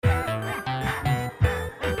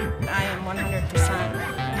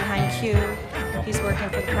Q. He's working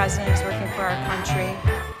for the president. He's working for our country.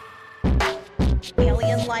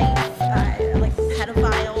 Alien life, like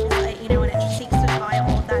pedophiles, and it seeks to tie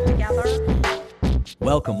all of that together.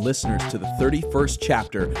 Welcome, listeners, to the 31st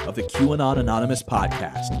chapter of the QAnon Anonymous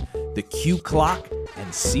podcast, the Q Clock and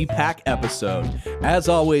CPAC episode. As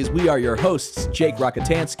always, we are your hosts, Jake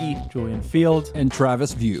Rockatansky, Julian Field, and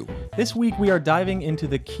Travis View. This week we are diving into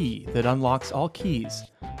the key that unlocks all keys,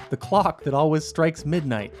 the clock that always strikes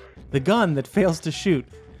midnight, the gun that fails to shoot,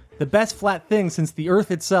 the best flat thing since the Earth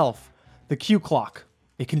itself, the Q Clock.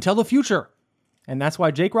 It can tell the future. And that's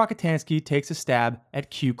why Jake Rockatansky takes a stab at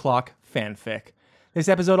Q Clock fanfic. This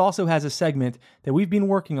episode also has a segment that we've been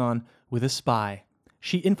working on with a spy.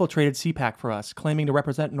 She infiltrated CPAC for us, claiming to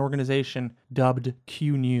represent an organization dubbed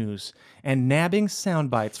Q News, and nabbing sound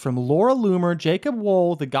bites from Laura Loomer, Jacob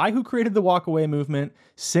Wohl, the guy who created the Walkaway movement,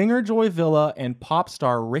 singer Joy Villa, and pop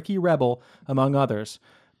star Ricky Rebel, among others.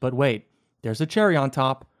 But wait, there's a cherry on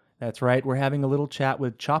top. That's right, we're having a little chat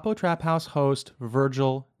with Chapo Trap House host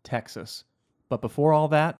Virgil Texas. But before all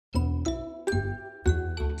that,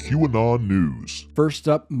 QAnon News. First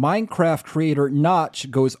up, Minecraft creator Notch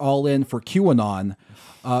goes all in for QAnon.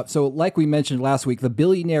 So like we mentioned last week, the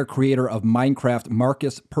billionaire creator of Minecraft,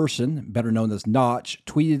 Marcus Persson, better known as Notch,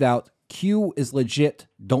 tweeted out, "Q is legit,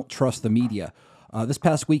 don't trust the media." This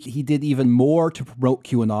past week, he did even more to promote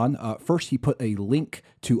QAnon. First, he put a link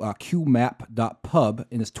to qmap.pub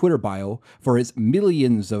in his Twitter bio for his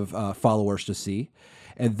millions of followers to see.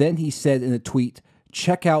 And then he said in a tweet,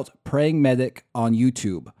 "Check out Praying Medic on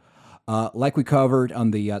YouTube." Like we covered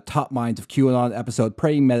on the Top Minds of QAnon episode,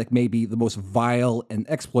 Praying Medic may be the most vile and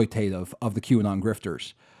exploitative of the QAnon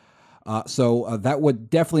grifters. So that would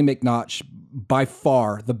definitely make Notch by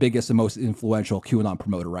far the biggest and most influential QAnon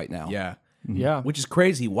promoter right now. Yeah. yeah. Which is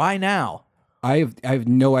crazy. Why now? I have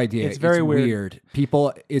no idea. It's very weird.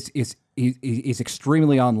 People, he's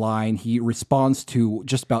extremely online. He responds to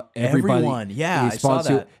just about everybody. Everyone, yeah, He I saw responds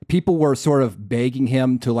to- that. People were sort of begging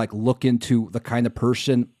him to like look into the kind of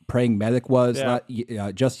person Praying Medic was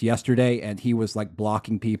just yesterday, and he was like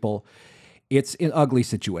blocking people. It's an ugly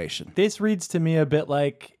situation. This reads to me a bit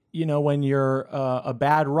like, when you're a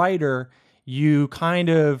bad writer, you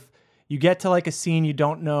get to like a scene you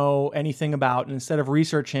don't know anything about, and instead of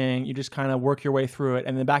researching, you just kind of work your way through it. And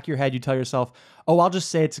in the back of your head, you tell yourself, oh, I'll just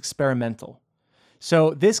say it's experimental.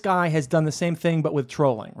 So this guy has done the same thing, but with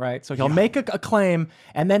trolling, right? So he'll make a claim,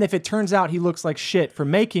 and then if it turns out he looks like shit for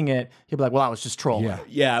making it, he'll be like, well, I was just trolling. Yeah.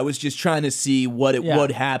 Yeah, I was just trying to see what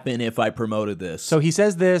would happen if I promoted this. So he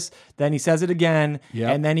says this, then he says it again,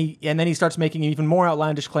 Yep. and then he starts making even more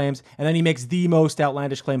outlandish claims, and then he makes the most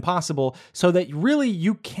outlandish claim possible, so that really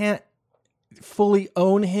you can't fully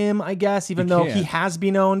own him, I guess, even though he can't. has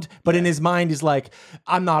been owned, but in his mind he's like,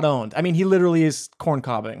 I'm not owned. I mean, he literally is corn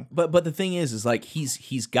cobbing. But the thing is like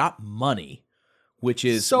he's got money, which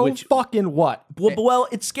is Fucking what? Well,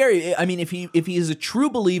 it's scary. I mean, if he is a true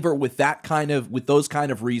believer with those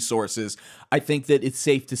kind of resources, I think that it's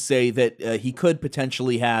safe to say that he could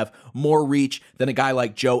potentially have more reach than a guy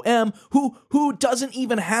like Joe M, who doesn't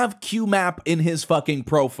even have QMAP in his fucking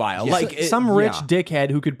profile. Some rich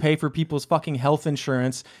dickhead who could pay for people's fucking health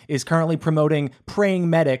insurance is currently promoting Praying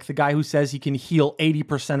Medic, the guy who says he can heal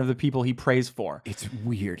 80% of the people he prays for. It's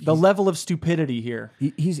weird. The level of stupidity here.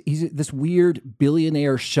 He's this weird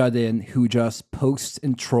billionaire shut-in who just posts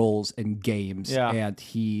and trolls in games, and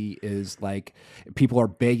he is like, people are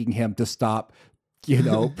begging him to stop,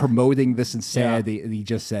 promoting this insanity, and he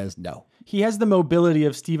just says no. He has the mobility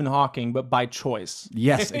of Stephen Hawking, but by choice.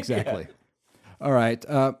 Yes, exactly. All right.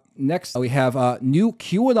 Next, we have a new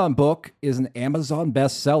QAnon book is an Amazon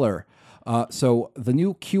bestseller. So the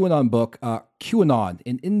new QAnon book, QAnon,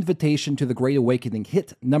 An Invitation to the Great Awakening,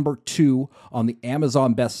 hit number 2 on the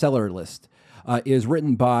Amazon bestseller list. Is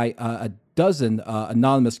written by a dozen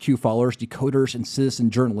anonymous Q followers, decoders, and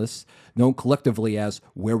citizen journalists known collectively as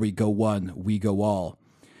Where We Go One, We Go All.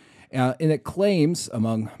 And it claims,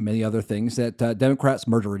 among many other things, that Democrats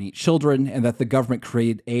murder and eat children, and that the government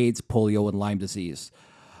created AIDS, polio, and Lyme disease.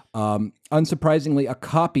 Unsurprisingly, a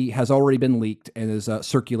copy has already been leaked and is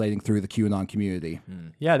circulating through the QAnon community.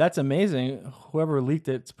 Yeah, that's amazing. Whoever leaked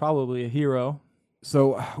it's probably a hero.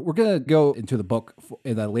 So we're going to go into the book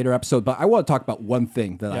in a later episode, but I want to talk about one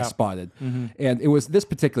thing that I spotted. And it was this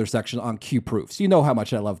particular section on Q proofs. You know how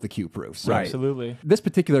much I love the Q proofs. Right. Absolutely. This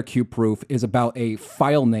particular Q proof is about a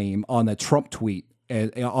file name on a Trump tweet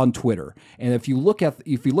on Twitter. And if you look at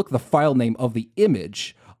the file name of the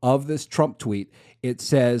image of this Trump tweet, it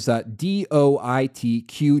says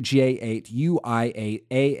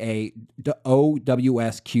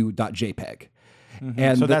DOITQJ8UIAAOWSQ.jpg.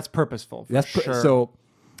 And so that's purposeful. Sure. So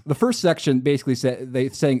the first section basically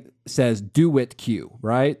says "do it Q,"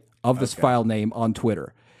 right, of this file name on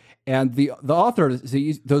Twitter, and the author,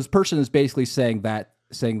 those person is basically saying that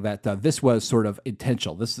this was sort of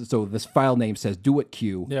intentional. This file name says "do it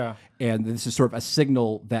Q," and this is sort of a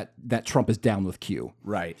signal that Trump is down with Q,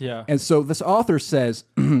 Right. Yeah. And so this author says,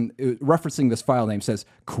 referencing this file name, says,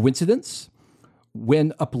 "Coincidence?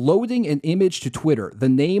 When uploading an image to Twitter, the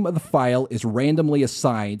name of the file is randomly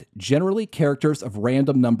assigned, generally characters of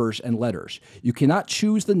random numbers and letters. You cannot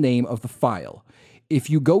choose the name of the file. If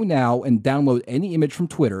you go now and download any image from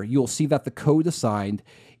Twitter, you'll see that the code assigned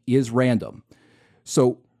is random."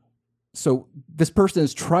 So this person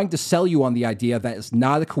is trying to sell you on the idea that it's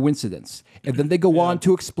not a coincidence. And then they go on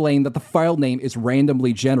to explain that the file name is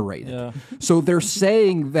randomly generated. Yeah. So they're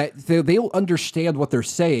saying that they'll understand what they're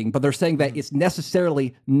saying, but they're saying that it's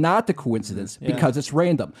necessarily not a coincidence because it's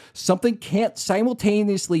random. Something can't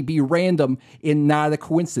simultaneously be random and not a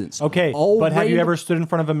coincidence. Okay, but have you ever stood in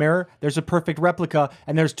front of a mirror? There's a perfect replica,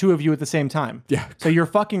 and there's two of you at the same time. Yeah. So you're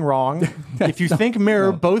fucking wrong. If you think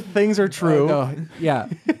mirror, both things are true. Yeah,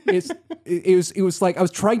 it was like I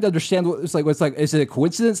was trying to understand what it's like. Is it a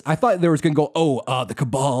coincidence? I thought there was going to go, the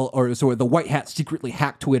cabal or so the white hat secretly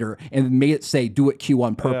hacked Twitter and made it say "do it Q"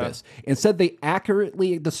 on purpose. Instead, they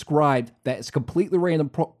accurately described that it's a completely random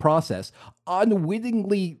process,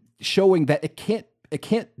 unwittingly showing that it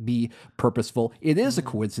can't be purposeful. It is a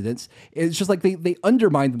coincidence. It's just like they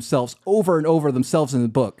undermine themselves over and over themselves in the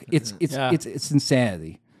book. It's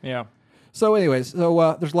insanity. Yeah. So anyways,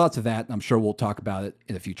 there's lots of that, and I'm sure we'll talk about it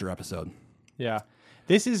in a future episode. Yeah.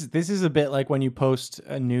 This is a bit like when you post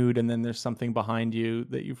a nude and then there's something behind you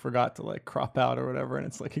that you forgot to like crop out or whatever, and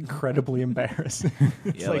it's like incredibly embarrassing.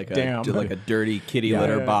 It's like damn. like a dirty kitty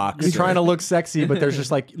litter box. You're trying to look sexy, but there's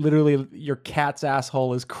just like literally your cat's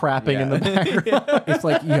asshole is crapping in the background. It's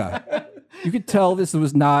like, you could tell this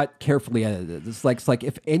was not carefully edited. It's like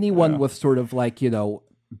if anyone with sort of like,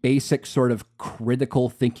 basic sort of critical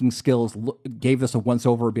thinking skills gave this a once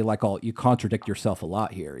over, it'd be like, "Oh, you contradict yourself a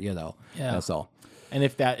lot here," That's all. And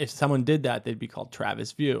if someone did that, they'd be called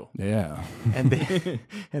Travis View. Yeah. And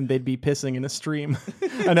they'd be pissing in a stream,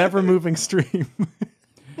 an ever-moving stream.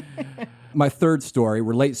 My third story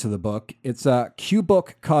relates to the book. It's Q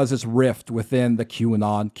book causes rift within the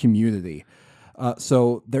QAnon community.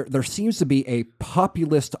 So there seems to be a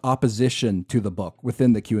populist opposition to the book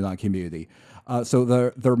within the QAnon community. So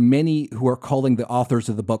there are many who are calling the authors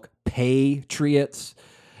of the book patriots,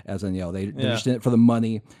 as in, they're just in it for the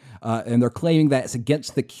money. And they're claiming that it's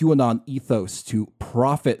against the QAnon ethos to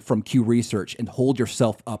profit from Q research and hold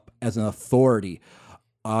yourself up as an authority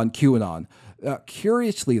on QAnon.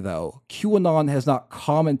 Curiously, though, QAnon has not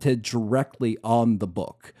commented directly on the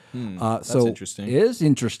book. That's interesting. It is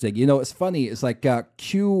interesting. It's funny. It's like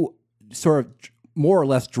Q sort of more or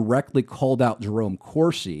less directly called out Jerome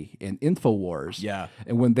Corsi in InfoWars. Yeah.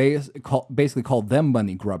 And when they basically called them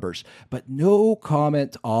money grubbers, but no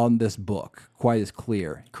comment on this book, quite as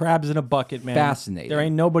clear. Crabs in a bucket, man. Fascinating. There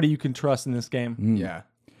ain't nobody you can trust in this game. Yeah.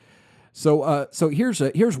 So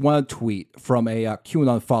here's one tweet from a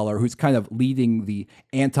QAnon follower who's kind of leading the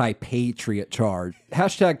anti-patriot charge.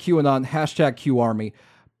 #QAnon, #QArmy.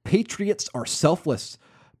 Patriots are selfless.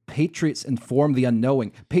 Patriots inform the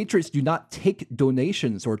unknowing. Patriots do not take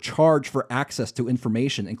donations or charge for access to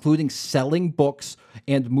information, including selling books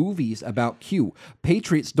and movies about Q.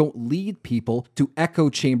 Patriots don't lead people to echo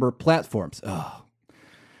chamber platforms. Oh,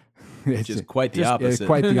 Which is quite the opposite. It's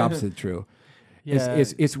quite the opposite. True. Yeah.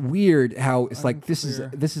 It's weird how it's like this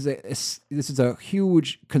is a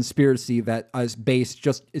huge conspiracy that is based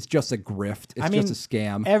it's just a grift. It's just a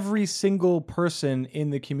scam. Every single person in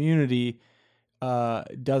the community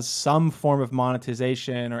does some form of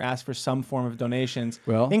monetization or asks for some form of donations,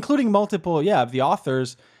 including multiple, of the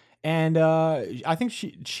authors. And I think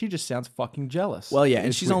she just sounds fucking jealous. Well, yeah,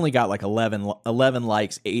 and she's only got like 11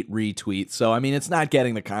 likes, 8 retweets. So, I mean, it's not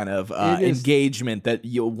getting the kind of engagement that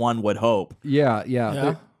one would hope.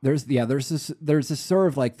 Yeah. There's this sort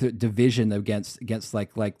of like the division against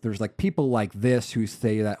like there's like people like this who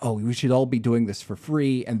say that, oh, we should all be doing this for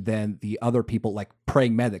free, and then the other people like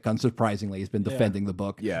Praying Medic, unsurprisingly, has been defending the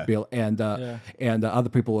book. Yeah. And other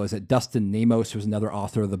people, was it Dustin Namos, who's another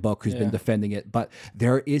author of the book, who's been defending it. But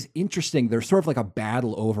there's sort of like a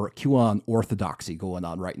battle over QAnon orthodoxy going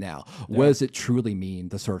on right now. What does it truly mean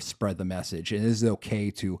to sort of spread the message? And is it okay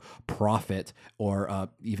to profit or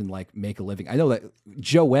even like make a living? I know that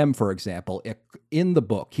Joe M, for example, in the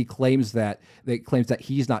book, he claims that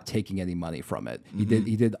he's not taking any money from it. He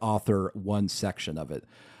did author one section of it.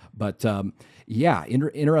 But yeah,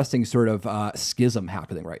 interesting sort of schism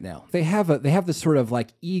happening right now. They have this sort of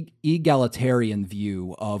like egalitarian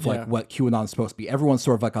view of like what QAnon is supposed to be. Everyone's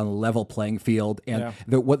sort of like on a level playing field, and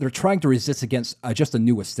what they're trying to resist against just a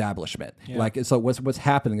new establishment. Like so, what's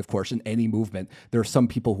happening, of course, in any movement, there are some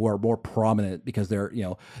people who are more prominent because they're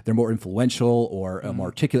more influential or more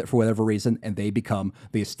articulate for whatever reason, and they become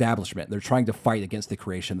the establishment. They're trying to fight against the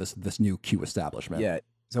creation of this new Q establishment. Yeah.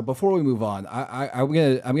 So before we move on, I'm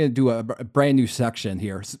gonna do a brand new section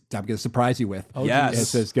here. I'm gonna surprise you with. Oh,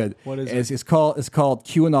 yes. It's good. What is It's called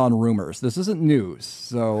QAnon rumors. This isn't news.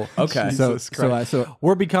 So Okay. So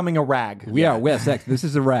We're becoming a rag. this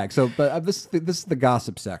is a rag. So, but this is the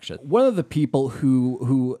gossip section. One of the people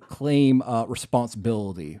who claim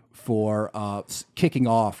responsibility for kicking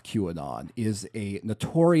off QAnon is a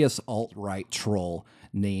notorious alt-right troll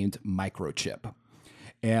named Microchip.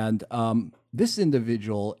 And this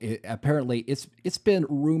individual, apparently, it's been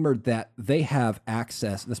rumored that they have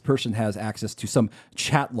access. This person has access to some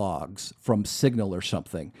chat logs from Signal or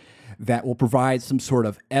something that will provide some sort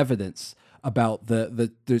of evidence about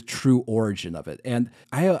the true origin of it. And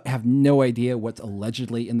I have no idea what's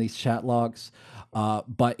allegedly in these chat logs.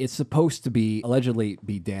 But it's supposed to be allegedly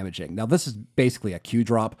be damaging. Now, this is basically a Q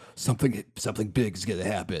drop. Something big is going to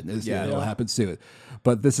happen. It'll happen soon.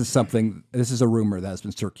 But this is a rumor that has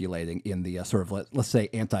been circulating in the sort of, let's say,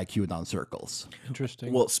 anti-QAnon circles.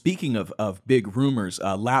 Interesting. Well, speaking of big rumors,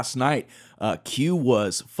 last night, Q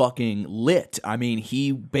was fucking lit. I mean,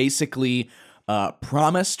 he basically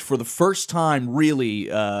promised for the first time, really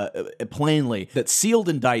plainly, that sealed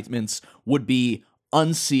indictments would be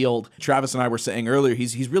unsealed. Travis and I were saying earlier,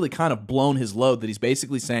 he's really kind of blown his load, that he's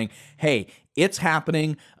basically saying, hey, it's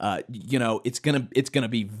happening. It's gonna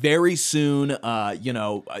be very soon.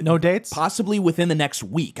 No dates? Possibly within the next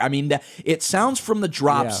week. I mean, it sounds from the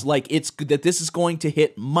drops like that this is going to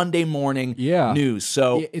hit Monday morning news.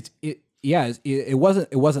 So it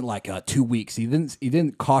wasn't like 2 weeks. He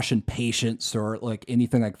didn't caution patience or like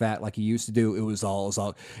anything like that like he used to do. It was all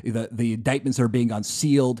the indictments are being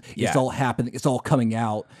unsealed. It's all happening. It's all coming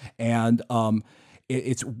out, and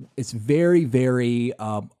it's very, very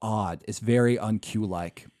odd. It's very un-Q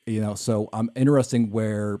like, So I'm interesting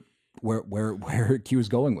where Q is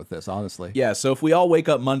going with this, honestly. Yeah, so if we all wake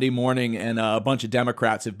up Monday morning and a bunch of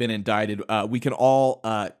Democrats have been indicted, we can all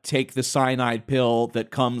take the cyanide pill that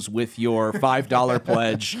comes with your $5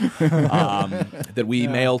 pledge that we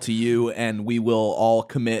mail to you, and we will all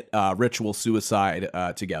commit ritual suicide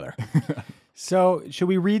together. So should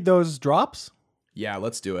we read those drops? Yeah,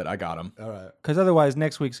 let's do it. I got them. All right. Because otherwise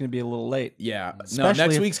next week's going to be a little late. Yeah. No,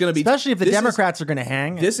 next week's going to be... Especially if the Democrats are going to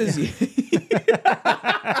hang. This is...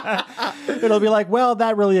 It'll be like, well,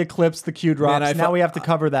 that really eclipsed the Q drops. Now we have to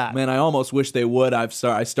cover that. Man, I almost wish they would. I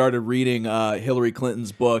started reading Hillary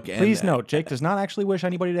Clinton's book. And, Please note, Jake does not actually wish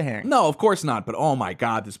anybody to hang. No, of course not. But oh my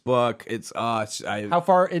God, this book, it's... How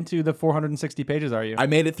far into the 460 pages are you? I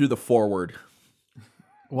made it through the foreword.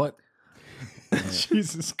 What?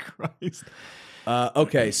 Jesus Christ.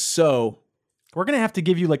 Okay, so... We're going to have to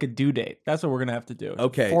give you like a due date. That's what we're going to have to do.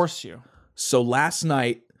 Okay. Force you. So last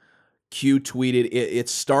night, Q tweeted, it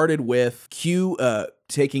started with Q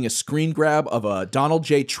taking a screen grab of a Donald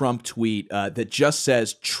J. Trump tweet that just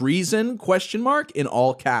says treason, ? In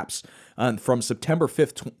all caps, from September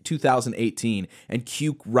 5th, 2018. And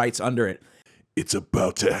Q writes under it, "It's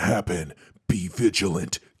about to happen. Be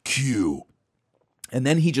vigilant, Q." And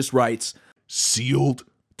then he just writes, "Sealed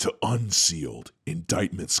to unsealed.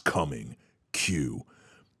 Indictments coming, Q.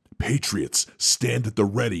 Patriots, stand at the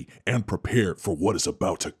ready and prepare for what is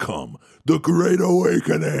about to come. The Great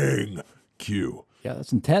Awakening, Q." Yeah,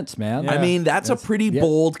 that's intense, man. I mean, that's a pretty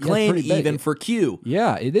bold claim, pretty big. even for Q.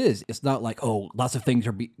 Yeah, it is. It's not like, lots of things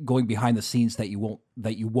are going behind the scenes that you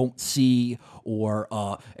won't see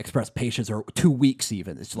or express patience, or 2 weeks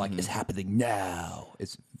even. It's like it's happening now.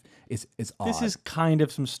 It's odd. This is kind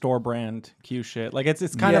of some store brand Q shit. Like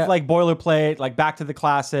it's kind of like boilerplate, like back to the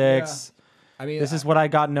classics. Yeah. I mean, this is what I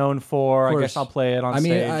got known for. I guess I'll play it on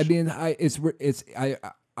stage.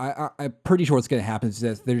 I'm pretty sure what's going to happen is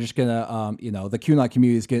that they're just going to, the QAnon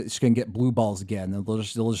community is just going to get blue balls again, and they'll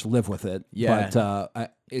just live with it. Yeah.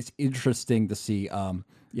 But it's interesting to see,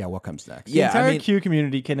 what comes next. The entire Q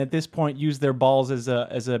community can at this point use their balls as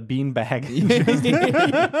a bean bag.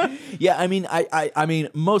 Yeah, I mean,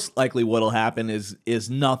 most likely what'll happen is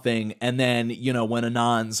nothing, and then when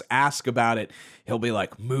Anons ask about it, he'll be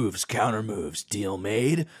like, moves, counter moves, deal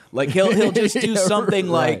made. Like he'll just do something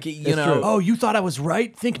right. like True. Oh, you thought I was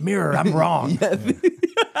right? Think mirror, I'm wrong.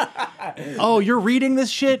 Oh, you're reading this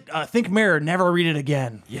shit? Think mirror, never read it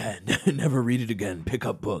again. Yeah, never read it again. Pick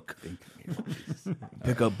up book.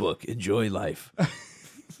 Pick up book. Enjoy life.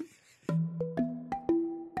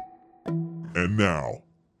 And now,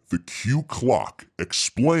 the Q clock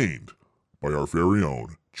explained by our very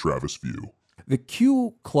own Travis View. The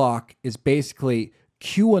Q clock is basically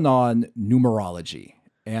QAnon numerology.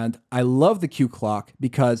 And I love the Q clock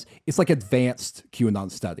because it's like advanced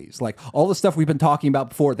QAnon studies. Like all the stuff we've been talking about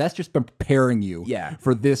before, that's just been preparing you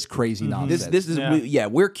for this crazy nonsense. This is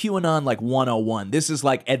we're QAnon like 101. This is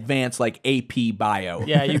like advanced like AP bio.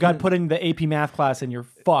 Yeah, you got put in the AP math class and you're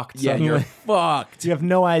fucked. Yeah, suddenly. you're fucked. You have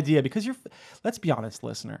no idea because let's be honest,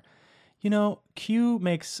 listener. You know, Q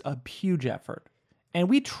makes a huge effort and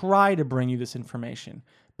we try to bring you this information,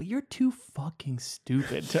 but you're too fucking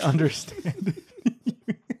stupid to understand.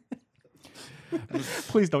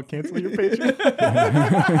 Please don't cancel your Patreon.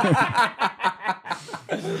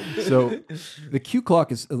 So the Q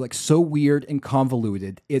clock is like so weird and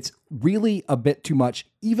convoluted. It's really a bit too much,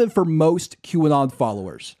 even for most QAnon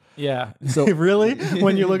followers. Yeah. So really,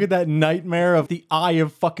 when you look at that nightmare of the eye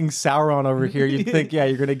of fucking Sauron over here, you'd think, yeah,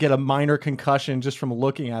 you're going to get a minor concussion just from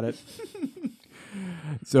looking at it.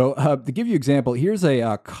 So to give you an example, here's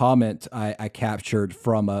a comment I captured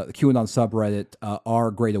from the QAnon subreddit,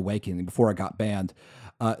 Our Great Awakening, before I got banned.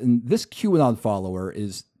 And this QAnon follower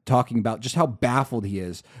is talking about just how baffled he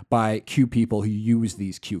is by Q people who use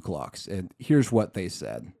these Q clocks. And here's what they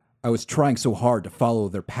said. I was trying so hard to follow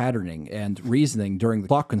their patterning and reasoning during the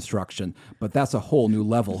clock construction, but that's a whole new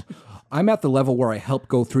level. I'm at the level where I help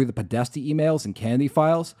go through the Podesta emails and Kennedy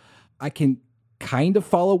files. I can kind of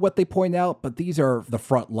follow what they point out, but these are the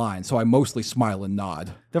front line, so I mostly smile and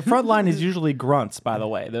nod. The front line is usually grunts, by the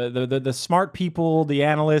way. The smart people, the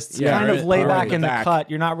analysts, Yeah, kind of right. lay Right back in the in the back. cut.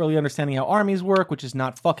 You're not really understanding how armies work, which is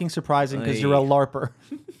not fucking surprising because you're a LARPer.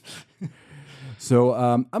 So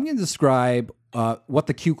I'm going to describe what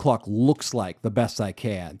the Q clock looks like the best I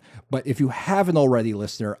can. But if you haven't already,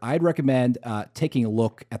 listener, I'd recommend taking a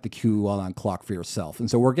look at the QAnon clock for yourself. And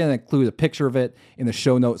so we're going to include a picture of it in the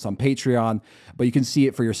show notes on Patreon, but you can see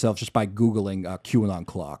it for yourself just by Googling QAnon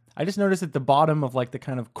clock. I just noticed at the bottom of like the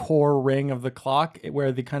kind of core ring of the clock,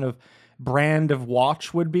 where the kind of brand of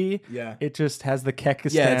watch would be, it just has the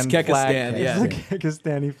Kekistan Yeah, it's Kekistan, flag. yeah. It's the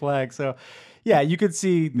Kekistani flag. So, yeah, you could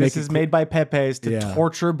see this is made by Pepe's to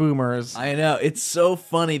torture boomers. I know. It's so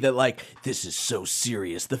funny that like this is so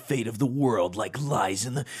serious. The fate of the world like lies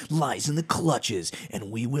in the clutches,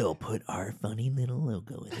 and we will put our funny little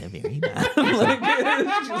logo in the very bottom. Like,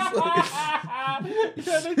 it's just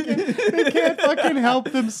like... They can't fucking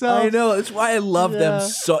help themselves. I know. It's why I love them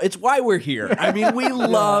so. It's why we're here. I mean, we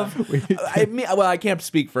love. I mean, well, I can't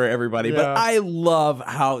speak for everybody, but I love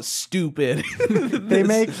how stupid They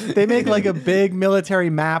make like a big military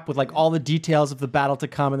map with like all the details of the battle to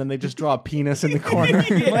come, and then they just draw a penis in the corner.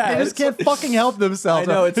 They just can't fucking help themselves.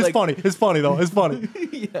 I know, it's it's like- funny. It's funny though. It's funny.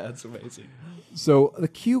 Yeah, it's amazing. So the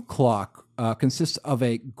Q clock consists of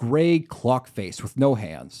a gray clock face with no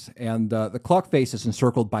hands. And the clock face is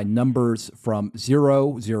encircled by numbers from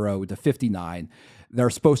 00 to 59 that are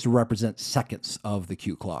supposed to represent seconds of the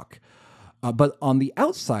Q clock. But on the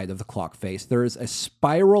outside of the clock face, there is a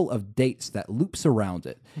spiral of dates that loops around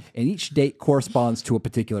it. And each date corresponds to a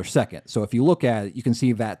particular second. So if you look at it, you can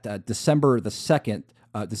see that December 7th,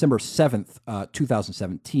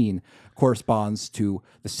 2017 corresponds to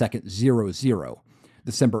the second 00.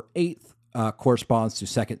 December 8th corresponds to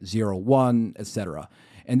second 01, etc.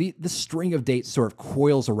 And this string of dates sort of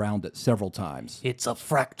coils around it several times. It's a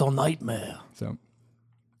fractal nightmare. So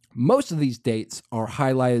most of these dates are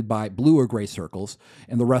highlighted by blue or gray circles,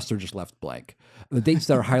 and the rest are just left blank. The dates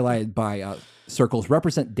that are highlighted by circles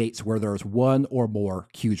represent dates where there is one or more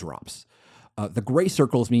Q drops. The gray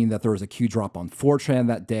circles mean that there was a Q drop on 4chan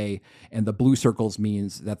that day, and the blue circles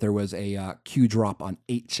means that there was a Q drop on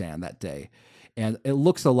 8chan that day. And it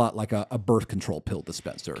looks a lot like a birth control pill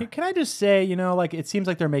dispenser. Can I just say, you know, like it seems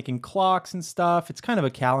like they're making clocks and stuff. It's kind of a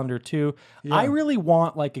calendar too. I really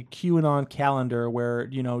want like a QAnon calendar where,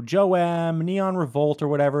 you know, Joe M, Neon Revolt or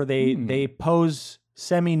whatever, they pose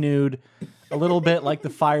semi-nude, a little bit like the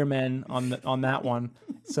firemen on that one.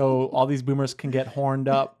 So all these boomers can get horned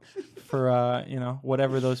up for you know,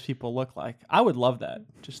 whatever those people look like. I would love that.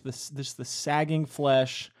 Just the sagging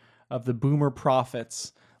flesh of the boomer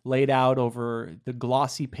prophets laid out over the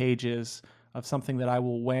glossy pages of something that I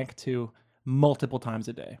will wank to multiple times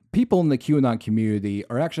a day. People in the QAnon community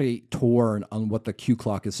are actually torn on what the Q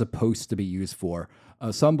clock is supposed to be used for.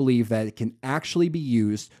 Some believe that it can actually be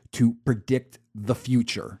used to predict the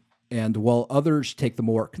future. And while others take the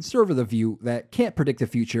more conservative view that it can't predict the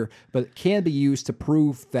future, but it can be used to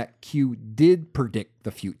prove that Q did predict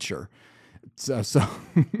the future. So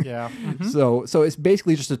Yeah. so it's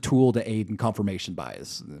basically just a tool to aid in confirmation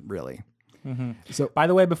bias, really. So By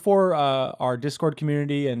the way, before our Discord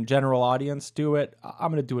community and general audience do it,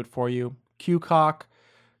 I'm going to do it for you. Q-cock,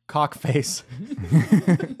 cockface.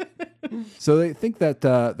 So they think that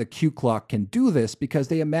the Q clock can do this because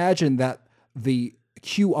they imagine that the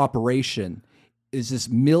Q operation is this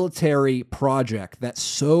military project that's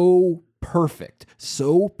so perfect,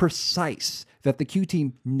 so precise that the Q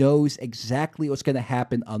team knows exactly what's going to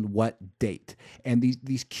happen on what date. And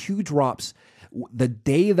these Q drops, the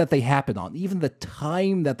day that they happen on, even the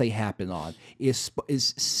time that they happen on, is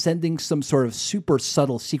sending some sort of super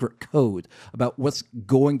subtle secret code about what's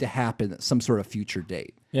going to happen at some sort of future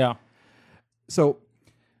date. Yeah. So,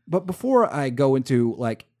 but before I go into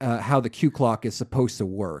like how the Q clock is supposed to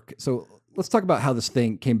work, so let's talk about how this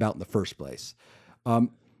thing came about in the first place.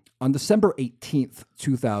 On December 18th,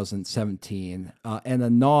 2017, an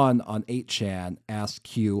Anon on 8chan asked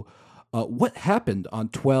Q, what happened on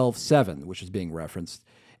 12/7, which is being referenced,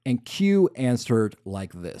 and Q answered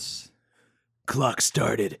like this. Clock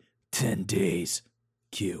started 10 days.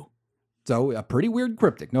 Q. So a pretty weird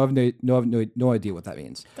cryptic. No idea what that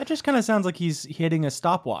means. That just kind of sounds like he's hitting a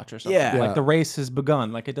stopwatch or something. Yeah. Like the race has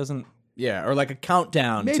begun. Like it doesn't. Yeah, or like a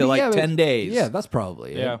countdown Maybe, to like yeah, 10 days. Yeah, that's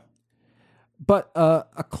probably it. Yeah. But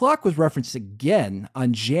a clock was referenced again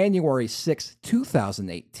on January 6th,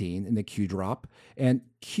 2018 in the Q drop, and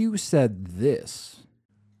Q said this.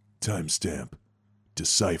 Timestamp.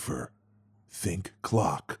 Decipher. Think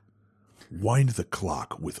clock. Wind the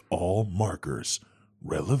clock with all markers.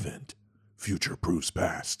 Relevant. Future proves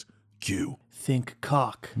past. Q. Think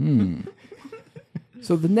cock.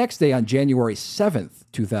 So the next day on January 7th,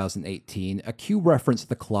 2018, a Q referenced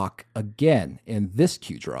the clock again in this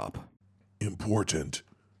Q drop. Important.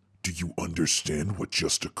 Do you understand what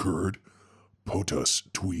just occurred? POTUS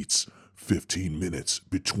tweets 15 minutes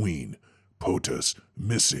between. POTUS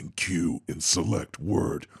missing Q in select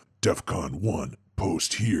word. DEFCON 1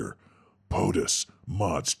 post here. POTUS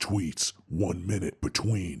mods tweets 1 minute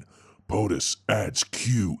between. POTUS adds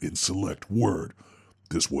Q in select word.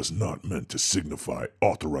 This was not meant to signify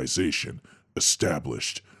authorization.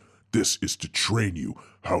 Established. This is to train you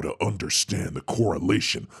how to understand the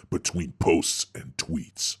correlation between posts and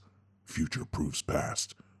tweets. Future proves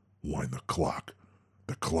past. Wind the clock.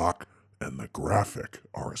 The clock and the graphic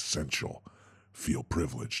are essential. Feel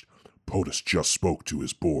privileged. POTUS just spoke to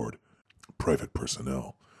his board. Private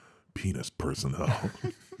personnel. Penis personnel.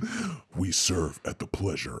 We serve at the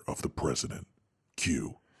pleasure of the president.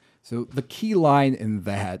 Q. So the key line in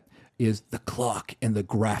that is the clock and the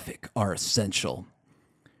graphic are essential.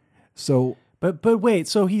 So But wait,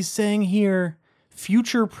 so he's saying here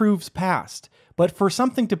future proves past. But for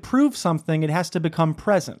something to prove something, it has to become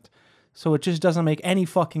present. So it just doesn't make any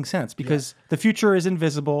fucking sense because the future is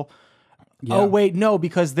invisible. Yeah. Oh, wait, no,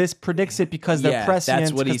 because this predicts it because they're Yeah, prescient,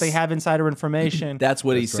 that's what because they he's- have insider information. That's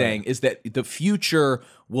what he's saying, is that the future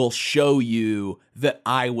will show you that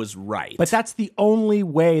I was right. But that's the only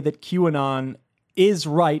way that QAnon is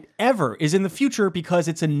right ever, is in the future because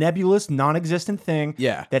it's a nebulous, non-existent thing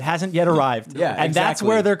Yeah. that hasn't yet arrived. Yeah, and that's exactly.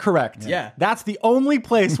 where they're correct. Yeah. That's the only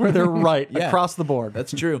place where they're right Yeah. across the board.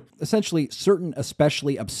 That's true. essentially, certain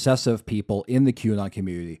especially obsessive people in the QAnon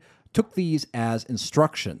community took these as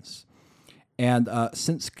instructions. And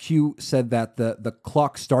since Q said that the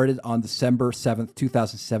clock started on December 7th,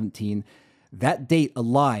 2017, that date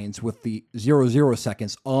aligns with the 00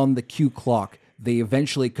 seconds on the Q clock they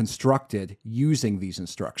eventually constructed using these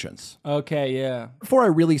instructions. Okay, yeah. Before I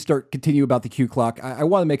really continue about the Q clock, I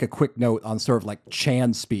want to make a quick note on sort of like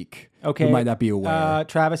Chan speak. Okay. Who might not be aware.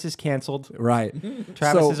 Travis is canceled. Right.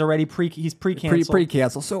 Travis So- is already pre-canceled.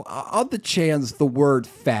 Pre-cancel. So on the Chans, the word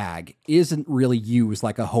fag isn't really used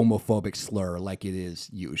like a homophobic slur like it is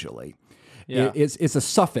usually. Yeah. It's a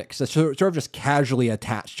suffix that's sort of just casually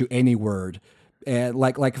attached to any word. And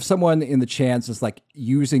like if someone in the Chans is like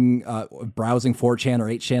using browsing 4chan or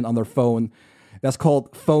 8chan on their phone, that's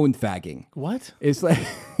called phone fagging. What? It's like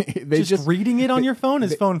they Just reading it on your phone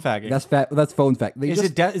is phone fagging. that's phone fag. They Is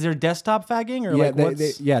just, is there desktop fagging or yeah, like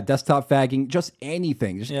what's... desktop fagging, just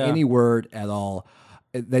anything, just Yeah. any word at all.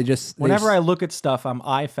 They just Whenever I look at stuff, I'm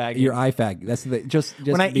eye fagging. your eye fag. That's the just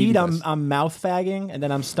when I be eat, honest. I'm mouth fagging, and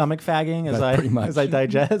then I'm stomach fagging as That's pretty much. as I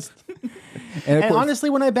digest. and, of And course, honestly,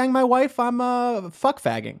 when I bang my wife, I'm fuck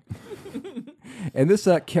fagging. and this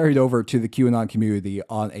carried over to the QAnon community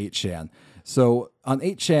on 8chan. So on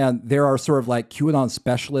 8chan, there are sort of like QAnon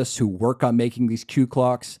specialists who work on making these Q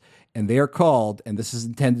clocks, and they are called, and this is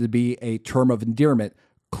intended to be a term of endearment,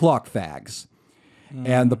 clock fags.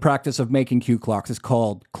 And the practice of making Q clocks is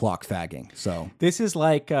called clock fagging. So This is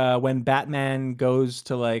like when Batman goes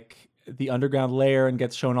to like the underground lair and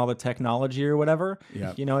gets shown all the technology or whatever.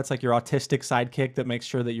 Yeah. You know, it's like your autistic sidekick that makes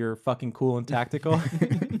sure that you're fucking cool and tactical.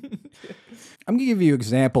 I'm gonna give you an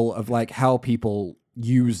example of like how people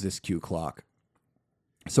use this Q clock.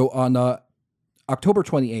 So on October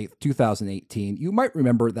 28th, 2018, you might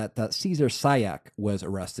remember that Cesar Sayak was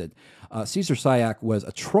arrested. Cesar Sayak was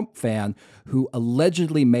a Trump fan who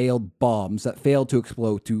allegedly mailed bombs that failed to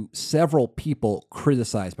explode to several people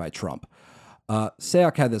criticized by Trump.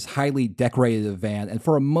 Sayak had this highly decorated van, and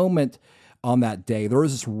for a moment on that day, there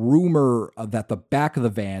was this rumor that the back of the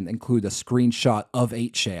van included a screenshot of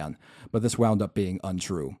 8chan, but this wound up being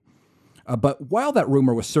untrue. But while that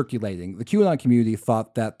rumor was circulating, the QAnon community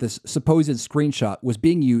thought that this supposed screenshot was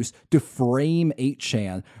being used to frame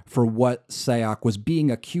 8chan for what Sayak was being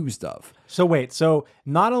accused of. So wait, so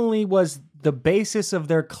not only was the basis of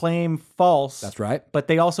their claim false, That's right. but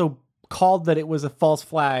they also called that it was a false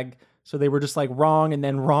flag. So they were just like wrong and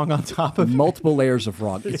then wrong on top of it. Multiple layers of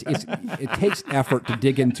wrong. It takes effort to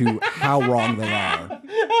dig into how wrong they are.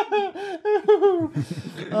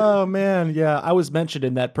 Oh man, yeah. I was mentioned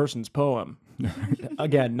in that person's poem.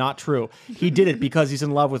 Again, not true. He did it because he's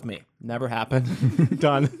in love with me. Never happened.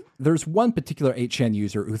 Done. There's one particular 8chan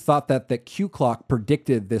user who thought that the Q clock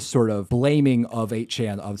predicted this sort of blaming of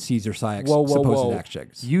 8chan of Cesar Sayak's supposed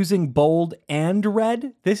actions. Using bold and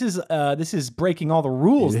red? This is breaking all the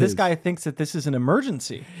rules. This guy thinks that this is an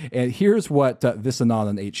emergency. And here's what Visanon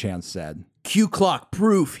and 8chan said. Q clock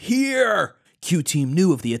proof here. Q team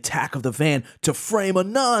knew of the attack of the van to frame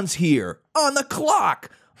Anons here on the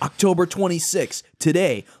clock. October 26th,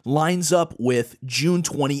 today, lines up with June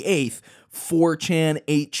 28th, 4chan,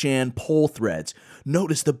 8chan poll threads.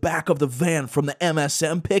 Notice the back of the van from the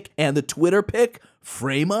MSM pic and the Twitter pic.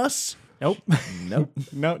 Frame us? Nope. Nope.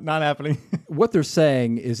 No, not happening. What they're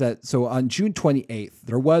saying is that, so on June 28th,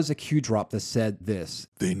 there was a Q drop that said this.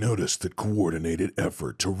 They noticed the coordinated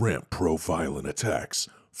effort to ramp profile and attacks.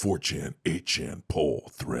 4chan, 8chan poll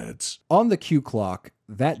threads. On the Q clock,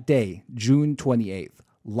 that day, June 28th,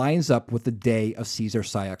 lines up with the day of Cesar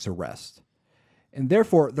Sayak's arrest. And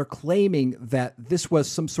therefore, they're claiming that this was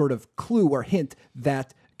some sort of clue or hint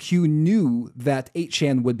that Q knew that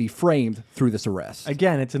 8chan would be framed through this arrest.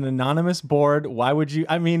 Again, it's an anonymous board. Why would you,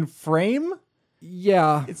 frame?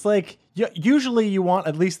 Yeah. It's like, usually you want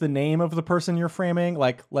at least the name of the person you're framing.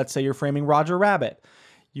 Like, let's say you're framing Roger Rabbit.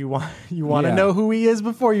 You want to know who he is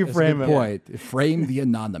before you frame him. Point. Frame the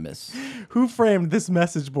anonymous. Who framed this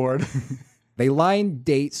message board? They line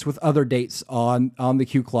dates with other dates on the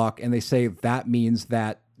Q clock, and they say that means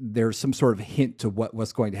that there's some sort of hint to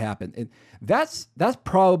what's going to happen. And that's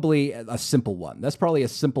probably a simple one. That's probably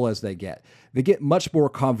as simple as they get. They get much more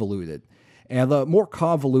convoluted. And the more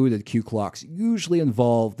convoluted Q clocks usually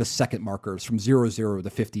involve the second markers from 00 to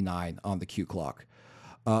 59 on the Q clock.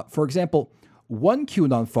 For example, one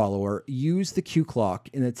QAnon follower used the Q clock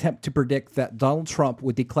in an attempt to predict that Donald Trump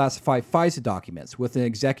would declassify FISA documents with an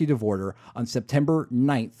executive order on September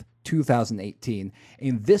 9th, 2018,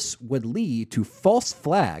 and this would lead to false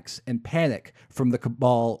flags and panic from the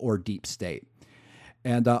cabal or deep state.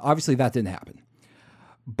 And obviously that didn't happen.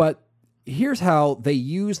 But here's how they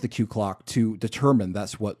used the Q clock to determine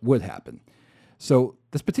that's what would happen. So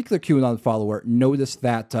this particular QAnon follower noticed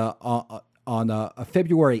that on a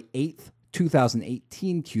February 8th,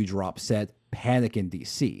 2018 Q drop said panic in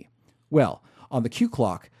DC. Well, on the Q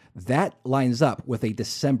clock, that lines up with a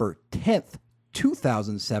December 10th,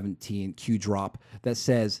 2017 Q drop that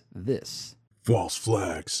says this. False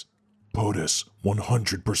flags. POTUS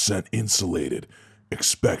 100% insulated.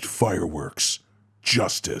 Expect fireworks.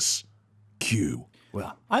 Justice. Q.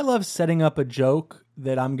 Well, I love setting up a joke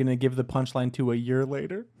that I'm going to give the punchline to a year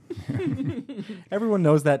later. Everyone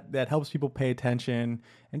knows that helps people pay attention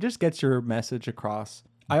and just gets your message across.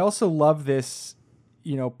 I also love this,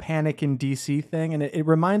 panic in DC thing. And it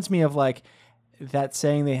reminds me of like that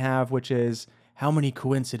saying they have, which is how many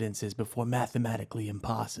coincidences before mathematically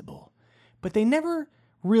impossible? But they never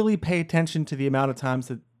really pay attention to the amount of times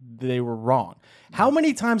that they were wrong. How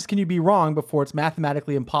many times can you be wrong before it's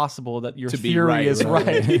mathematically impossible that your theory is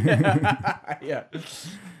right? Yeah.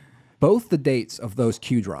 Both the dates of those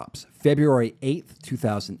Q drops, February 8th,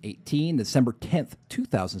 2018, December 10th,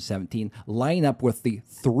 2017, line up with the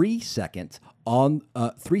 3-second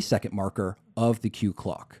marker of the Q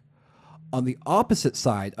clock. On the opposite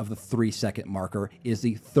side of the 3-second marker is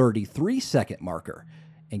the 33-second marker.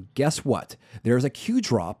 And guess what? There's a Q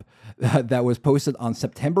drop that was posted on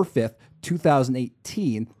September 5th,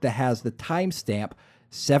 2018 that has the timestamp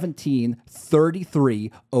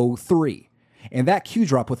 17:33:03. And that Q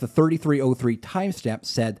drop with the 3303 timestamp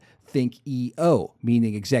said think EO,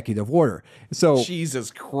 meaning executive order. So Jesus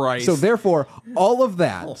Christ. So therefore, all of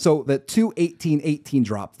that, so the 2:18:18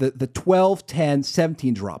 drop, the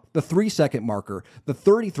 12:10:17 drop, the 3-second marker, the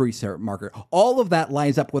 33-second marker, all of that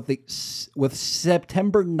lines up with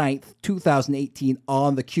September 9th, 2018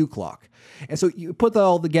 on the Q clock. And so you put that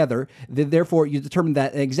all together, then therefore you determine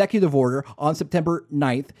that an executive order on September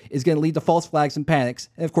 9th is going to lead to false flags and panics.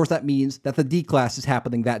 And of course, that means that the D class is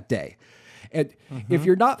happening that day. And if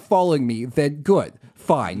you're not following me, then good,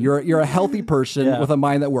 fine. You're a healthy person with a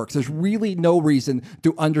mind that works. There's really no reason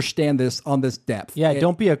to understand this on this depth. Yeah,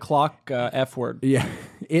 don't be a clock F word. Yeah,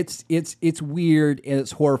 it's weird and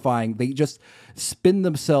it's horrifying. They just spin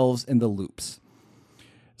themselves in the loops.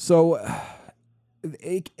 So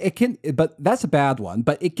it can, but that's a bad one.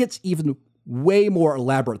 But it gets even way more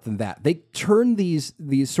elaborate than that. They turn these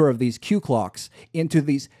Q clocks into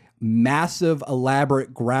these massive,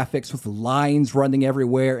 elaborate graphics with lines running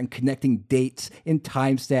everywhere and connecting dates and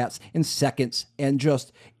timestamps and seconds, and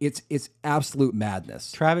just it's absolute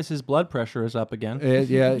madness. Travis's blood pressure is up again.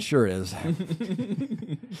 Yeah, it sure is.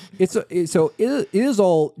 It is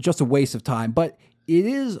all just a waste of time, but it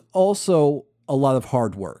is also a lot of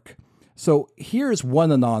hard work. So here's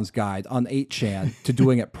one Anon's guide on 8chan to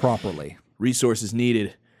doing it properly. Resources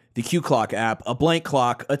needed. The Q Clock app, a blank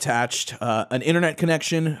clock attached, an internet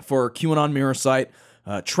connection for QAnon mirror site,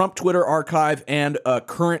 Trump Twitter archive, and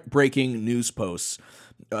current breaking news posts.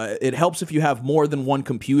 It helps if you have more than one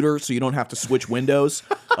computer so you don't have to switch windows.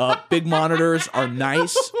 Big monitors are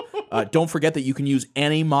nice. Don't forget that you can use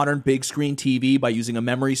any modern big screen TV by using a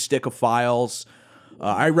memory stick of files.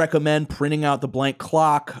 I recommend printing out the blank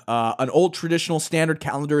clock. An old traditional standard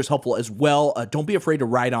calendar is helpful as well. Don't be afraid to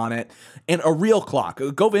write on it. And a real clock.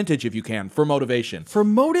 Go vintage if you can, for motivation. For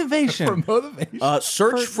motivation.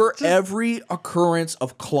 Search for every occurrence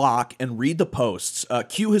of clock and read the posts.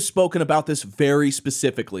 Q has spoken about this very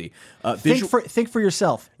specifically. Think for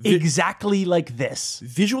yourself. Exactly like this.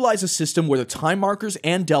 Visualize a system where the time markers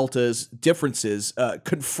and deltas differences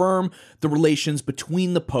confirm the relations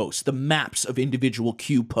between the posts, the maps of individual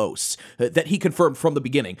Q posts that he confirmed from the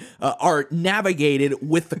beginning are navigated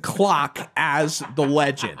with the clock as the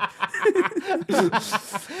legend.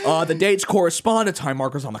 The dates correspond to time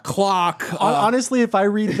markers on the clock. Honestly, if I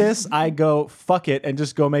read this, I go, fuck it, and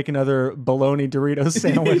just go make another bologna Doritos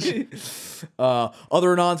sandwich.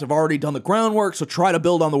 Other Anons have already done the groundwork, so try to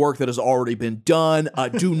build on the work that has already been done.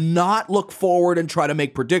 Do not look forward and try to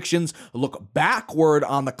make predictions. Look backward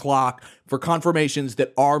on the clock for confirmations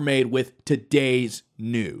that are made with today's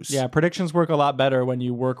news. Yeah, predictions work a lot better when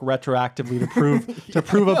you work retroactively to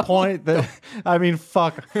prove a point that, I mean,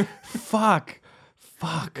 fuck.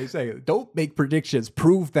 I say, don't make predictions.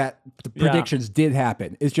 Prove that the predictions did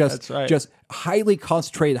happen. It's just highly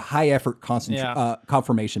concentrated, high effort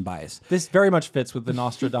confirmation bias. This very much fits with the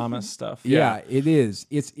Nostradamus stuff. Yeah, it is.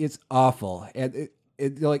 It's awful. And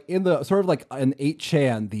it like in the sort of like an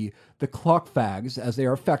 8chan, the clock fags, as they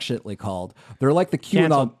are affectionately called, they're like the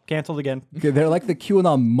QAnon canceled again. They're like the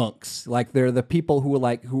QAnon monks. Like they're the people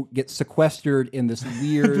who get sequestered in this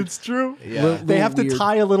weird. It's true. Yeah. They have to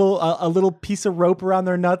tie a little piece of rope around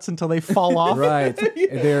their nuts until they fall off. Right.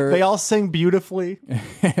 They all sing beautifully.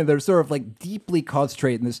 And they're sort of like deeply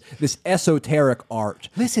concentrated in this esoteric art.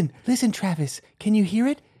 Listen, Travis. Can you hear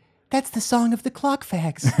it? That's the song of the clock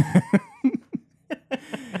fags.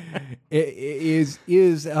 Is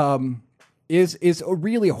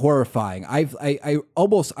really horrifying.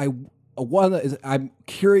 I'm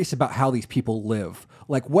curious about how these people live.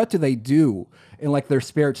 Like, what do they do in like their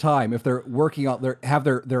spare time if they're working on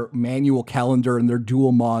their manual calendar and their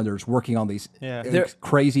dual monitors working on these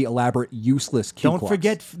crazy, elaborate, useless Q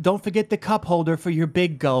clocks? Don't forget the cup holder for your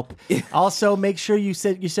big gulp. Also, make sure you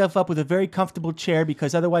set yourself up with a very comfortable chair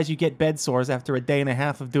because otherwise you get bed sores after a day and a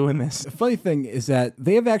half of doing this. The funny thing is that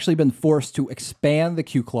they have actually been forced to expand the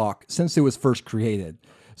Q clock since it was first created.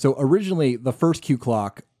 So originally, the first Q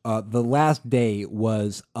clock, the last day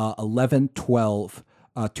was 11/12.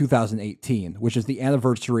 2018, which is the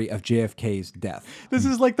anniversary of JFK's death. This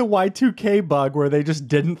is like the Y2K bug where they just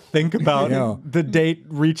didn't think about the date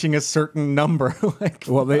reaching a certain number.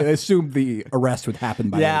 Well, they assumed the arrest would happen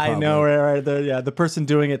by then. Yeah, I know. Right. The person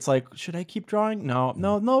doing it's like, should I keep drawing? No,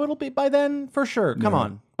 it'll be by then for sure. Come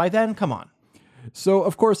on. By then, come on. So,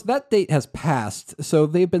 of course, that date has passed, so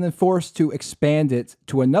they've been forced to expand it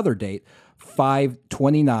to another date,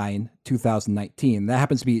 5/29/2019. That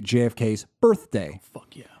happens to be JFK's birthday.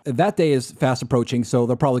 Fuck yeah. That day is fast approaching, so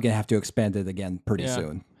they're probably going to have to expand it again pretty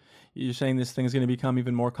soon. You're saying this thing is going to become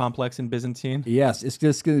even more complex in Byzantine? Yes, it's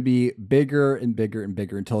just going to be bigger and bigger and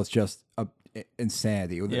bigger until it's just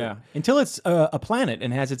insanity. Yeah, until it's a planet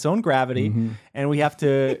and has its own gravity, and we have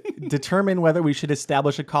to determine whether we should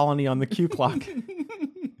establish a colony on the Q clock.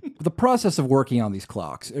 The process of working on these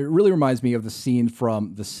clocks, it really reminds me of the scene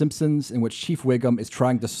from The Simpsons in which Chief Wiggum is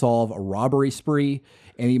trying to solve a robbery spree,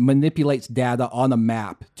 and he manipulates data on a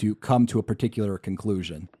map to come to a particular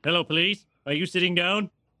conclusion. Hello, police. Are you sitting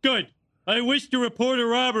down? Good. I wish to report a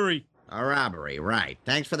robbery. A robbery, right.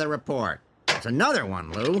 Thanks for the report. It's another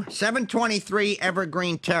one, Lou. 723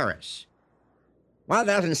 Evergreen Terrace. Well,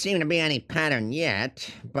 there doesn't seem to be any pattern yet,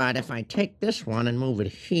 but if I take this one and move it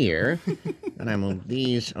here, and I move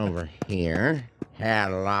these over here,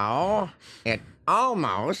 hello, it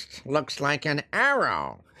almost looks like an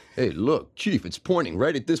arrow. Hey, look, Chief, it's pointing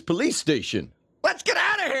right at this police station. Let's get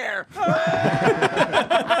out of here!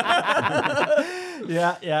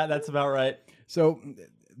 Yeah, that's about right. So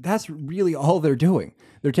that's really all they're doing.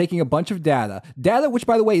 They're taking a bunch of data, which,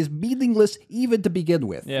 by the way, is meaningless even to begin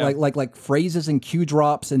with. Yeah. Like phrases and Q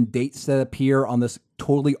drops and dates that appear on this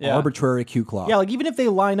totally arbitrary Q clock. Yeah, like even if they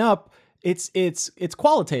line up, it's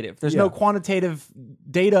qualitative. There's no quantitative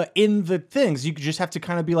data in the things. You just have to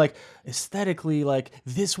kind of be like aesthetically, like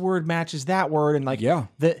this word matches that word, and like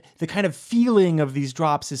the kind of feeling of these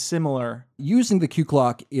drops is similar. Using the Q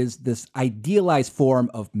clock is this idealized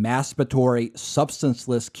form of masturbatory,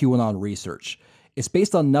 substanceless QAnon research. It's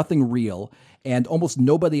based on nothing real, and almost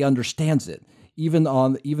nobody understands it, even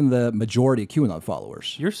the majority of QAnon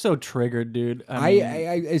followers. You're so triggered, dude. I mean,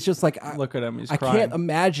 it's just like look at him. He's I crying can't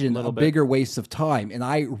imagine a bigger waste of time, and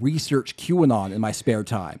I research QAnon in my spare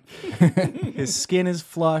time. His skin is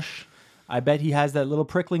flush. I bet he has that little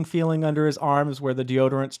prickling feeling under his arms where the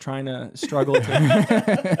deodorant's trying to struggle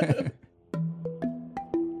to.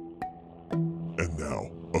 And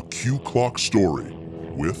now, a Q Clock story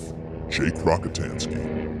with Jake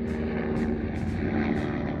Rockatansky.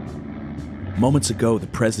 Moments ago, the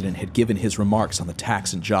president had given his remarks on the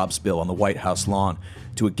tax and jobs bill on the White House lawn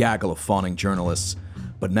to a gaggle of fawning journalists.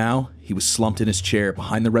 But now, he was slumped in his chair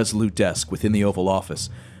behind the Resolute desk within the Oval Office,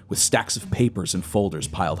 with stacks of papers and folders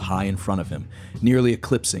piled high in front of him, nearly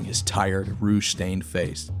eclipsing his tired, rouge-stained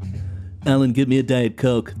face. "Alan, get me a Diet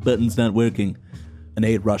Coke. Button's not working." An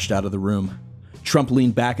aide rushed out of the room. Trump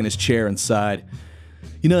leaned back in his chair and sighed.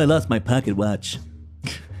 "You know, I lost my pocket watch."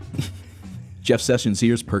 Jeff Sessions'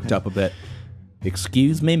 ears perked up a bit.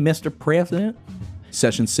 "Excuse me, Mr. President?"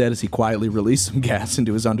 Sessions said as he quietly released some gas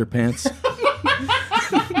into his underpants.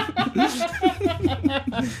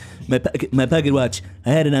 My pocket watch. I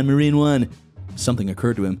had it on Marine One. Something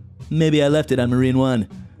occurred to him. Maybe I left it on Marine One.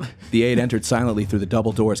 The aide entered silently through the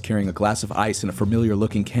double doors carrying a glass of ice and a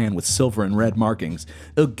familiar-looking can with silver and red markings.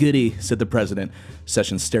 "Oh, goody," said the president.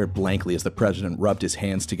 Sessions stared blankly as the president rubbed his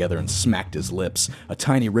hands together and smacked his lips, a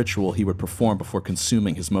tiny ritual he would perform before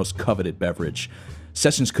consuming his most coveted beverage.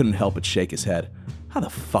 Sessions couldn't help but shake his head. How the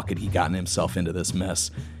fuck had he gotten himself into this mess?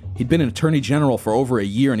 He'd been an attorney general for over a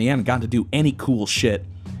year and he hadn't gotten to do any cool shit.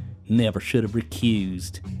 Never should have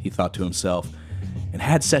recused, he thought to himself. And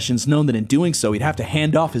had Sessions known that in doing so he'd have to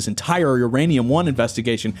hand off his entire Uranium One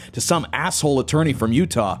investigation to some asshole attorney from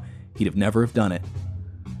Utah, he'd have never have done it.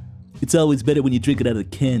 "It's always better when you drink it out of the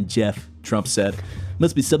can, Jeff," Trump said.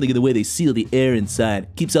 "Must be something in the way they seal the air inside.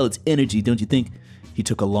 Keeps all its energy, don't you think?" He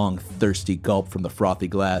took a long, thirsty gulp from the frothy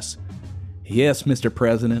glass. "Yes, Mr.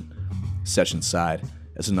 President," Sessions sighed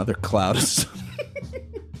as another cloud of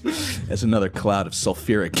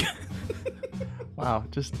sulfuric. Wow,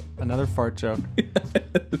 just another fart joke.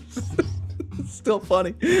 It's still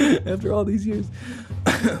funny after all these years.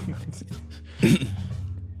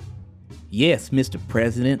 "Yes, Mr.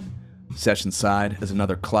 President," Sessions sighed as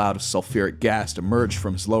another cloud of sulfuric gas emerged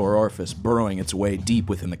from his lower orifice, burrowing its way deep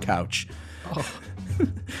within the couch.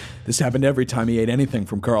 This happened every time he ate anything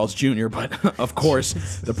from Carl's Jr., but, of course,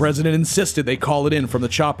 the president insisted they call it in from the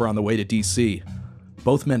chopper on the way to D.C.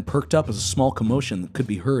 Both men perked up as a small commotion could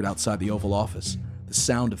be heard outside the Oval Office. The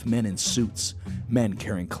sound of men in suits, men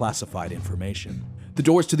carrying classified information. The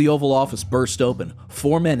doors to the Oval Office burst open.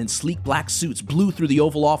 4 men in sleek black suits blew through the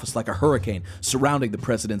Oval Office like a hurricane, surrounding the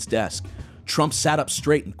president's desk. Trump sat up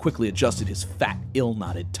straight and quickly adjusted his fat,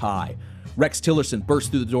 ill-knotted tie. Rex Tillerson burst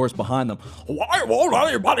through the doors behind them. "Why won't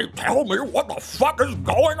anybody tell me what the fuck is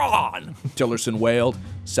going on?" Tillerson wailed.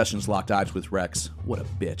 Sessions locked eyes with Rex. What a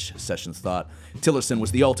bitch, Sessions thought. Tillerson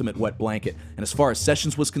was the ultimate wet blanket, and as far as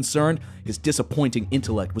Sessions was concerned, his disappointing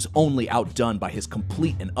intellect was only outdone by his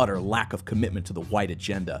complete and utter lack of commitment to the white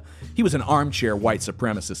agenda. He was an armchair white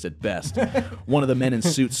supremacist at best. One of the men in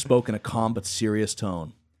suits spoke in a calm but serious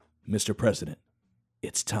tone. "Mr. President,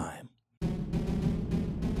 it's time."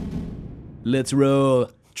 "Let's roll,"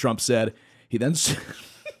 Trump said. He then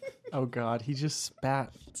Oh God, he just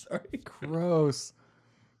spat. Sorry. Gross.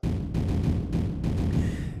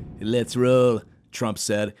 Let's roll, Trump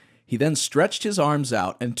said. He then stretched his arms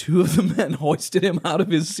out, and two of the men hoisted him out of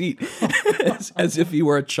his seat as if he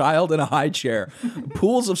were a child in a high chair.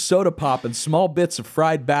 Pools of soda pop and small bits of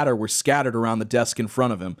fried batter were scattered around the desk in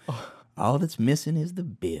front of him. All that's missing is the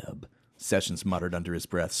bib, Sessions muttered under his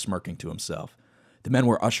breath, smirking to himself. The men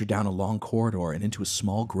were ushered down a long corridor and into a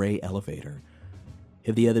small gray elevator.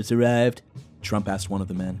 Have the others arrived? Trump asked one of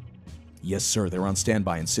the men. Yes, sir. They're on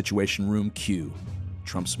standby in Situation Room Q.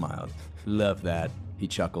 Trump smiled. Love that, he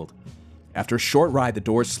chuckled. After a short ride, the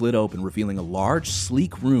doors slid open, revealing a large,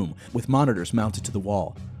 sleek room with monitors mounted to the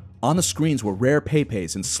wall. On the screens were rare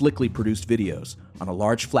paypays and slickly produced videos. On a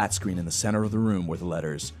large flat screen in the center of the room were the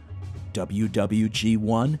letters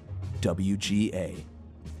WWG1, WGA.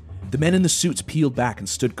 The men in the suits peeled back and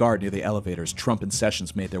stood guard near the elevators. Trump and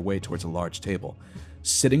Sessions made their way towards a large table.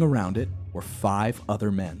 Sitting around it were 5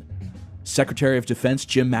 other men. Secretary of Defense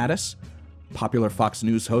Jim Mattis, popular Fox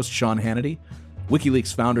News host Sean Hannity,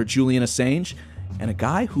 WikiLeaks founder Julian Assange, and a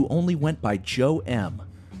guy who only went by Joe M.,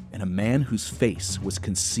 and a man whose face was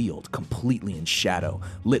concealed completely in shadow,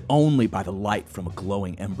 lit only by the light from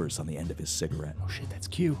glowing embers on the end of his cigarette. Oh shit, that's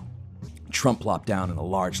Q. Trump plopped down in a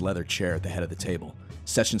large leather chair at the head of the table.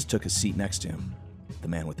 Sessions took a seat next to him. The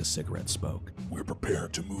man with the cigarette spoke. We're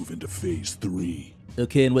prepared to move into phase 3.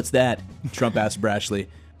 Okay, and what's that? Trump asked brashly.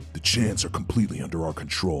 The chants are completely under our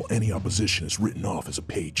control. Any opposition is written off as a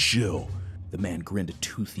paid shill. The man grinned a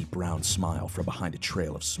toothy brown smile from behind a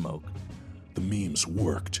trail of smoke. The memes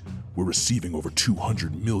worked. We're receiving over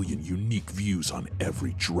 200 million unique views on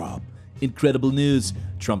every drop. Incredible news,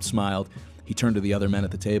 Trump smiled. He turned to the other men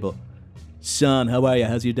at the table. Son, how are you?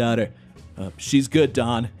 How's your daughter? She's good,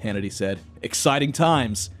 Don, Hannity said. Exciting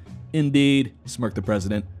times. Indeed, smirked the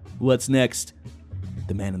president. What's next?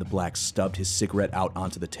 The man in the black stubbed his cigarette out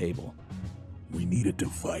onto the table. We need a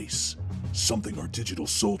device. Something our digital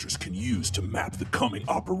soldiers can use to map the coming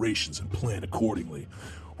operations and plan accordingly.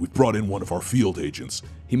 We've brought in one of our field agents.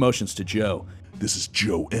 He motions to Joe. This is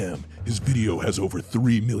Joe M. His video has over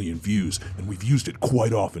 3 million views, and we've used it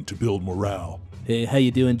quite often to build morale. Hey, how you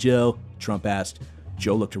doing, Joe? Trump asked.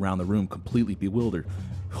 Joe looked around the room, completely bewildered.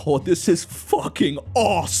 Oh, this is fucking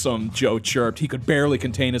awesome, Joe chirped. He could barely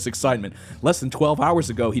contain his excitement. Less than 12 hours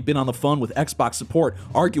ago, he'd been on the phone with Xbox support,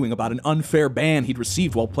 arguing about an unfair ban he'd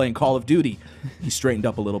received while playing Call of Duty. He straightened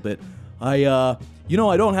up a little bit. I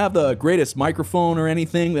don't have the greatest microphone or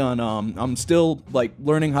anything, and I'm still,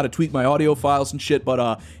 learning how to tweak my audio files and shit,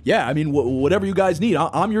 but, whatever you guys need,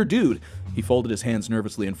 I'm your dude. He folded his hands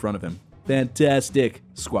nervously in front of him. Fantastic,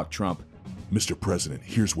 squawked Trump. Mr. President,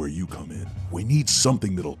 here's where you come in. We need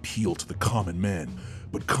something that'll appeal to the common man,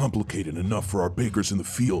 but complicated enough for our bakers in the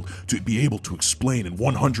field to be able to explain in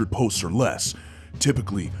 100 posts or less.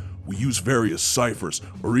 Typically, we use various ciphers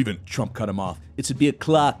or even... Trump cut him off. It should be a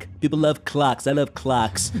clock. People love clocks. I love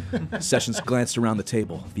clocks. Sessions glanced around the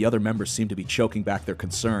table. The other members seemed to be choking back their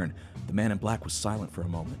concern. The man in black was silent for a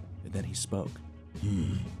moment, and then he spoke.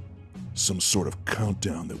 Some sort of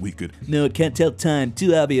countdown that we could... No, it can't tell time.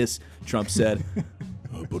 Too obvious, Trump said.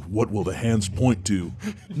 But what will the hands point to?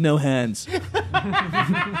 No hands.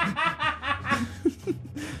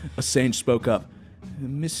 Assange spoke up.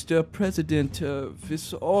 Mr. President,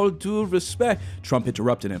 with all due respect... Trump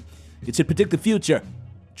interrupted him. It should predict the future.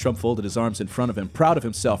 Trump folded his arms in front of him, proud of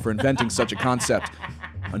himself for inventing such a concept.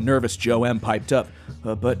 A nervous Joe M. piped up.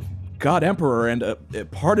 But, God Emperor, and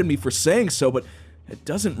pardon me for saying so, but it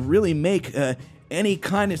doesn't really make any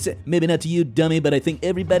kind of sense. Maybe not to you, dummy, but I think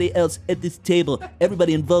everybody else at this table,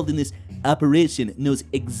 everybody involved in this operation knows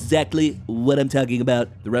exactly what I'm talking about.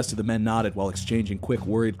 The rest of the men nodded while exchanging quick,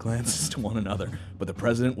 worried glances to one another. But the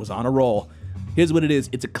president was on a roll. Here's what it is.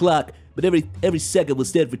 It's a clock, but every second will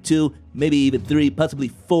stand for 2, maybe even 3, possibly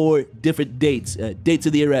 4 different dates. Dates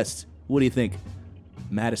of the arrests. What do you think?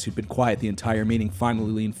 Mattis, who'd been quiet the entire meeting,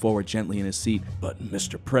 finally leaned forward gently in his seat. But,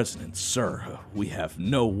 Mr. President, sir, we have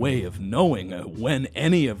no way of knowing when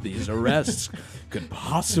any of these arrests could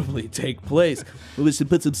possibly take place. We should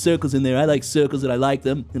put some circles in there. I like circles and I like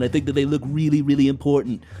them, and I think that they look really, really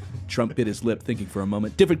important. Trump bit his lip, thinking for a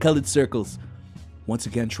moment. Different colored circles. Once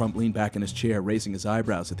again, Trump leaned back in his chair, raising his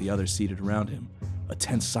eyebrows at the others seated around him. A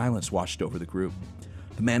tense silence washed over the group.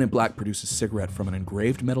 The man in black produced a cigarette from an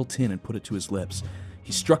engraved metal tin and put it to his lips.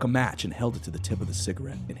 He struck a match and held it to the tip of the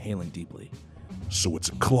cigarette, inhaling deeply. So it's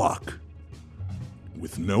a clock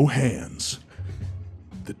with no hands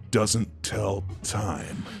that doesn't tell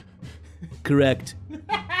time. Correct.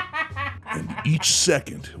 And each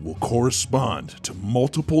second will correspond to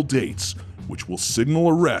multiple dates, which will signal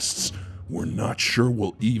arrests we're not sure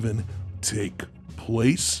will even take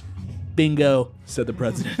place. Bingo, said the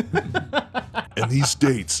president. And these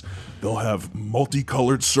dates, they'll have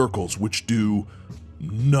multicolored circles which do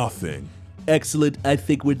nothing. Excellent. I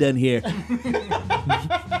think we're done here.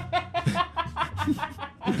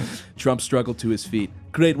 Trump struggled to his feet.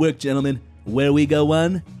 Great work, gentlemen. Where we go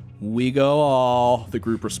one, we go all, the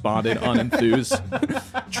group responded,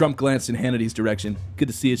 unenthused. Trump glanced in Hannity's direction. Good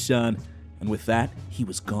to see you, Sean. And with that, he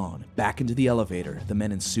was gone, back into the elevator, the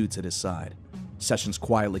men in suits at his side. Sessions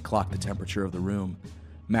quietly clocked the temperature of the room.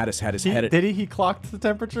 Mattis had his head... Did he? He clocked the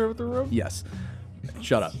temperature of the room? Yes.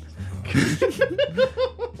 Shut up.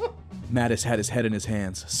 Mattis had his head in his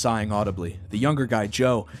hands, sighing audibly. The younger guy,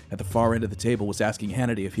 Joe, at the far end of the table was asking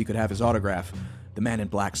Hannity if he could have his autograph. The man in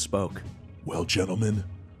black spoke. Well, gentlemen,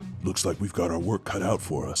 looks like we've got our work cut out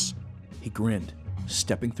for us. He grinned,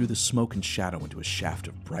 stepping through the smoke and shadow into a shaft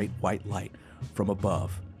of bright white light from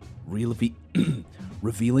above,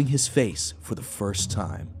 revealing his face for the first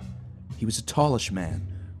time. He was a tallish man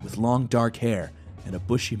with long dark hair and a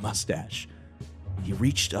bushy mustache. He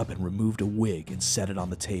reached up and removed a wig and set it on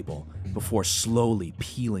the table before slowly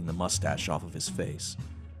peeling the mustache off of his face.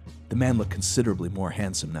 The man looked considerably more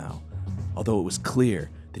handsome now. Although it was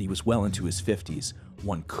clear that he was well into his 50s,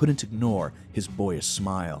 one couldn't ignore his boyish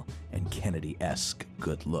smile and Kennedy-esque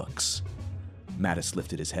good looks. Mattis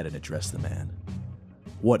lifted his head and addressed the man.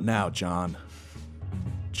 What now, John?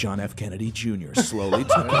 John F. Kennedy Jr. slowly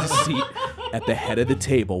took his seat at the head of the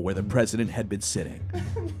table where the president had been sitting.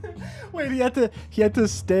 Wait, he had to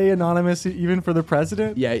stay anonymous even for the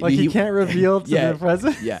president? Yeah, like he can't reveal to the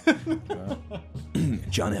president? Yeah.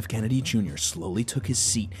 John F. Kennedy Jr. slowly took his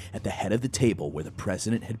seat at the head of the table where the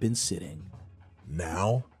president had been sitting.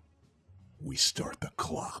 Now, we start the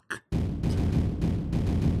clock.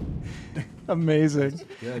 Amazing.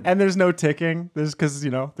 And there's no ticking. There's because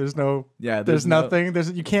there's no. Yeah. There's nothing.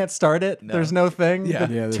 You can't start it. No. There's no thing Yeah.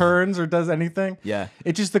 that turns or does anything. Yeah.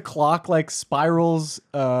 It's just the clock like spirals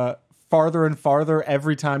farther and farther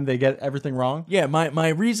every time they get everything wrong. Yeah, my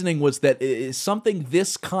reasoning was that something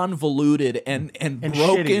this convoluted and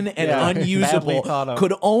broken shitty. and Yeah. unusable Badly thought of.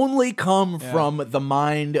 could only come from the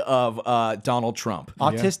mind of Donald Trump.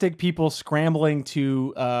 Autistic people scrambling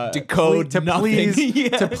to Decode to nothing. please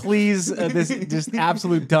Yeah. to please this just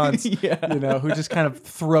absolute dunce, who just kind of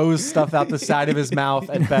throws stuff out the side of his mouth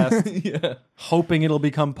at best, hoping it'll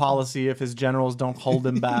become policy if his generals don't hold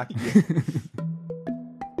him back.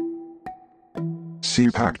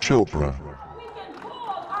 CPAC Chopra. We can pull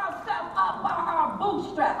ourselves up by our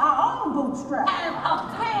bootstrap, our own bootstrap, and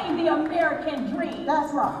obtain the American dream.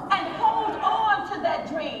 That's right. And hold on to that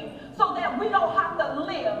dream so that we don't have to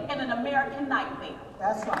live in an American nightmare.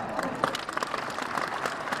 That's right.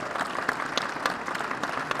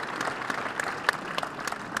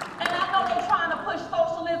 And I know they're trying to push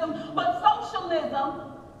socialism, but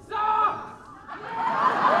socialism sucks.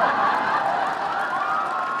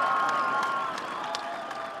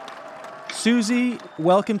 Susie,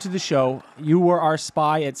 welcome to the show. You were our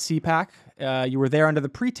spy at CPAC. You were there under the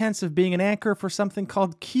pretense of being an anchor for something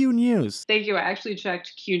called Q News. Thank you. I actually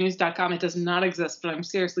checked qnews.com. It does not exist, but I'm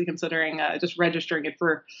seriously considering just registering it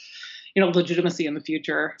for, legitimacy in the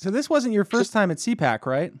future. So this wasn't your first time at CPAC,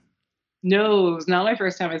 right? No, it was not my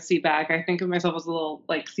first time at CPAC. I think of myself as a little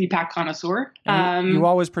CPAC connoisseur. You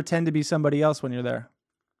always pretend to be somebody else when you're there.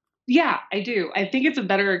 Yeah, I do. I think it's a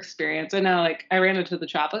better experience. I know, I ran into the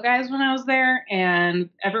Chapo guys when I was there, and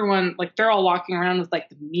everyone, they're all walking around with, the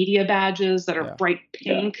media badges that are bright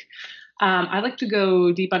pink. I like to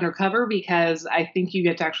go deep undercover because I think you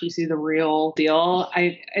get to actually see the real deal.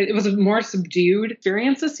 It was a more subdued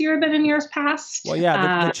experience this year than in years past. Well,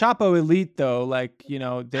 yeah, the Chapo elite, though,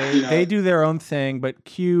 they do their own thing, but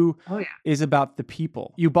Q is about the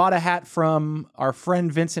people. You bought a hat from our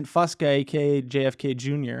friend Vincent Fusca, a.k.a. JFK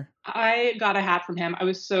Jr. I got a hat from him. I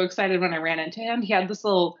was so excited when I ran into him. He had this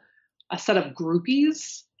a set of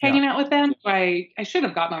groupies hanging out with him. I should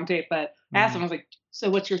have gotten on tape, but I asked him, I was like,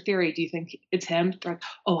 so what's your theory? Do you think it's him? They're like,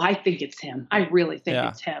 oh, I think it's him. I really think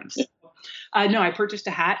it's him. So, no, I purchased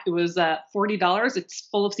a hat. It was $40. It's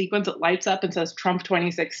full of sequins. It lights up and says Trump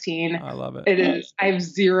 2016. I love it. It is. I have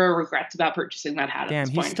zero regrets about purchasing that hat. Damn,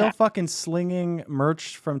 he's still fucking slinging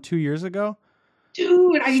merch from 2 years ago.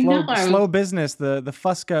 Dude, I know. Slow business. The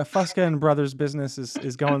Fusca and Brothers business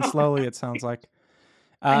is going slowly, it sounds like.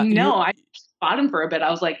 I know. I bought him for a bit.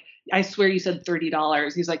 I was like, I swear you said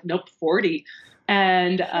 $30. He's like, nope, 40.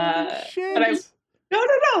 And but I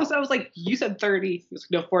no. So I was like, you said 30. He was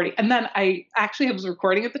like, no, 40. And then I actually was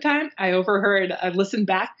recording at the time. I listened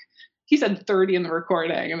back. he said 30 in the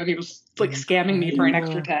recording, and then he was like scamming me for an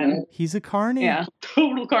extra 10. He's a carny. Yeah,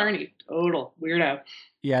 total carny, total weirdo.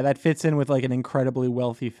 Yeah, that fits in with like an incredibly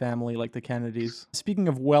wealthy family like the Kennedys. Speaking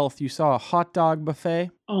of wealth, you saw a hot dog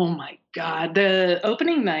buffet. Oh my God. The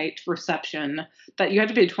opening night reception that you had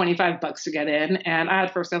to pay $25 to get in. And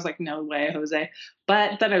at first I was like, no way, Jose.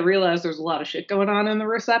 But then I realized there's a lot of shit going on in the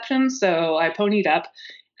reception. So I ponied up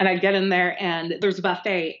and I get in there and there's a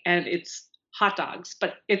buffet and it's hot dogs,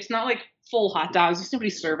 but it's not like full hot dogs. There's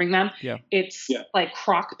nobody serving them. Yeah. It's like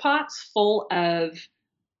crock pots full of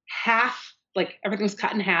half, like everything's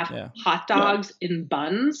cut in half, hot dogs in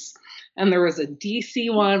buns. And there was a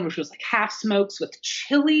DC one, which was like half smokes with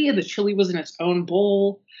chili, and the chili was in its own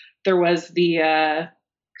bowl. There was the,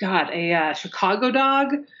 Chicago dog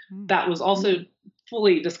that was also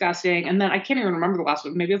fully disgusting. And then I can't even remember the last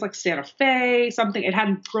one. Maybe it was like Santa Fe, something. It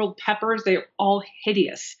had grilled peppers. They were all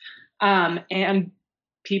hideous. And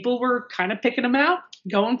people were kind of picking them out,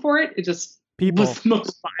 going for it. It just was the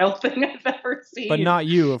most vile thing I've ever seen. But not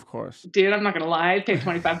you, of course. Dude, I'm not going to lie. I paid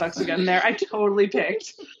 $25 to get in there. I totally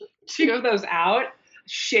picked 2 of those out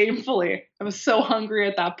shamefully. I was so hungry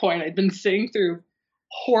at that point. I'd been sitting through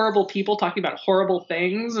horrible people talking about horrible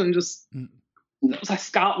things, and just it was like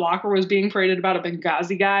Scott Walker was being paraded about a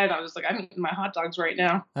Benghazi guy, and I was like, I'm eating my hot dogs right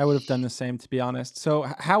now. I would have done the same, to be honest. So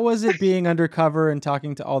how was it being undercover and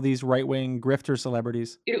talking to all these right-wing grifter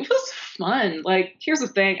celebrities? It was fun. Like, here's the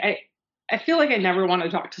thing. I feel like I never want to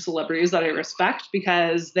talk to celebrities that I respect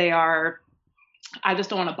because I just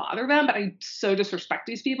don't want to bother them, but I so disrespect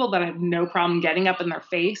these people that I have no problem getting up in their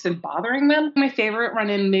face and bothering them. My favorite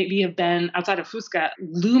run-in maybe have been outside of Fusca,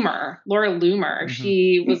 Laura Loomer. Mm-hmm.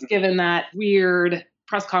 She was given that weird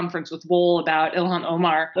press conference with Wool about Ilhan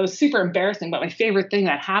Omar. That was super embarrassing, but my favorite thing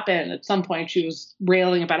that happened at some point, she was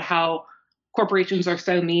railing about how corporations are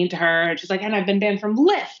so mean to her. And she's like, and I've been banned from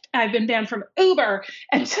Lyft. I've been banned from Uber.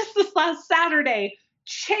 And just this last Saturday,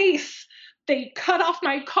 Chase, they cut off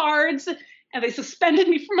my cards and they suspended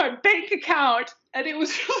me from my bank account. And it was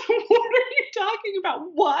just, what are you talking about?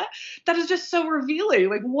 What? That is just so revealing.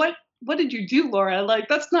 Like, what did you do, Laura? Like,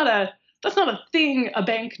 that's not a thing a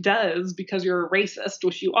bank does because you're a racist,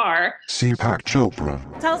 which you are. CPAC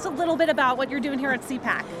Chopra. Tell us a little bit about what you're doing here at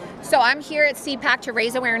CPAC. So I'm here at CPAC to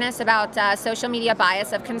raise awareness about social media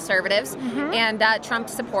bias of conservatives and Trump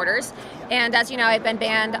supporters. And as you know, I've been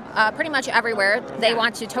banned pretty much everywhere. They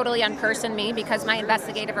want to totally unperson me because my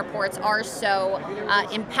investigative reports are so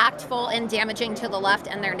impactful and damaging to the left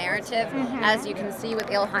and their narrative, as you can see with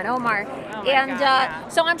Ilhan Omar.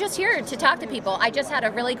 So I'm just here to talk to people. I just had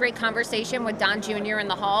a really great conversation with Don Jr. in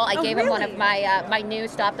the hall. I gave him one of my new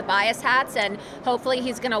Stop the Bias hats, and hopefully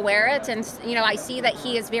he's going to wear it. And I see that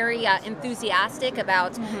he is very enthusiastic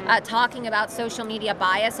about talking about social media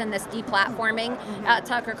bias and this deplatforming.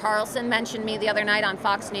 Tucker Carlson mentioned me the other night on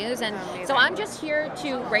Fox News, and so I'm just here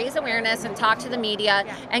to raise awareness and talk to the media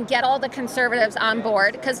and get all the conservatives on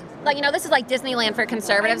board, because this is like Disneyland for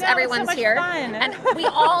conservatives. Everyone's so here, fun. and we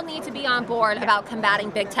all need to be on board about combating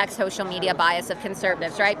big tech social media bias of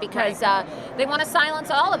conservatives, right? Because they want to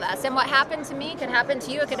silence all of us, and what happened to me could happen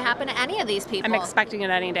to you. It could happen to any of these people. I'm expecting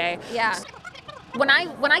it any day. Yeah. When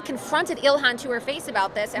I confronted Ilhan to her face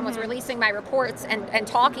about this and was releasing my reports and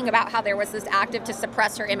talking about how there was this active to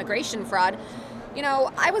suppress her immigration fraud,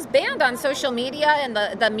 I was banned on social media, and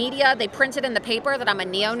the media, they printed in the paper that I'm a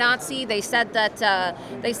neo-Nazi. They said that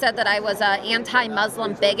I was an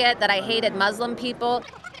anti-Muslim bigot, that I hated Muslim people.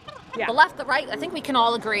 Yeah. The left, the right, I think we can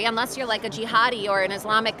all agree, unless you're like a jihadi or an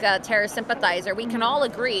Islamic terror sympathizer, we can all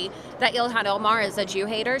agree that Ilhan Omar is a Jew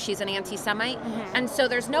hater. She's an anti-Semite. And so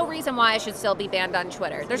there's no reason why I should still be banned on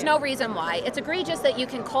Twitter. There's no reason why. It's egregious that you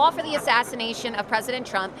can call for the assassination of President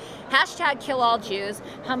Trump, #KillAllJews,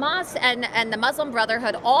 Hamas and the Muslim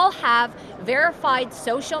Brotherhood all have verified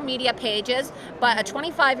social media pages, but a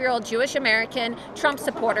 25-year-old Jewish American Trump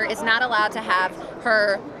supporter is not allowed to have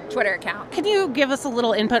her Twitter account. Can you give us a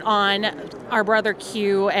little input on our brother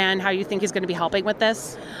Q and how you think he's going to be helping with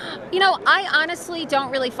this? I honestly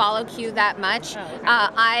don't really follow Q that much.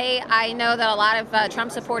 I know that a lot of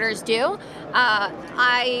Trump supporters do.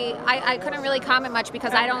 I couldn't really comment much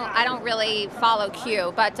because I don't really follow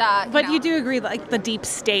Q. But you do agree that like the deep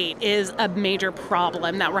state is a major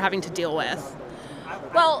problem that we're having to deal with.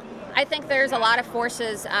 Well, I think there's a lot of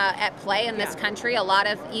forces at play in this country, a lot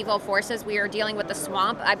of evil forces. We are dealing with the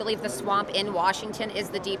swamp. I believe the swamp in Washington is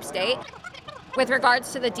the deep state. With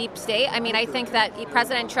regards to the deep state, I think that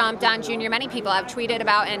President Trump, Don Jr., many people have tweeted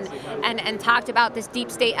about and talked about this deep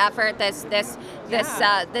state effort, this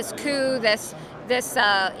coup, this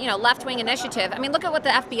left-wing initiative. Look at what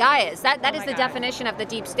the FBI is. That is the definition of the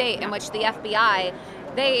deep state, in which the FBI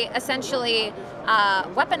they essentially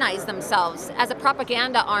weaponize themselves as a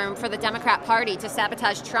propaganda arm for the Democrat Party to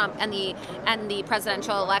sabotage Trump and the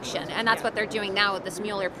presidential election. And that's what they're doing now with this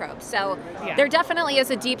Mueller probe. So there definitely is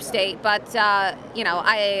a deep state, but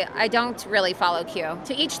I don't really follow Q.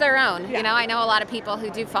 To each their own. You know, I know a lot of people who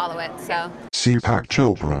do follow it. So Deepak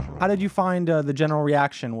Chopra. How did you find the general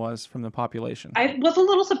reaction was from the population? I was a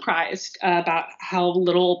little surprised about how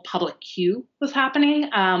little public Q was happening.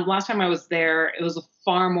 Last time I was there, it was a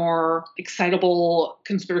far more excitable,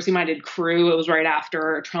 conspiracy-minded crew. It was right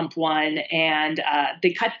after Trump won, and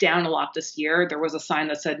they cut down a lot this year. There was a sign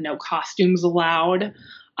that said no costumes allowed,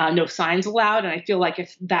 no signs allowed, and I feel like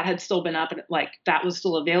if that had still been up and like that was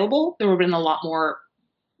still available, there would have been a lot more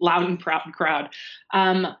loud and proud crowd.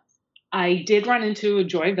 I did run into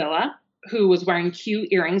Joy Villa, who was wearing Q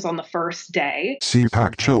earrings on the first day.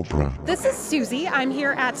 Deepak Chopra. This is Susie. I'm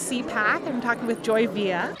here at CPAC. I'm talking with Joy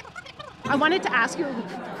Villa. I wanted to ask you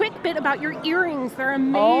a quick bit about your earrings. They're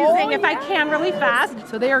amazing, if I can, really fast.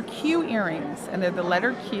 So they are Q earrings, and they're the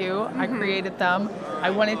letter Q. I created them. I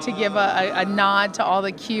wanted to give a nod to all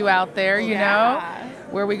the Q out there, you know?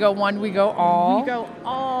 Where we go one, we go all. We go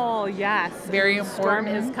all, yes. Very important.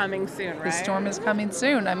 The storm is coming soon, right? The storm is coming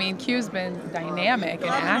soon. I mean, Q's been dynamic and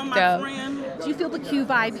active. Do you feel the Q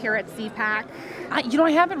vibe here at CPAC?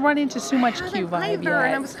 I haven't run into too much Q vibe yet.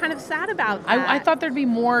 And I was kind of sad about that. I thought there'd be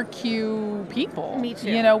more Q people. Me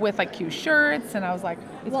too. You know, with like Q shirts, and I was like,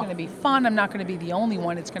 it's going to be fun. I'm not going to be the only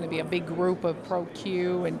one. It's going to be a big group of pro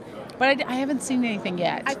Q, but I haven't seen anything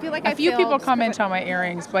yet. I feel like a few people comment on my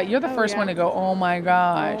earrings, but you're the first one to go, oh my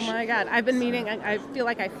gosh. Oh my God. I've been meaning, I feel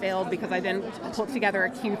like I failed because I didn't put together a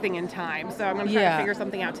Q thing in time. So I'm going to try to figure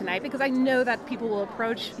something out tonight because I know that people will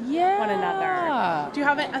approach one another. Do you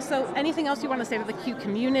have anything else you want to say to the Q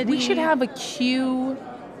community? We should have a Q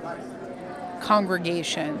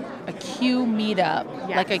congregation, a Q meetup,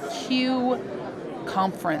 like a Q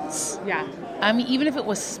conference. Yeah. I mean, even if it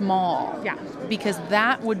was small. Yeah. Because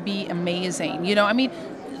that would be amazing. You know, I mean,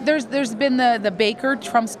 there's been the baker,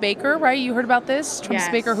 Trump's baker, right? You heard about this? Trump's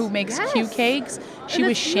baker who makes Q cakes. She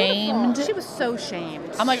was shamed. She was so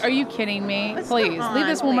shamed. I'm like, are you kidding me? Let's Please, go on, leave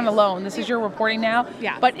this woman please. alone. This is your reporting now.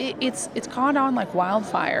 Yeah. But it's caught on like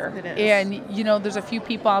wildfire. It is. And, you know, there's a few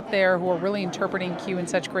people out there who are really interpreting Q in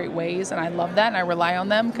such great ways, and I love that, and I rely on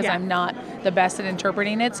them because I'm not the best at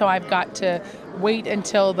interpreting it, so I've got to wait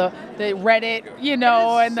until the Reddit, you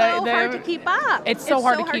know, and so hard to keep up. It's so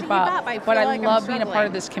hard to keep up. But I like love being a part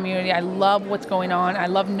of this community. I love what's going on. I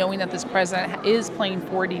love knowing that this president is playing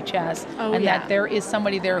 4D chess and that there is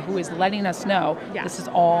somebody there who is letting us know this is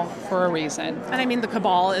all for a reason. And I mean, the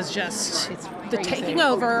cabal is just taking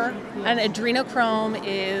over, and adrenochrome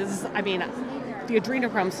is, I mean, the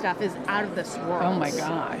adrenochrome stuff is out of this world. Oh my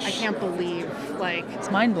gosh. I can't believe, it's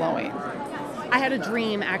mind-blowing. I had a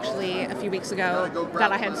dream actually a few weeks ago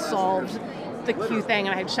that I had solved the Q thing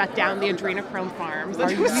and I had shut down the adrenochrome farms. Are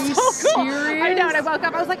you serious? I know, and I woke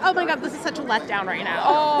up, I was like, oh my God, this is such a letdown right now.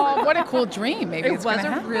 Oh, what a cool dream. Maybe it it's was gonna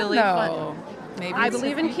a happen, really though. fun. Maybe I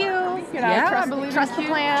believe in Q. I believe trust in the Q.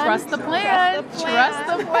 plan. Trust the plan.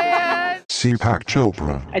 Trust the plan. Deepak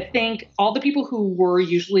Chopra. I think all the people who were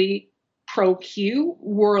usually pro Q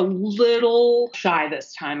were a little shy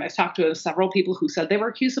this time. I've talked to several people who said they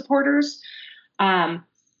were Q supporters.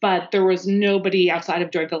 But there was nobody outside of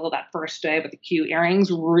Joy Villa that first day, but the Q earrings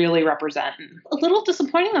really represent. A little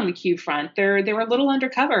disappointing on the Q front. They were a little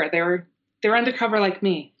undercover. They were undercover like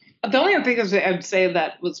me. The only other thing I would say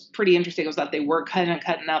that was pretty interesting was that they were cutting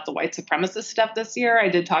out the white supremacist stuff this year. I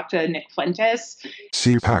did talk to Nick Fuentes.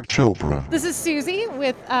 Deepak Chopra. This is Susie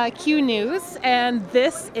with Q News, and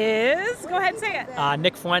this is, go ahead and say it.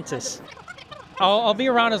 Nick Fuentes. I'll be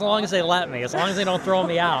around as long as they let me, as long as they don't throw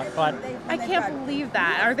me out. But I can't believe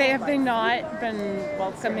that. Have they not been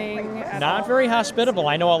welcoming at not all? very hospitable.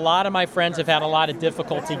 I know a lot of my friends have had a lot of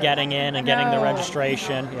difficulty getting in and getting the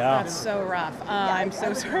registration. Yeah. That's so rough. I'm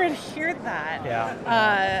so sorry to hear that.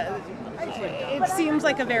 Yeah. It seems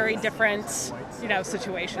like a very different,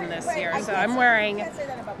 situation this year. So I'm wearing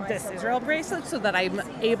this Israel bracelet so that I'm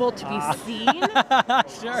able to be seen.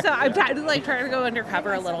 Sure. So I'm trying to go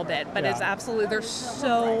undercover a little bit, but it's absolutely, there's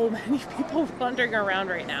so many people wandering around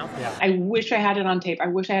right now. Yeah. I wish I had it on tape. I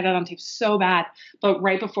wish I had it on tape so bad. But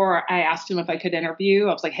right before I asked him if I could interview,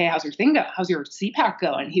 I was like, hey, how's your thing go? How's your CPAC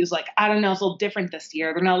going? He was like, I don't know, it's a little different this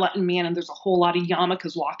year. They're not letting me in, and there's a whole lot of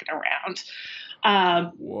yarmulkes walking around.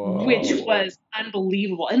 Which was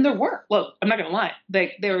unbelievable. And there were, look, I'm not going to lie,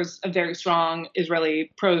 there was a very strong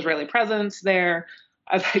pro-Israeli presence there.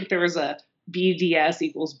 I think there was a BDS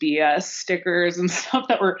equals BS stickers and stuff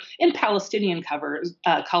that were in Palestinian colors,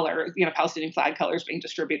 Palestinian flag colors being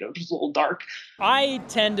distributed, which was a little dark. I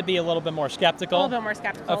tend to be a little bit more skeptical. Of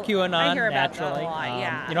QAnon, I hear about naturally. that a lot,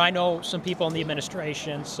 yeah. I know some people in the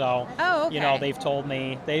administration, so they've told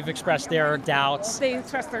me, they've expressed their doubts. They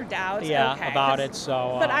expressed their doubts. About it.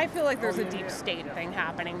 So, but I feel like there's a deep state thing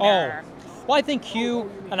happening there. Well, I think Q,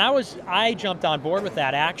 and I jumped on board with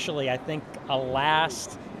that actually. I think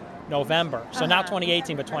last November, so not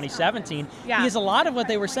 2018 but 2017, because a lot of what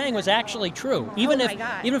they were saying was actually true. Even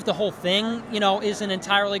if the whole thing, isn't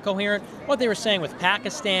entirely coherent, what they were saying with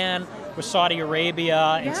Pakistan, with Saudi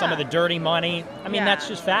Arabia, and some of the dirty money, that's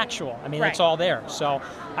just factual. That's all there. So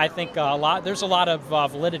I think there's a lot of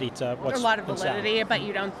validity to what's There's a lot of been said. validity, but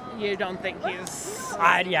you don't think he's.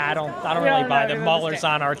 I don't really buy the Mueller's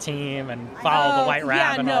on our team and follow the White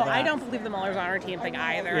Rabbit and all that. I don't believe the Mueller's on our team thing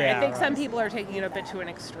either. Yeah, I think some people are taking it a bit to an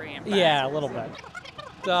extreme. But. Yeah, a little bit.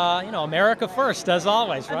 America first, as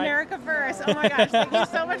always, right? America first. Oh my gosh, thank you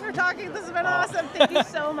so much for talking. This has been awesome. Thank you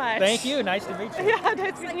so much. Thank you. Nice to meet you. Yeah,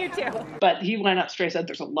 nice to meet you too. But he went up straight and said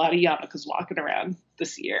there's a lot of yarmulkes walking around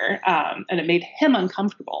this year, and it made him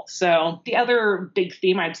uncomfortable. So the other big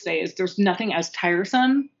theme I'd say is there's nothing as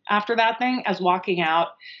tiresome after that thing as walking out,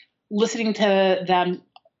 listening to them,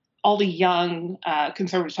 all the young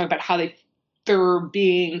conservatives talk about how they're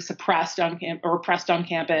being suppressed or oppressed on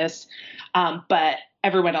campus, but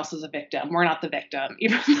everyone else is a victim. We're not the victim,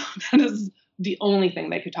 even though that is the only thing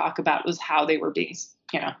they could talk about was how they were being,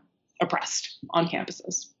 oppressed on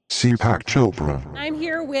campuses. CPAC Chopra. I'm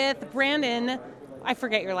here with Brandon. I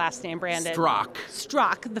forget your last name, Brandon.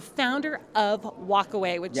 Strzok, the founder of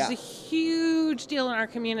Walkaway, which is a huge deal in our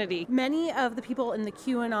community. Many of the people in the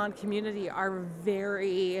QAnon community are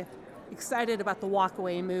very excited about the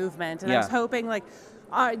Walkaway movement, and I was hoping,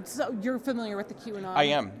 so you're familiar with the QAnon? I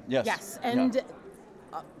am, yes. Yes, and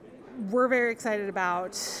we're very excited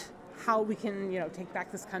about how we can, take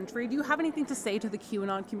back this country. Do you have anything to say to the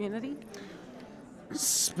QAnon community?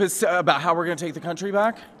 About how we're going to take the country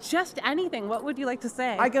back? Just anything. What would you like to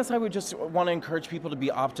say? I guess I would just want to encourage people to be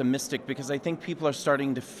optimistic, because I think people are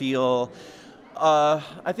starting to feel...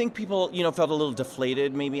 I think people, felt a little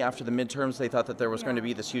deflated maybe after the midterms. They thought that there was going to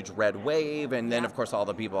be this huge red wave, and then, of course, all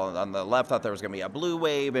the people on the left thought there was going to be a blue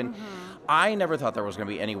wave, and I never thought there was going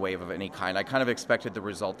to be any wave of any kind. I kind of expected the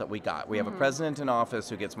result that we got. We have a president in office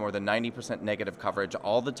who gets more than 90% negative coverage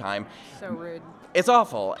all the time. So rude. It's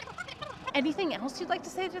awful. Anything else you'd like to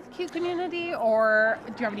say to the Q community, or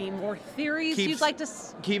do you have any more theories you'd like to?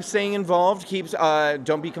 Keep staying involved.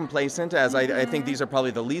 Don't be complacent. As I think these are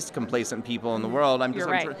probably the least complacent people in the world. I'm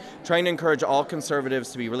trying to encourage all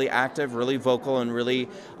conservatives to be really active, really vocal, and really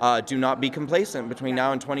do not be complacent between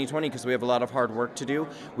now and 2020, because we have a lot of hard work to do.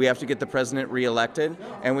 We have to get the president reelected,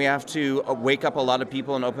 and we have to wake up a lot of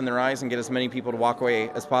people and open their eyes and get as many people to walk away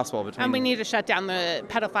as possible. And we need to shut down the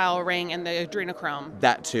pedophile ring and the adrenochrome.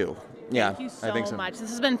 That too. Yeah, Thank you so I think so. much. This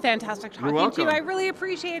has been fantastic talking welcome. to you. I really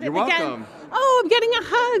appreciate it. You're Again, welcome. Oh, I'm getting a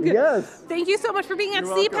hug. Yes. Thank you so much for being at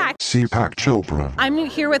CPAC. CPAC Chopra. I'm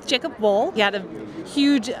here with Jacob Wohl. He had a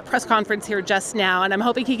huge press conference here just now, and I'm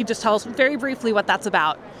hoping he could just tell us very briefly what that's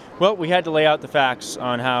about. Well, we had to lay out the facts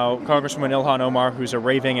on how Congresswoman Ilhan Omar, who's a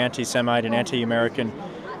raving anti-Semite and anti-American,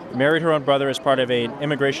 married her own brother as part of an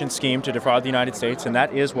immigration scheme to defraud the United States, and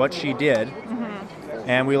that is what she did.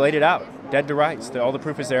 And we laid it out. Dead to rights. All the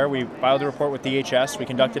proof is there. We filed a report with DHS. We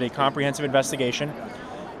conducted a comprehensive investigation,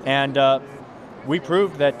 and we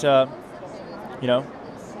proved that,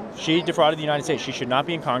 she defrauded the United States. She should not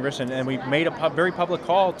be in Congress, and we made a very public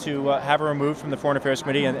call to have her removed from the Foreign Affairs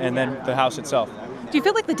Committee and then the House itself. Do you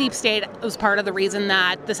feel like the deep state was part of the reason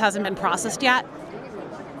that this hasn't been processed yet?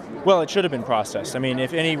 Well, it should have been processed. I mean,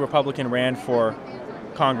 if any Republican ran for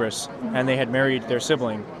Congress and they had married their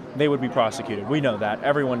sibling, they would be prosecuted. We know that.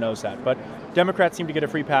 Everyone knows that. But Democrats seem to get a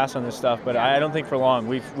free pass on this stuff, but I don't think for long.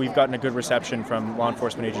 We've gotten a good reception from law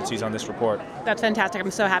enforcement agencies on this report. That's fantastic.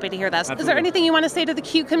 I'm so happy to hear that. Absolutely. Is there anything you want to say to the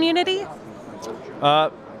Q community?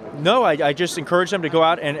 No, I just encourage them to go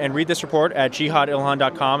out and read this report at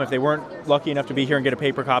jihadilhan.com. If they weren't lucky enough to be here and get a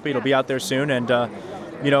paper copy, it'll be out there soon. And,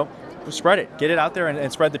 spread it. Get it out there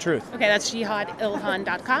and spread the truth. Okay, that's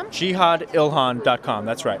jihadilhan.com. Jihadilhan.com,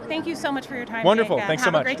 that's right. Thank you so much for your time. Wonderful, Jacob. thanks so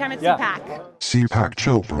Have much. a great time at Yeah. CPAC. CPAC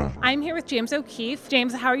Chopra. I'm here with James O'Keefe.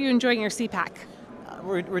 James, how are you enjoying your CPAC?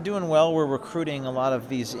 We're doing well. We're recruiting a lot of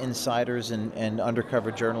these insiders and undercover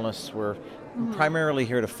journalists. We're primarily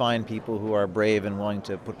here to find people who are brave and willing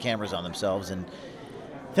to put cameras on themselves and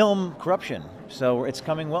film corruption. So it's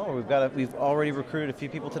coming well. We've already recruited a few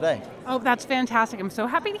people today. Oh, that's fantastic. I'm so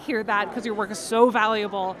happy to hear that because your work is so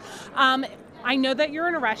valuable. I know that you're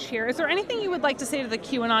in a rush here. Is there anything you would like to say to the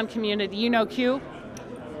QAnon community? You know Q?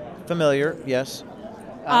 Familiar, yes.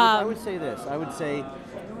 I would say this. I would say,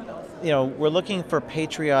 we're looking for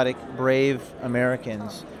patriotic, brave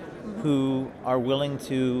Americans who are willing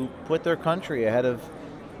to put their country ahead of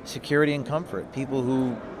security and comfort. People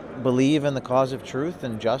who believe in the cause of truth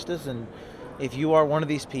and justice. And if you are one of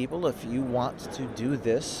these people, if you want to do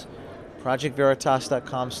this,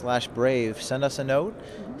 projectveritas.com/brave, send us a note,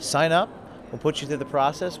 sign up. We'll put you through the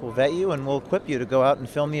process, we'll vet you, and we'll equip you to go out and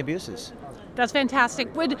film the abuses. That's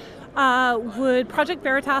fantastic. Would Project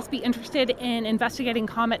Veritas be interested in investigating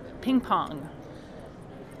Comet Ping Pong?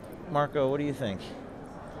 Marco, what do you think?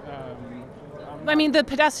 I mean, the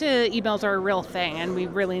Podesta emails are a real thing, and we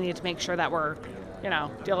really need to make sure that we're,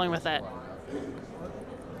 dealing with it.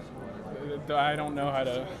 I don't know how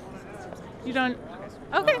to... You don't...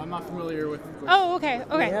 Okay. I'm not familiar with... Oh, okay.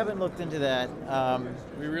 We haven't looked into that.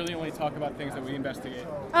 We really only talk about things that we investigate.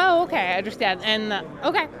 Oh, okay. I understand. And,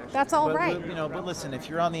 okay, that's all right. But listen, if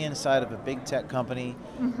you're on the inside of a big tech company,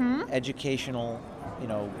 educational,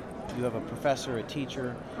 you have a professor, a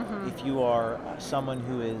teacher, if you are someone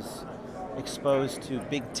who is exposed to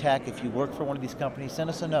big tech, if you work for one of these companies, send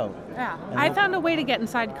us a note. Yeah. I found a way to get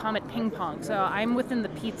inside Comet Ping Pong, so I'm within the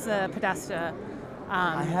Pizza Podesta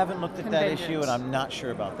I haven't looked at that issue, and I'm not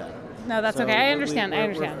sure about that. No, that's okay. I understand.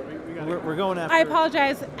 We're going after... I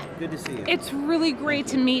apologize. Good to see you. It's really great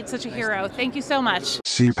to meet such a hero. Thank you so much.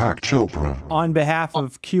 Deepak Chopra. On behalf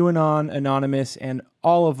of QAnon Anonymous and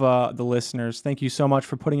all of the listeners, thank you so much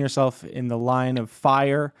for putting yourself in the line of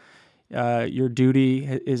fire. Your duty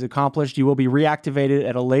is accomplished. You will be reactivated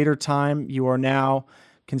at a later time. You are now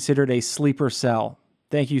considered a sleeper cell.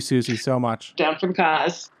 Thank you, Susie, so much. Down for the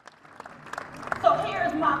cause. So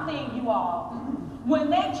here's my thing, you all. When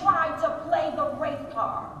they try to play the race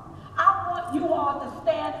card, I want you all to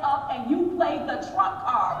stand up and you play the trump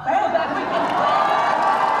card so that we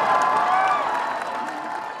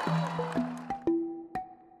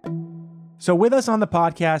can. So with us on the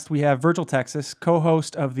podcast, we have Virgil Texas,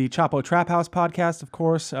 co-host of the Chapo Trap House podcast, of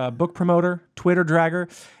course, book promoter, Twitter dragger,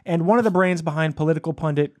 and one of the brains behind political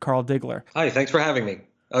pundit Carl Diggler. Hi, thanks for having me.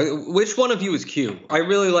 Which one of you is Q? I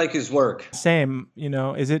really like his work. Same,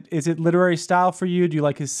 is it literary style for you? Do you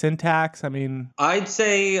like his syntax? I mean, I'd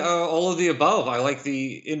say all of the above. I like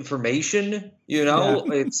the information.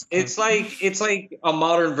 It's like a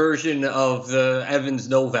modern version of the Evans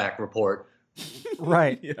Novak report.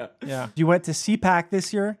 Right. Yeah. You went to CPAC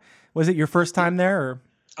this year. Was it your first time there? Or?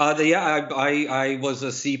 I was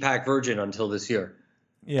a CPAC virgin until this year.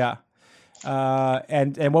 Yeah.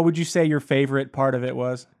 And what would you say your favorite part of it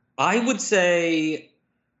was? I would say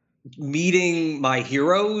meeting my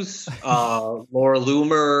heroes, Laura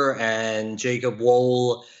Loomer and Jacob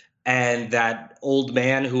Wohl, and that old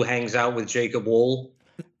man who hangs out with Jacob Wohl.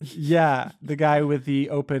 Yeah, the guy with the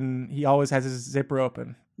open, he always has his zipper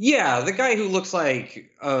open. Yeah, the guy who looks like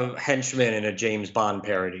a henchman in a James Bond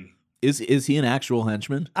parody. Is he an actual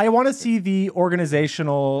henchman? I want to see the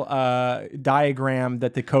organizational diagram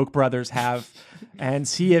that the Koch brothers have and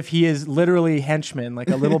see if he is literally henchman, like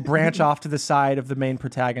a little branch off to the side of the main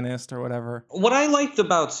protagonist or whatever. What I liked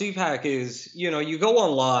about CPAC is, you go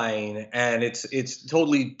online and it's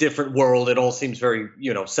totally different world. It all seems very,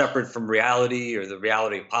 separate from reality or the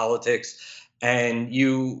reality of politics. And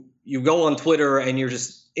you go on Twitter and you're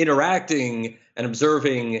just interacting and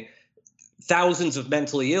observing thousands of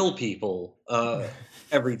mentally ill people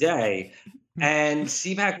every day. And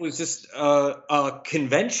CPAC was just a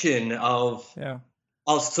convention of a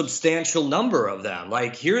substantial number of them.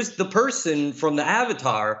 Like, here's the person from the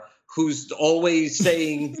Avatar who's always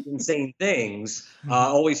saying insane things,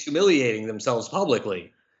 always humiliating themselves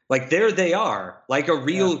publicly. Like, there they are, like a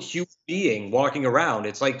real human being walking around.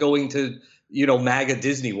 It's like going to, MAGA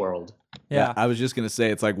Disney World. Yeah, I was just going to say,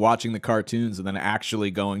 it's like watching the cartoons and then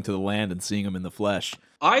actually going to the land and seeing them in the flesh.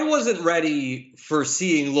 I wasn't ready for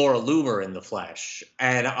seeing Laura Loomer in the flesh,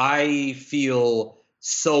 and I feel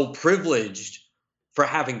so privileged for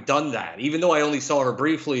having done that, even though I only saw her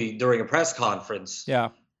briefly during a press conference. Yeah.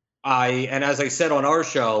 And as I said on our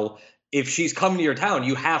show, if she's coming to your town,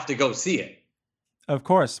 you have to go see it. Of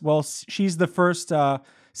course. Well, she's the first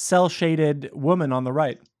cell-shaded woman on the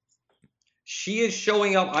right. She is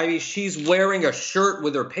showing up. I mean, she's wearing a shirt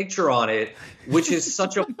with her picture on it, which is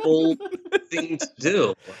such a bold thing to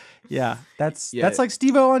do. Yeah, that's like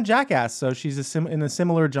Steve-O on Jackass. So she's in a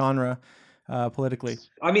similar genre politically.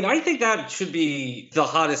 I mean, I think that should be the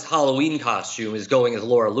hottest Halloween costume, is going as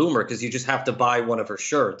Laura Loomer, because you just have to buy one of her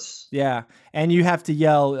shirts. Yeah, and you have to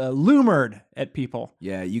yell "Loomered" at people.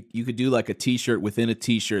 Yeah, you could do like a T-shirt within a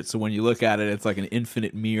T-shirt, so when you look at it, it's like an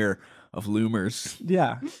infinite mirror of Loomers.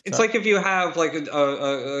 Yeah. It's like if you have like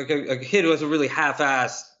a kid who has a really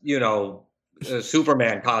half-assed,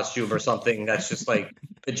 Superman costume or something that's just like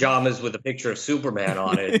pajamas with a picture of Superman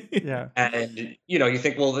on it. Yeah. And, you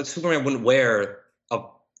think, well, that Superman wouldn't wear a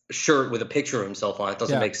shirt with a picture of himself on it. It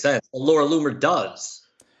doesn't make sense. Well, Laura Loomer does.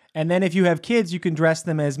 And then if you have kids, you can dress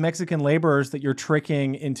them as Mexican laborers that you're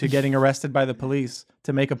tricking into getting arrested by the police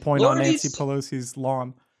to make a point on Nancy Pelosi's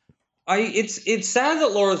lawn. It's sad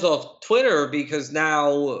that Laura's off Twitter because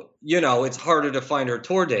now, it's harder to find her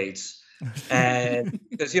tour dates. And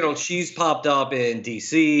because, she's popped up in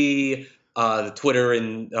DC, the Twitter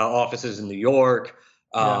and offices in New York,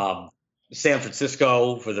 San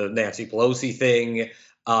Francisco for the Nancy Pelosi thing.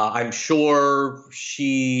 I'm sure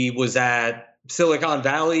she was at Silicon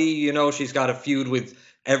Valley. She's got a feud with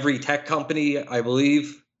every tech company, I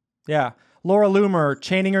believe. Yeah. Laura Loomer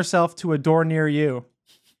chaining herself to a door near you.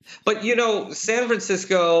 But, San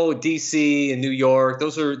Francisco, D.C., and New York,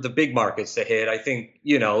 those are the big markets to hit. I think,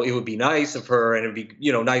 it would be nice of her and it would be,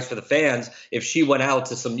 nice for the fans if she went out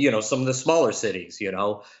to some of the smaller cities,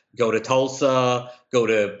 go to Tulsa, go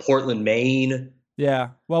to Portland, Maine. Yeah.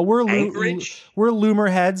 Well, we're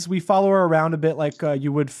Loomer heads. We follow her around a bit like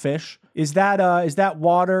you would fish. Is that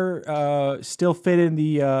water still fit in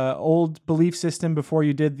the old belief system before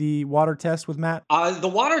you did the water test with Matt?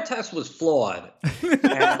 The water test was flawed.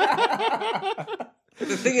 The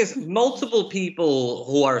thing is, multiple people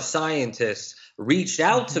who are scientists reached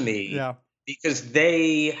out to me because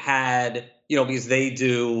they had, because they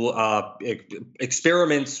do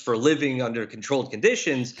experiments for living under controlled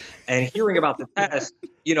conditions, and hearing about the test,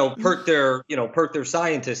 perked their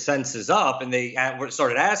scientist senses up, and they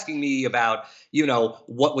started asking me about,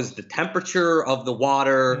 what was the temperature of the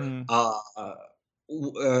water, and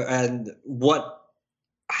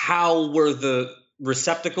how were the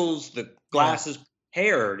receptacles, the glasses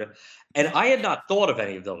prepared, and I had not thought of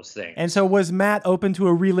any of those things. And so was Matt open to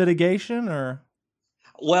a relitigation or?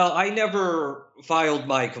 Well, I never filed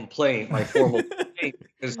my formal complaint,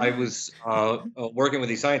 because I was working with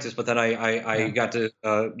these scientists, but then I got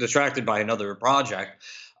distracted by another project.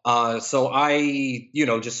 So I,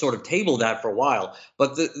 just sort of tabled that for a while.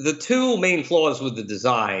 But the two main flaws with the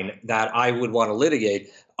design that I would want to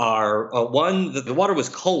litigate are, one, that the water was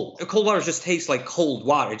cold. Cold water just tastes like cold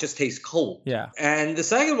water. It just tastes cold. Yeah. And the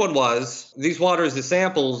second one was, these waters, the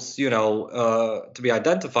samples, to be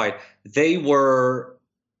identified, they were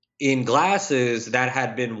in glasses that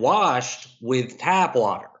had been washed with tap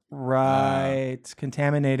water. Right.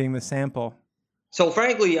 Contaminating the sample. So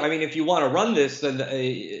frankly, I mean, if you want to run this, then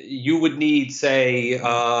you would need, say,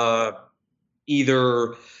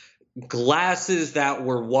 either glasses that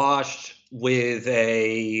were washed with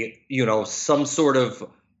some sort of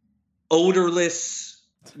odorless,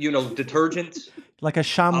 detergent. Like a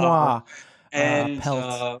chamois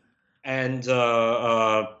pelt.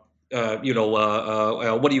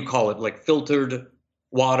 What do you call it? Like filtered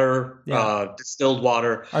water, distilled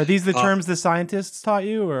water. Are these the terms the scientists taught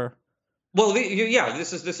you, or? Well,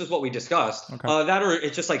 this is what we discussed. Okay. That, or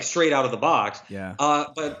it's just like straight out of the box. Yeah.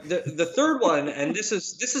 But the third one, and this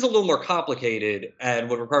is a little more complicated and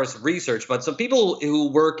would require some research. But some people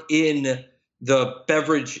who work in the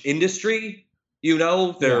beverage industry,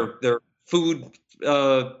 they're food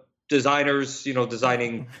designers,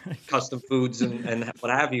 designing custom foods and what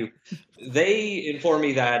have you. They inform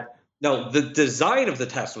me that no, the design of the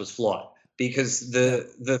test was flawed, because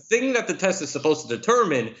the thing that the test is supposed to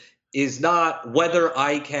determine is not whether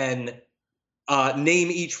I can name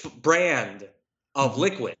each brand of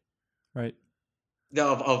liquid, right?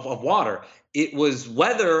 Of water. It was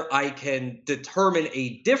whether I can determine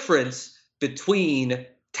a difference between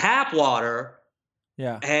tap water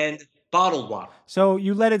and bottled water. So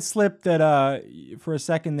you let it slip that for a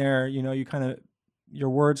second there, your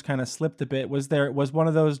words kind of slipped a bit. Was one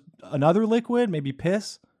of those another liquid, maybe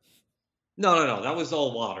piss? No. That was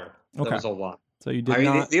all water. Okay. That was all water. So you did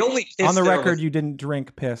not. The only piss on the record, was, you didn't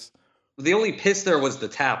drink piss. The only piss there was the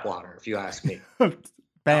tap water, if you ask me. Bam.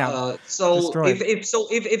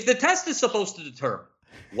 If the test is supposed to determine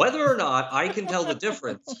whether or not I can tell the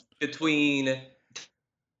difference between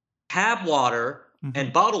tap water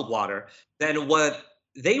and bottled water, then what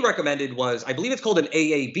they recommended was, I believe it's called an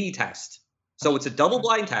AAB test. So it's a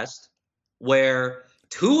double-blind test where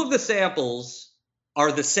two of the samples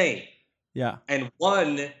are the same. Yeah. And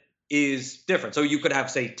one is different. So you could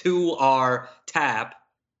have, say, two are tap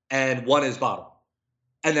and one is bottle.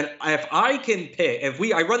 And then if I can pick,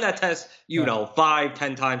 I run that test,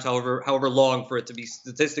 5-10 times, however long for it to be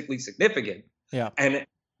statistically significant. Yeah. And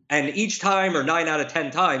each time, or 9 out of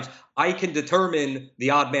 10 times, I can determine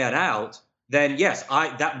the odd man out, then yes,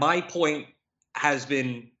 my point has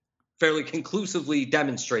been fairly conclusively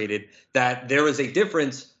demonstrated that there is a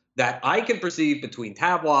difference that I can perceive between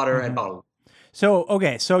tap water and bottled. So,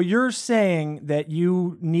 okay, so you're saying that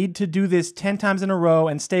you need to do this 10 times in a row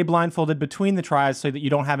and stay blindfolded between the tries so that you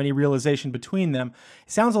don't have any realization between them.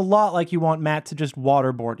 It sounds a lot like you want Matt to just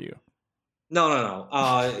waterboard you. No.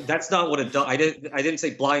 That's not what it does. I didn't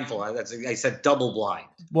say blindfold. I said double blind.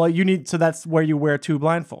 Well, so that's where you wear 2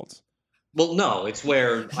 blindfolds. Well, no, it's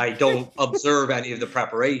where I don't observe any of the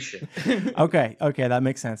preparation. Okay, that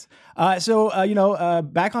makes sense. So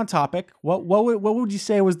back on topic, what would you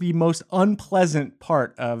say was the most unpleasant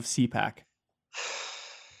part of CPAC?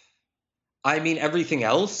 I mean, everything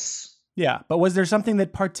else. Yeah, but was there something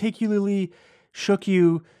that particularly shook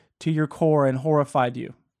you to your core and horrified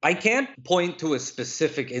you? I can't point to a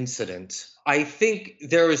specific incident. I think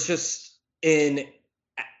there was just an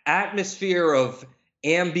atmosphere of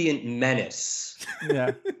ambient menace.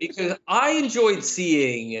 Yeah. Because I enjoyed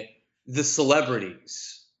seeing the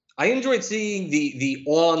celebrities. I enjoyed seeing the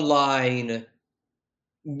online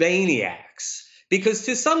maniacs. Because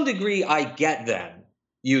to some degree, I get them.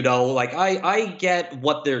 Like I get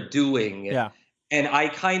what they're doing. Yeah. And I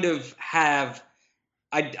kind of have,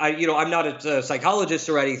 I'm not a psychologist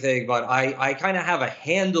or anything, but I kind of have a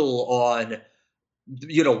handle on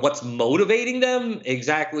what's motivating them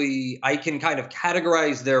exactly. I can kind of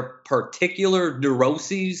categorize their particular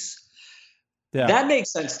neuroses. Yeah. That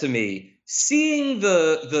makes sense to me. Seeing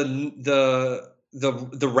the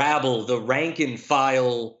rabble, the rank and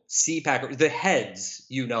file CPAC, the heads,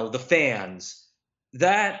 the fans,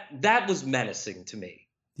 that was menacing to me.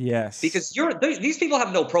 Yes. Because these people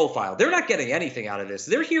have no profile. They're not getting anything out of this.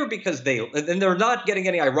 They're here because and they're not getting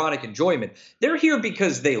any ironic enjoyment. They're here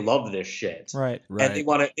because they love this shit. Right. And they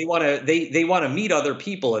want to meet other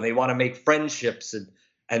people, and they want to make friendships,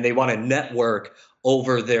 and they want to network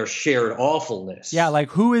over their shared awfulness. Yeah, like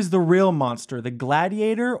who is the real monster, the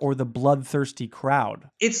gladiator or the bloodthirsty crowd?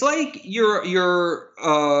 It's like you're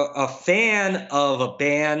a fan of a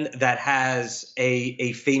band that has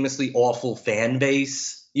a famously awful fan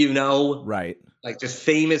base. Right. Like just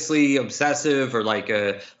famously obsessive, or like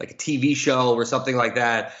a TV show or something like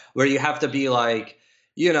that, where you have to be like,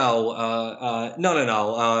 no.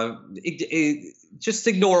 Just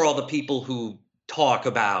ignore all the people who talk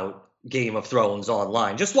about Game of Thrones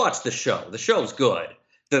online. Just watch the show. The show's good.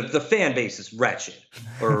 The fan base is wretched,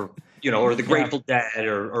 or or the Grateful Dead,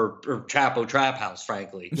 or Chapo Trap House,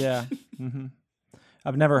 frankly. Yeah. Mm-hmm.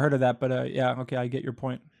 I've never heard of that, but okay, I get your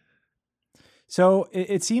point. So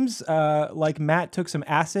it seems like Matt took some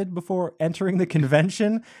acid before entering the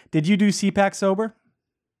convention. Did you do CPAC sober?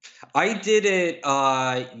 I did it.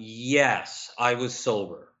 Yes, I was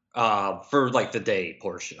sober for like the day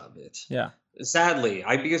portion of it. Yeah. Sadly,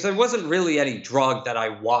 because there wasn't really any drug that I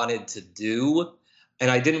wanted to do, and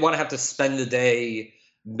I didn't want to have to spend the day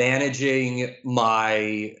managing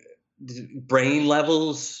my brain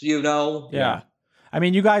levels. Yeah. I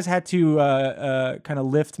mean, you guys had to kind of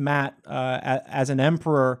lift Matt as an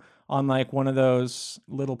emperor on like one of those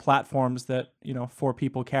little platforms that 4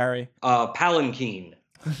 people carry. Palanquin.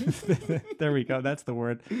 There we go. That's the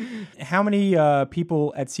word. How many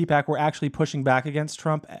people at CPAC were actually pushing back against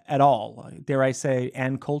Trump at all? Dare I say,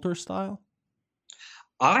 Ann Coulter style?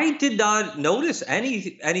 I did not notice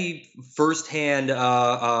any firsthand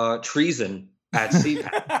treason at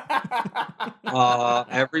CPAC.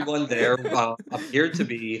 Everyone there appeared to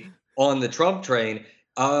be on the Trump train,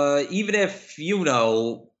 even if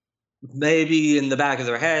maybe in the back of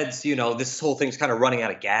their heads, this whole thing's kind of running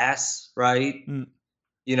out of gas, right? Mm.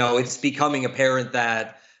 It's becoming apparent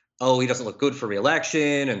that, he doesn't look good for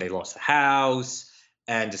re-election, and they lost the House.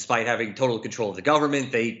 And despite having total control of the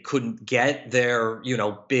government, they couldn't get their,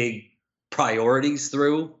 big priorities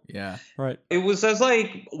through. Yeah. Right. It was as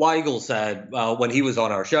like Weigel said when he was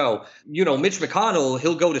on our show, Mitch McConnell,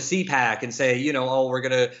 he'll go to CPAC and say, we're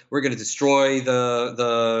gonna destroy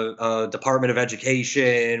the Department of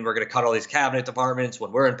Education. We're gonna cut all these cabinet departments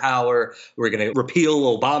when we're in power. We're gonna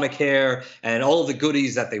repeal Obamacare and all of the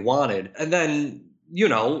goodies that they wanted. And then,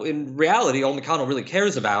 in reality, all McConnell really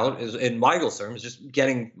cares about is, in Weigel's terms, just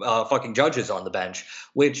getting fucking judges on the bench,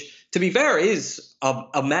 which, to be fair, is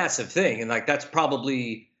a massive thing. And like, that's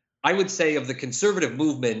probably, I would say, of the conservative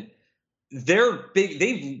movement, they're big.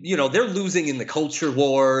 They're losing in the culture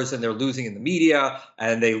wars, and they're losing in the media,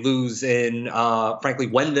 and they lose in, frankly,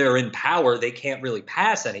 when they're in power, they can't really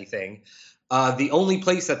pass anything. The only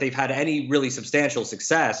place that they've had any really substantial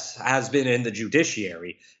success has been in the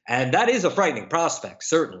judiciary. And that is a frightening prospect,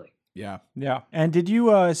 certainly. Yeah. Yeah. And did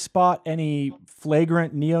you spot any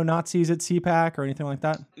flagrant neo-Nazis at CPAC or anything like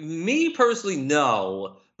that? Me personally,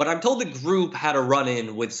 no. But I'm told the group had a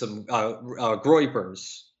run-in with some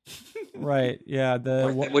groypers. Right. Yeah.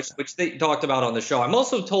 Which they talked about on the show. I'm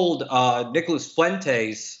also told Nicholas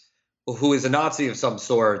Fuentes, who is a Nazi of some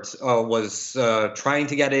sort, was trying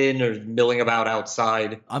to get in or milling about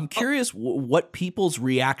outside. I'm curious what people's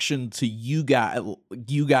reaction to you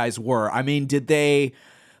guys were. I mean, did they...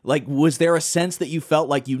 Like, was there a sense that you felt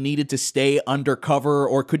like you needed to stay undercover,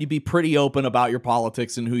 or could you be pretty open about your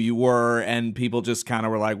politics and who you were, and people just kind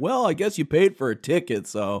of were like, well, I guess you paid for a ticket,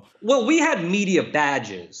 so... Well, we had media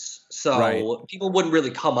badges, so Right. people wouldn't really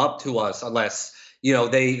come up to us unless, you know,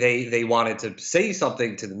 they wanted to say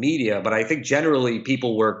something to the media, but I think generally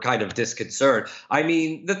people were kind of disconcerted. I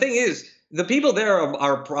mean, the thing is, the people there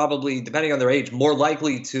are probably, depending on their age, more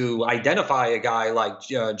likely to identify a guy like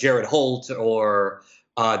Jared Holt or...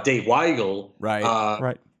 Dave Weigel,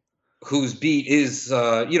 right, whose beat is,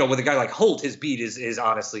 with a guy like Holt, his beat is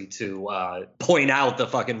honestly to point out the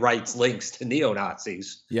fucking right's links to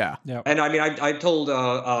neo-Nazis. Yeah. And I mean, I told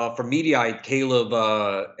from Mediaite, Caleb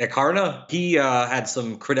Ekarna, he had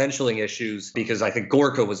some credentialing issues because I think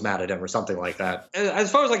Gorka was mad at him or something like that.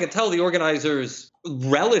 As far as I can tell, the organizers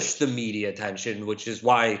relished the media attention, which is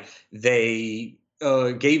why they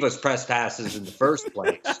gave us press passes in the first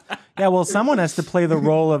place. Yeah, well, someone has to play the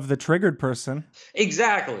role of the triggered person.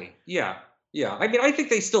 Exactly. Yeah. Yeah. I mean, I think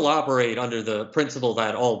they still operate under the principle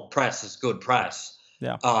that all press is good press.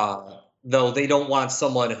 Yeah. Though they don't want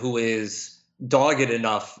someone who is dogged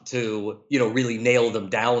enough to, really nail them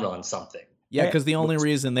down on something. Yeah, because the only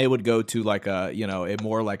reason they would go to like a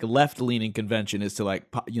more like a left-leaning convention is to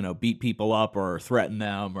like beat people up or threaten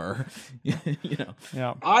them or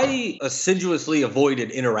Yeah. I assiduously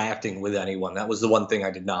avoided interacting with anyone. That was the one thing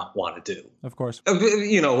I did not want to do. Of course.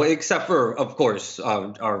 Except for, of course,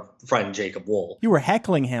 our friend Jacob Wool. You were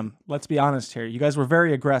heckling him. Let's be honest here. You guys were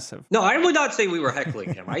very aggressive. No, I would not say we were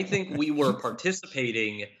heckling him. I think we were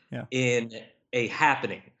participating in a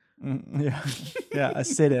happening. Yeah, a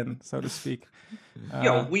sit-in, so to speak.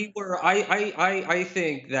 We were. I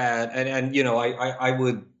think that, and I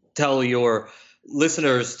would tell your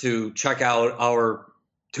listeners to check out our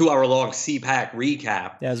 2-hour-long CPAC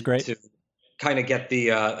recap. Yeah, it's great to kind of get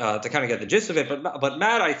the gist of it. But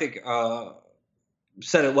Matt, I think,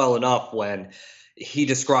 said it well enough when he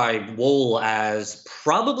described Wool as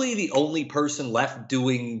probably the only person left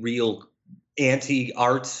doing real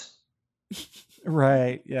anti-art.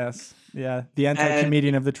 Right. Yes. Yeah. The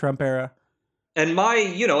anti-comedian of the Trump era. And my,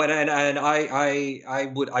 and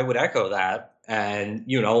I would echo that. And,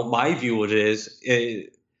 my view of it is,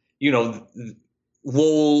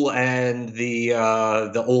 Wool and the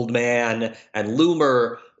old man and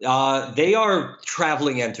Loomer, they are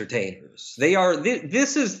traveling entertainers. They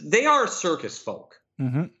are circus folk.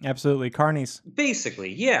 Mm-hmm. Absolutely. Carnies.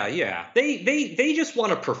 Basically, yeah. They just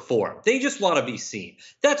want to perform. They just want to be seen.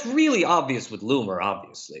 That's really obvious with Loomer,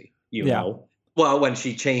 obviously. You know. Well, when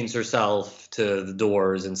she chains herself to the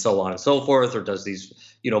doors and so on and so forth, or does these,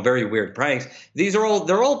 very weird pranks. They're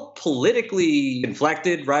all politically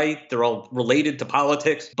inflected, right? They're all related to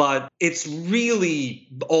politics, but it's really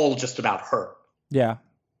all just about her. Yeah.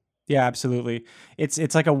 Yeah, absolutely.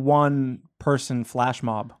 It's like a one-person flash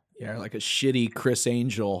mob. Yeah, like a shitty Chris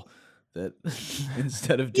Angel that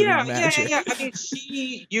instead of doing magic. Yeah. I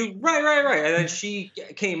mean, right. And then she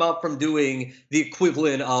came up from doing the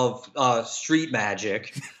equivalent of street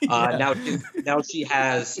magic. Now she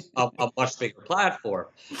has a much bigger platform,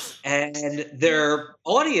 and their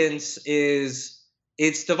audience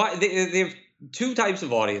it's divided. They have two types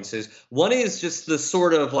of audiences. One is just the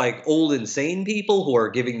sort of like old insane people who are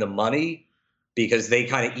giving them money because they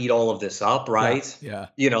kind of eat all of this up, right? Yeah.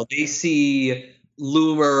 They see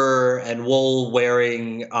Loomer and Wool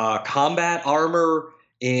wearing combat armor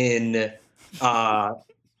in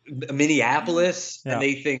Minneapolis, and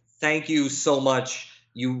they think, thank you so much,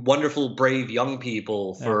 you wonderful, brave young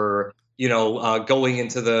people, for going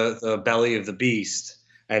into the belly of the beast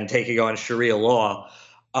and taking on Sharia law.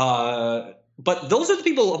 But those are the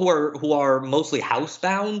people who are mostly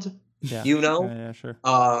housebound. Yeah. Yeah, sure.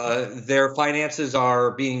 Their finances are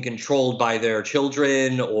being controlled by their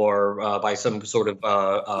children or by some sort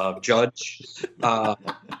of judge.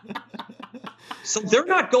 So they're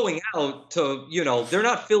not going out to, they're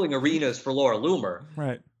not filling arenas for Laura Loomer.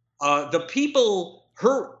 Right. The people,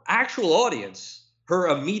 her actual audience, her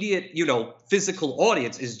immediate, physical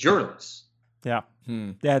audience is journalists. Yeah.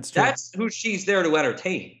 Yeah, it's true. That's who she's there to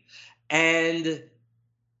entertain. And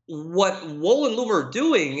what Wool and Loomer are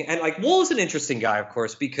doing, and like Wool is an interesting guy, of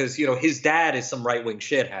course, because his dad is some right wing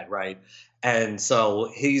shithead, right? And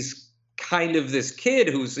so he's kind of this kid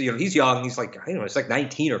who's he's young. He's like, I don't know, it's like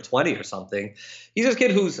 19 or 20 or something. He's this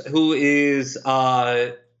kid who is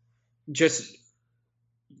just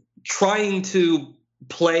trying to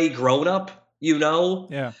play grown up,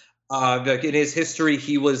 Yeah. Like in his history,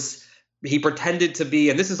 he pretended to be,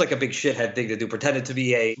 and this is like a big shithead thing to do, pretended to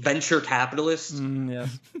be a venture capitalist.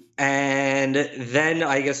 Yes. And then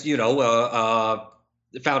I guess,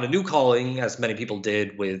 found a new calling, as many people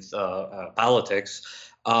did with politics,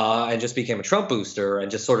 and just became a Trump booster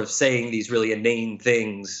and just sort of saying these really inane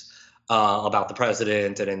things about the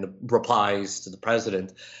president and in the replies to the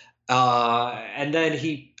president. And then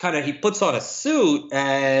he puts on a suit,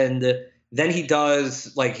 and then he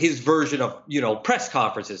does like his version of, press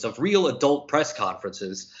conferences, of real adult press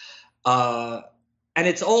conferences. And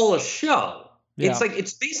it's all a show. Yeah.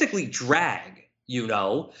 It's basically drag,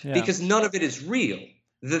 because none of it is real.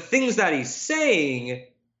 The things that he's saying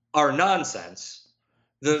are nonsense.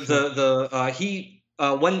 One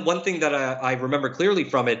thing that I remember clearly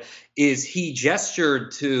from it is he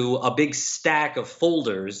gestured to a big stack of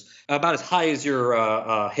folders about as high as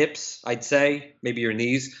your hips, I'd say, maybe your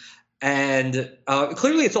knees. And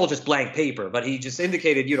clearly it's all just blank paper, but he just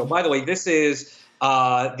indicated, by the way,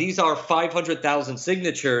 these are 500,000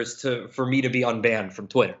 signatures for me to be unbanned from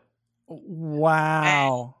Twitter.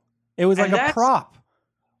 Wow. It was like a prop.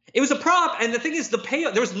 It was a prop, and the thing is,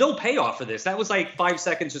 there was no payoff for this. That was like 5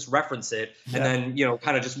 seconds, just reference it, and then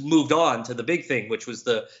kind of just moved on to the big thing, which was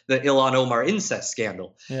the Ilhan Omar incest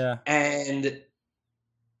scandal. Yeah, and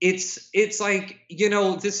it's like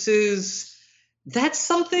that's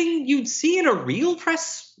something you'd see in a real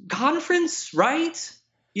press conference, right?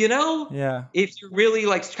 Yeah. If you're really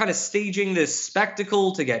like kind of staging this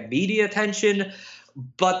spectacle to get media attention,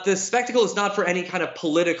 but the spectacle is not for any kind of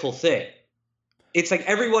political thing. It's like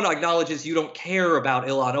everyone acknowledges you don't care about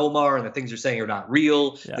Ilhan Omar and the things you're saying are not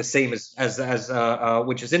real. Yeah. The same as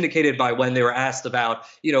which is indicated by when they were asked about,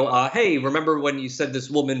 hey, remember when you said this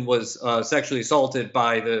woman was sexually assaulted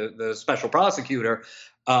by the special prosecutor?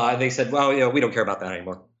 And they said, well, we don't care about that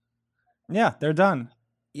anymore. Yeah, they're done.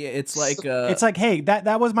 Yeah, it's like it's like, hey,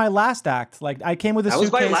 that was my last act. Like I came with a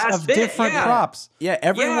suitcase of different props. Yeah,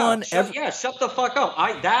 everyone. Shut the fuck up.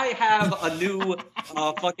 I have a new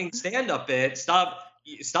fucking stand-up bit. Stop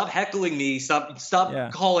heckling me. Stop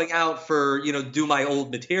calling out for do my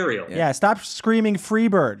old material. Yeah, stop screaming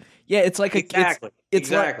Freebird. Yeah, it's like exactly.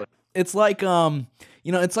 It's like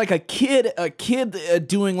it's like a kid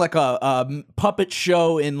doing like a puppet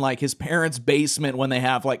show in like his parents' basement when they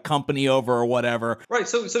have like company over or whatever. Right.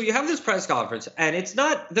 So you have this press conference, and it's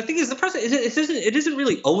not, the thing is, the press it isn't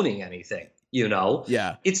really owning anything.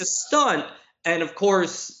 Yeah. It's a stunt, and of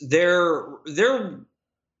course they're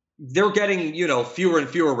getting fewer and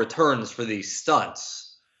fewer returns for these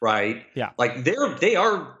stunts. Right. Yeah. Like they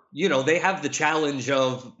are. They have the challenge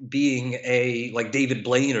of being a like David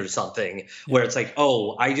Blaine or something, where it's like,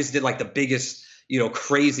 oh, I just did like the biggest,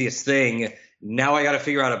 craziest thing. Now I got to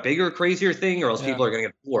figure out a bigger, crazier thing, or else people are going to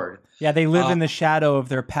get bored. Yeah, they live in the shadow of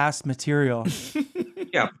their past material.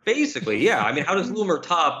 Yeah, basically. Yeah. I mean, how does Loomer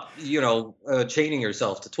top, chaining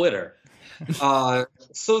yourself to Twitter?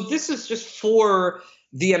 So this is just for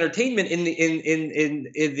the entertainment in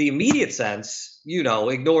the immediate sense.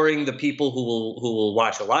 Ignoring the people who will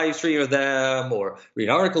watch a live stream of them or read an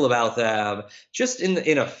article about them. Just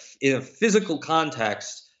in a physical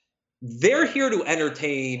context, they're here to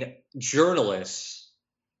entertain journalists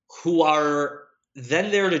who are then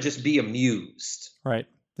there to just be amused. Right.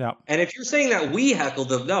 Yeah. And if you're saying that we heckled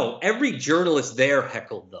them, no, every journalist there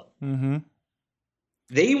heckled them. Mm-hmm.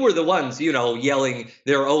 They were the ones, yelling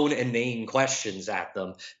their own inane questions at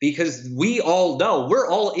them, because we all know, we're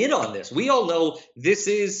all in on this. We all know this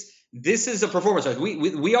is a performance.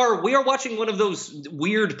 We are watching one of those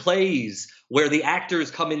weird plays where the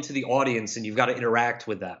actors come into the audience and you've got to interact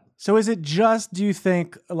with them. So is it just, do you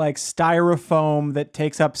think, like styrofoam that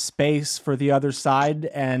takes up space for the other side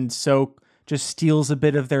and so just steals a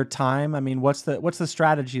bit of their time? I mean, what's the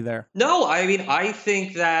strategy there? No, I mean, I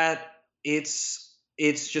think that it's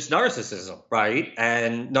just narcissism, right?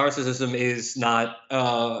 And narcissism is not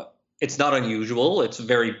it's not unusual. It's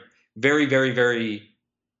very, very, very, very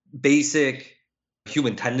basic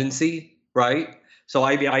human tendency, right? So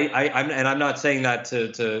I'm not saying that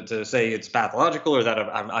to say it's pathological or that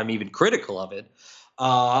I'm even critical of it.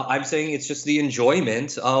 I'm saying it's just the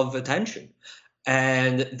enjoyment of attention.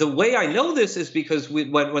 And the way I know this is because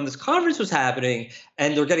when this conference was happening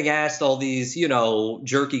and they're getting asked all these,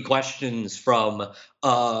 jerky questions from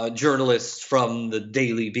journalists from the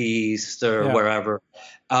Daily Beast or wherever,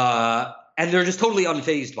 and they're just totally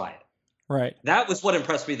unfazed by it. Right. That was what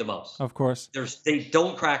impressed me the most. Of course. They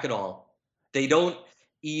don't crack at all. They don't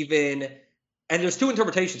even, and there's two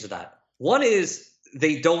interpretations of that. One is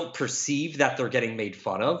they don't perceive that they're getting made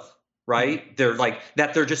fun of. Right? They're like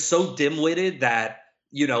that. They're just so dim-witted that,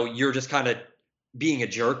 you're just kind of being a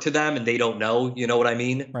jerk to them and they don't know. You know what I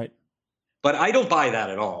mean? Right. But I don't buy that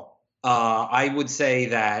at all. I would say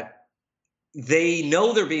that they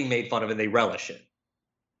know they're being made fun of and they relish it.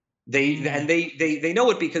 They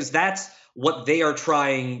know it because that's what they are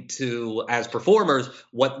trying to, as performers,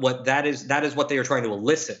 what that is what they are trying to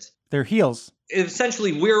elicit. Their heels.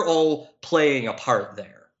 Essentially, we're all playing a part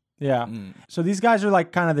there. Yeah. So these guys are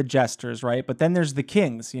like kind of the jesters, right? But then there's the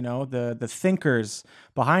kings, the thinkers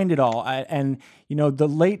behind it all. And, the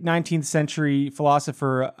late 19th century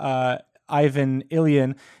philosopher Ivan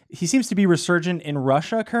Ilyin, he seems to be resurgent in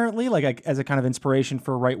Russia currently, like as a kind of inspiration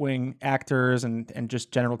for right-wing actors and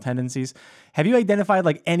just general tendencies. Have you identified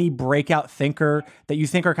like any breakout thinker that you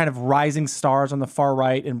think are kind of rising stars on the far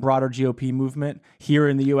right and broader GOP movement here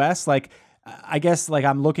in the U.S.? Like, I guess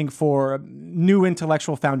I'm looking for new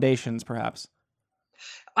intellectual foundations, perhaps.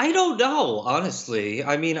 I don't know, honestly.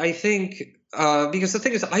 I mean, I think because the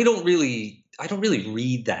thing is, I don't really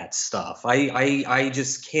read that stuff. I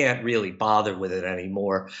just can't really bother with it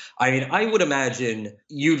anymore. I mean, I would imagine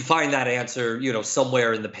you'd find that answer,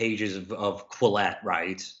 somewhere in the pages of Quillette,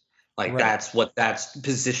 right? Like that's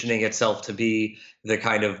positioning itself to be the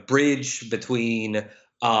kind of bridge between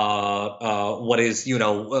what is,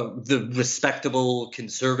 the respectable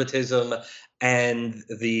conservatism and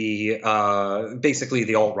the basically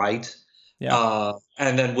the alt-right. Yeah.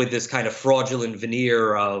 And then with this kind of fraudulent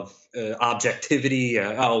veneer of objectivity,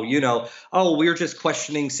 we're just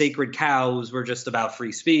questioning sacred cows. We're just about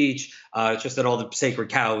free speech. It's just that all the sacred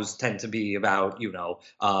cows tend to be about,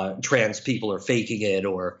 trans people are faking it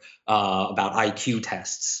or about IQ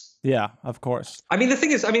tests. Yeah, of course. I mean, the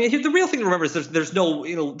thing is, the real thing to remember is there's no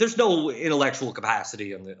intellectual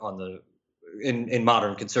capacity in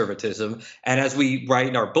modern conservatism. And as we write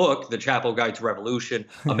in our book, The Chapo Guide to Revolution,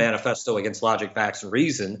 a manifesto against logic, facts, and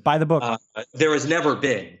reason. Buy the book. There has never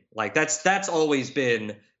been that's always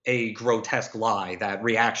been a grotesque lie that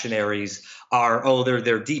reactionaries are,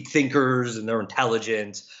 they're deep thinkers and they're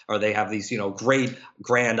intelligent, or they have these, great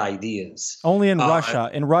grand ideas. Only in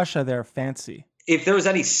Russia. In Russia, they're fancy. If there was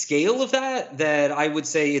any scale of that, then I would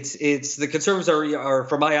say it's the conservatives are,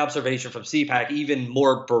 from my observation from CPAC, even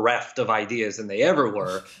more bereft of ideas than they ever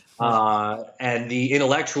were. And the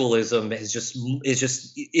intellectualism is just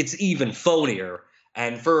it's even phonier.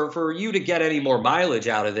 And for you to get any more mileage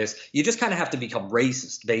out of this, you just kind of have to become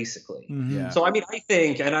racist, basically. Mm-hmm. Yeah. So I mean, I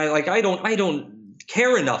think, and I don't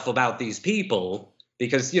care enough about these people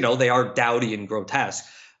because they are dowdy and grotesque,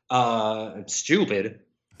 stupid.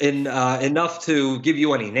 Enough to give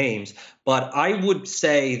you any names, but I would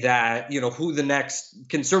say that who the next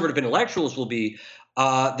conservative intellectuals will be.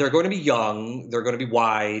 They're going to be young. They're going to be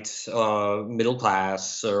white, middle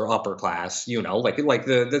class or upper class.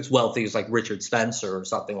 That's wealthy is like Richard Spencer or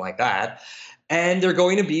something like that. And they're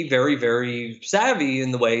going to be very, very savvy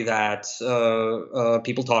in the way that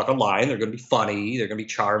people talk online. They're going to be funny. They're going to be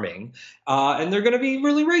charming, and they're going to be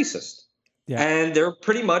really racist. Yeah. And they're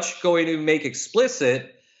pretty much going to make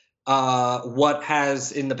explicit what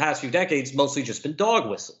has in the past few decades mostly just been dog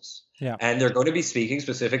whistles. Yeah. And they're going to be speaking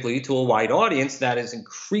specifically to a white audience that is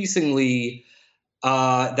increasingly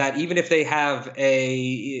that even if they have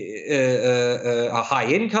a high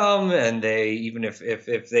income and even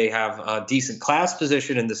if they have a decent class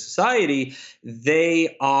position in the society,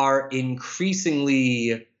 they are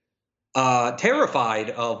increasingly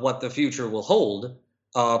terrified of what the future will hold.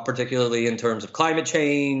 Particularly in terms of climate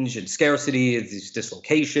change and scarcity, these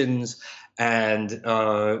dislocations, and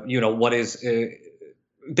what is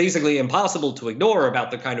basically impossible to ignore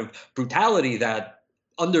about the kind of brutality that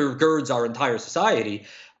undergirds our entire society.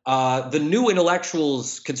 The new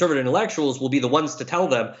intellectuals, conservative intellectuals, will be the ones to tell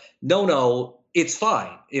them, no, it's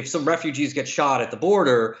fine. If some refugees get shot at the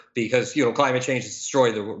border because climate change has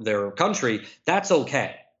destroyed their country, that's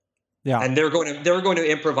okay. Yeah, and they're going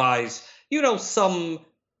to improvise. Some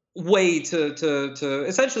way to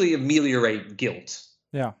essentially ameliorate guilt.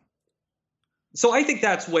 Yeah. So I think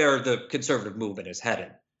that's where the conservative movement is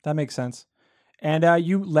headed. That makes sense. And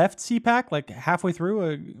you left CPAC like halfway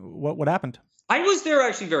through. What happened? I was there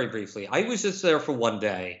actually very briefly. I was just there for one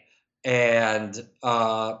day. And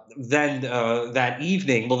then that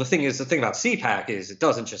evening, well, the thing about CPAC is it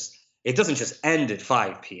doesn't just end at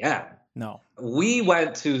 5 p.m. No. We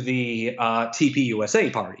went to the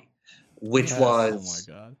TPUSA party, which was,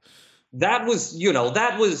 oh my God. That was,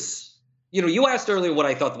 you asked earlier what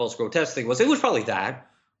I thought the most grotesque thing was. It was probably that.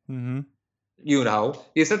 Mm-hmm.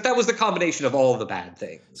 Is that was the combination of all of the bad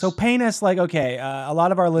things. So paint us a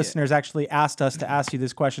lot of our listeners actually asked us to ask you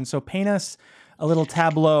this question. So paint us a little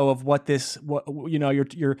tableau of what you're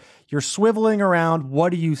swiveling around. What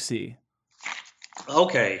do you see?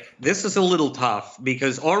 Okay, this is a little tough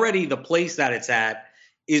because already the place that it's at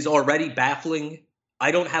is already baffling.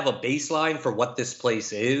 I don't have a baseline for what this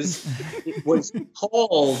place is. It was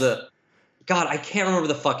called, God, I can't remember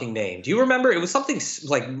the fucking name. Do you remember? It was something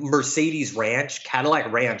like Mercedes Ranch,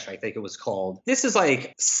 Cadillac Ranch, I think it was called. This is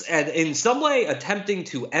like, in some way, attempting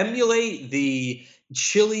to emulate the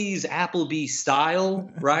Chili's Applebee's style,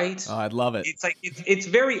 right? Oh, I'd love it. It's like it's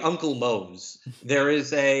very Uncle Moe's. There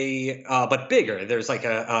is a but bigger. There's like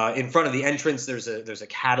a in front of the entrance. There's a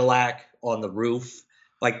Cadillac on the roof,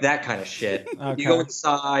 like that kind of shit. Okay. You go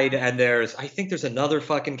inside and I think there's another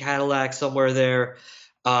fucking Cadillac somewhere there.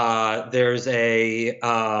 There's a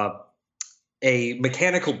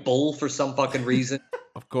mechanical bull for some fucking reason.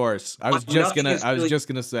 Of course, I was just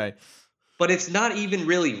gonna say. But it's not even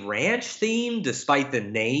really ranch themed, despite the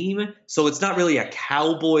name. So it's not really a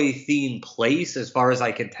cowboy themed place, as far as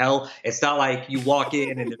I can tell. It's not like you walk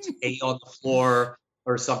in and there's hay on the floor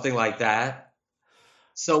or something like that.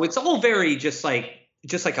 So it's all very just like a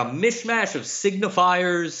mishmash of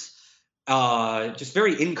signifiers, just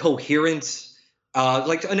very incoherent.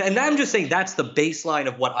 And I'm just saying that's the baseline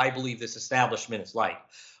of what I believe this establishment is like.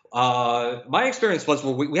 My experience was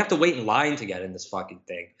we have to wait in line to get in this fucking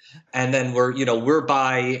thing. And then we're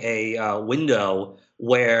by a window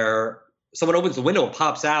where someone opens the window and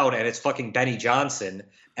pops out and it's fucking Benny Johnson.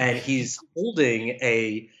 And he's holding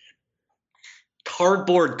a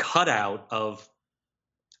cardboard cutout of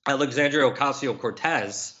Alexandria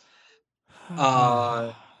Ocasio-Cortez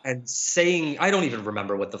and saying, I don't even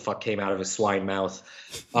remember what the fuck came out of his swine mouth.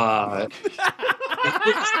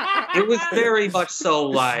 It was very much so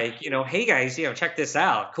like, hey guys, check this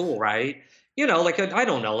out. Cool, right? Like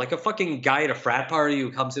a fucking guy at a frat party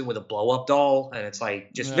who comes in with a blow up doll, and it's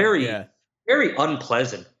like just very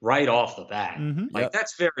unpleasant right off the bat. Mm-hmm.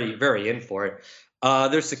 That's very, very in for it.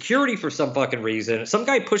 There's security for some fucking reason. Some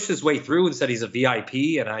guy pushed his way through and said he's a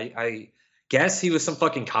VIP, and I guess he was some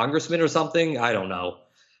fucking congressman or something. I don't know.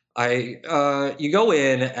 You go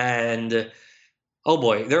in and oh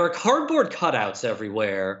boy, there are cardboard cutouts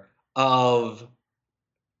everywhere of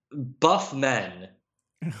buff men.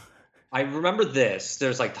 I remember this.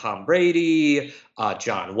 There's like Tom Brady,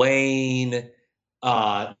 John Wayne,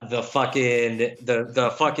 the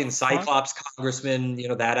fucking Cyclops congressman,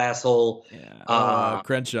 that asshole. Yeah.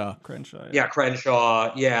 Crenshaw. Yeah,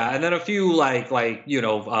 Crenshaw. Yeah, and then a few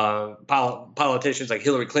politicians like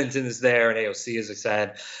Hillary Clinton is there, and AOC, as I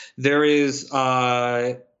said. There is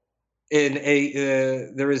there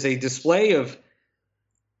is a display of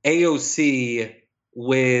AOC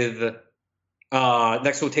with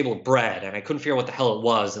next to a table of bread, and I couldn't figure out what the hell it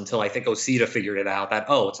was until I think Osita figured it out that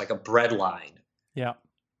it's like a bread line. Yeah.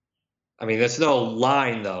 I mean, there's no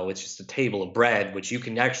line though; it's just a table of bread, which you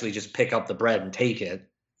can actually just pick up the bread and take it.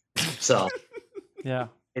 So, yeah.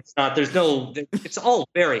 It's not. It's all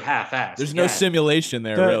very half-assed. There's no simulation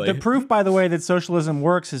there, really. The proof, by the way, that socialism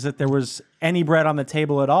works is that there was any bread on the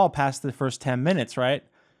table at all past the first 10 minutes, right?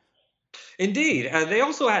 Indeed. They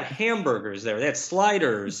also had hamburgers there. They had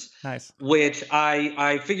sliders. Nice. Which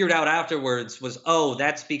I figured out afterwards was,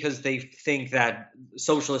 that's because they think that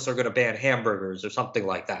socialists are going to ban hamburgers or something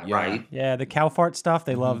like that, right? Yeah, the cow fart stuff,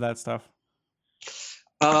 they love that stuff.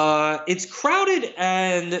 It's crowded,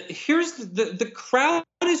 and here's the crowd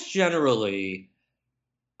is generally,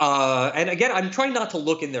 and again, I'm trying not to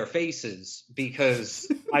look in their faces because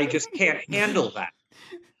I just can't handle that.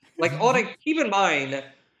 Keep in mind,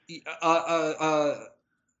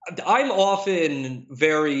 I'm often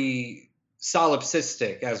very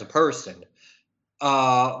solipsistic as a person,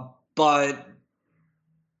 but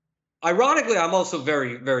ironically, I'm also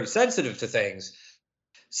very, very sensitive to things.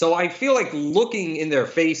 So I feel like looking in their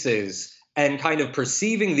faces and kind of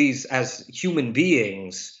perceiving these as human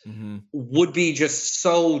beings would be just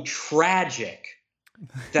so tragic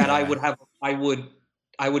that I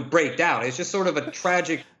would break down. It's just sort of a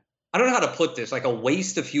tragic, I don't know how to put this, like a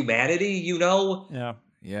waste of humanity, Yeah.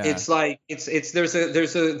 Yeah. It's like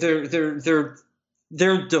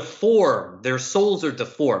they're deformed. Their souls are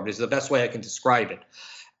deformed is the best way I can describe it.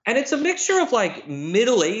 And it's a mixture of like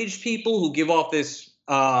middle-aged people who give off this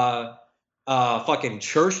fucking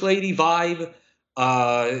church lady vibe,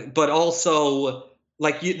 but also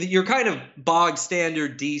like you're kind of bog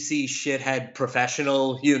standard DC shithead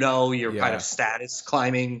professional. You know, you're kind of status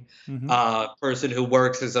climbing person who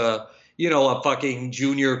works as a fucking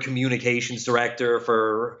junior communications director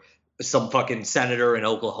for some fucking senator in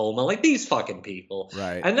Oklahoma, like these fucking people.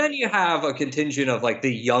 Right. And then you have a contingent of like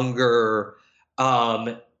the younger,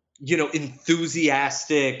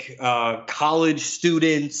 enthusiastic college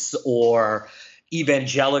students or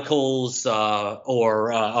evangelicals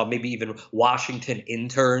or maybe even Washington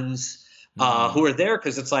interns who are there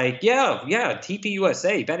because it's like,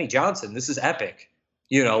 TPUSA, Benny Johnson, this is epic.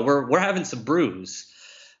 We're having some brews.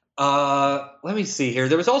 Let me see here.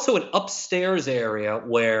 There was also an upstairs area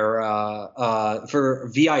where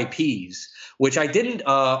for VIPs, which I didn't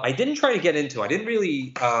try to get into. I didn't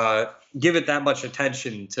really give it that much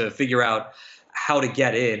attention to figure out how to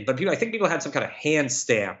get in. But I think people had some kind of hand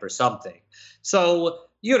stamp or something. So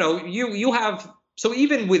you have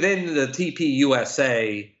even within the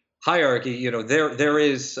TPUSA hierarchy,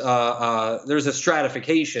 there's a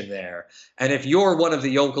stratification there. And if you're one of the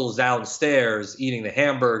yokels downstairs eating the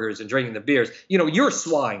hamburgers and drinking the beers, you're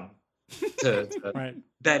swine to Right.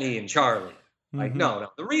 Benny and Charlie. Like, no,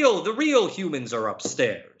 the real humans are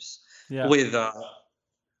upstairs with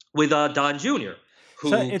Don Jr.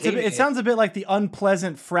 So it sounds a bit like the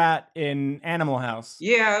unpleasant frat in Animal House.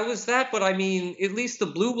 Yeah, it was that, but I mean, at least the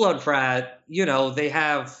Blue Blood frat, they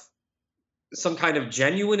have some kind of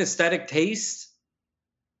genuine aesthetic taste.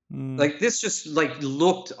 Like this just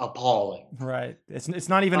looked appalling. Right. It's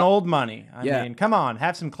not even old money. I mean, come on,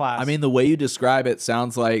 have some class. I mean, the way you describe it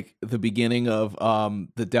sounds like the beginning of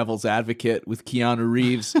The Devil's Advocate with Keanu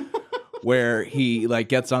Reeves, where he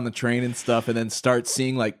gets on the train and stuff, and then starts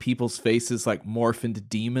seeing people's faces morph into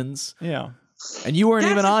demons. Yeah. And you weren't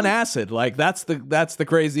even on acid. That's the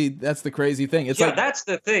crazy thing. It's that's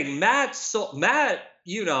the thing. Matt,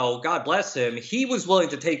 God bless him, he was willing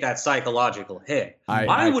to take that psychological hit.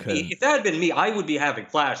 I would be, if that had been me, I would be having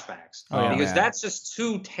flashbacks because that's just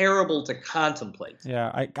too terrible to contemplate.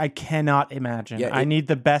 Yeah, I cannot imagine. Yeah, I need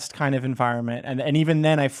the best kind of environment, and even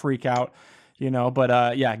then I freak out,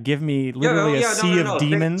 But give me literally a sea of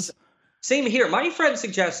demons. Same here. My friend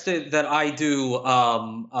suggested that I do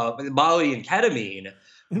Molly and ketamine,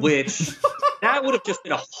 which that would have just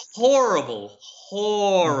been a horrible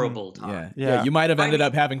time. Yeah. You might have ended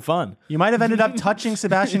up having fun. You might have ended up touching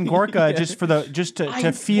Sebastian Gorka just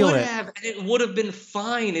to feel it. And it would have been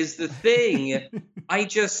fine. Is the thing.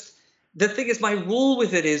 The thing is, my rule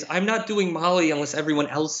with it is I'm not doing Molly unless everyone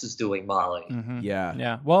else is doing Molly. Mm-hmm. Yeah.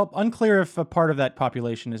 Yeah. Well, unclear if a part of that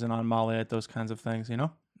population isn't on Molly at those kinds of things.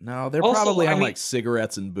 No, they're probably on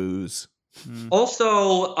cigarettes and booze.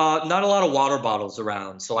 Also, not a lot of water bottles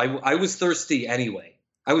around, so I was thirsty anyway.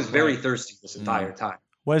 I was very thirsty this entire time.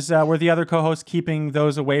 Were the other co-hosts keeping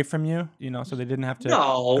those away from you? So they didn't have to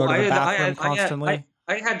go to the bathroom constantly.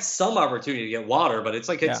 I had some opportunity to get water, but it's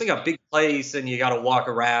like a big place, and you got to walk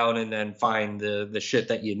around and then find the shit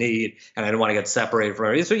that you need. And I didn't want to get separated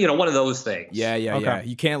from it. So one of those things. Yeah.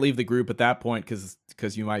 You can't leave the group at that point because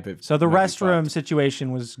you might be. So the restroom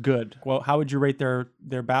situation was good. Well, how would you rate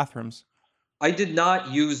their bathrooms? I did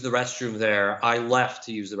not use the restroom there. I left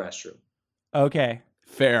to use the restroom. Okay.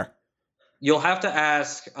 Fair. You'll have to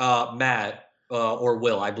ask Matt or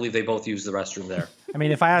Will. I believe they both use the restroom there. I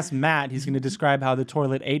mean, if I ask Matt, he's going to describe how the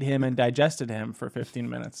toilet ate him and digested him for 15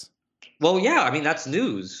 minutes. Well, yeah, I mean, that's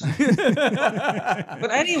news.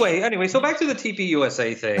 But anyway, so back to the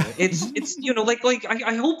TPUSA thing. It's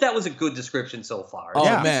I hope that was a good description so far. Oh,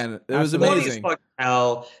 yeah. Man, it was amazing.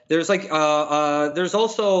 Hell. There's there's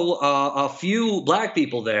also a few black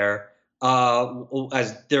people there.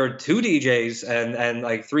 As there are 2 DJs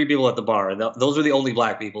and 3 people at the bar, and those are the only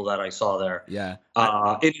black people that I saw there. Yeah.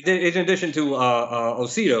 In addition to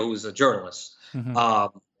Osito, who's a journalist.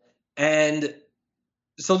 Mm-hmm. And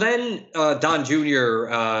so then Don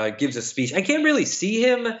Jr. Gives a speech. I can't really see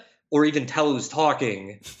him or even tell who's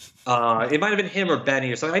talking. It might have been him or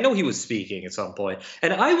Benny or something. I know he was speaking at some point,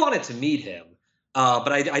 and I wanted to meet him.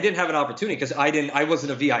 But I didn't have an opportunity because I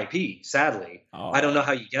wasn't a VIP, sadly. I don't know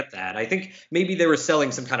how you get that. I think maybe they were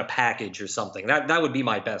selling some kind of package or something. That would be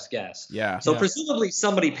my best guess. Yeah. So presumably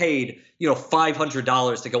somebody paid,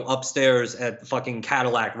 $500 to go upstairs at fucking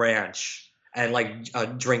Cadillac Ranch and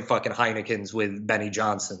drink fucking Heinekens with Benny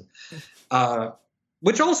Johnson.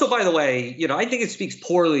 Which also, by the way, I think it speaks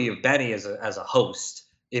poorly of Benny as a host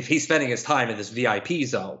if he's spending his time in this VIP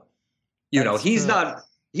zone. He's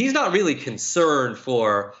not really concerned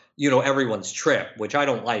for, everyone's trip, which I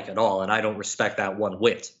don't like at all, and I don't respect that one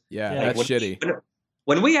whit. Yeah, that's shitty.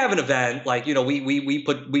 when we have an event, like, you know, we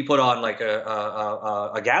put on like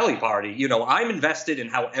a galley party, you know, I'm invested in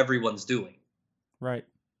how everyone's doing. Right.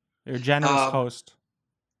 You're a generous host.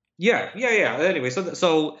 Yeah. Anyway,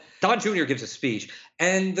 so Don Jr. gives a speech,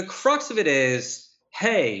 and the crux of it is,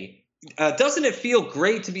 hey, doesn't it feel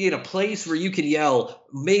great to be in a place where you can yell,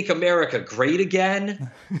 "Make America Great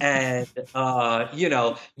Again"? And, you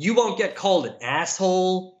know, you won't get called an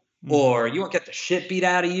asshole, or you won't get the shit beat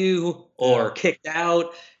out of you, or kicked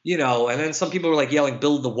out, you know. And then some people were like yelling,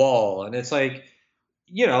 "Build the wall." And it's like,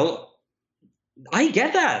 you know, I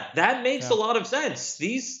get that. That makes a lot of sense.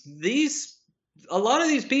 A lot of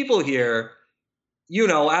these people here, you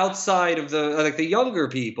know, outside of the younger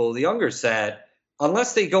people, the younger set,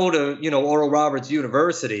 unless they go to, you know, Oral Roberts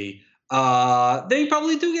University, they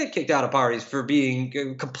probably do get kicked out of parties for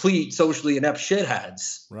being complete socially inept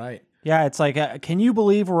shitheads. Right. Yeah, it's like, can you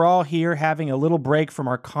believe we're all here having a little break from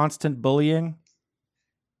our constant bullying?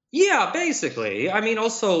 Yeah, basically. I mean,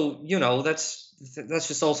 also, you know, that's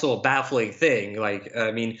just also a baffling thing. Like,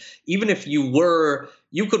 I mean, even if you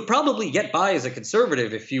could probably get by as a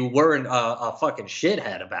conservative if you weren't a fucking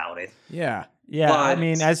shithead about it. Yeah. Yeah, But- I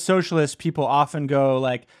mean, as socialists, people often go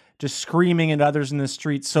like just screaming at others in the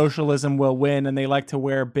street, socialism will win, and they like to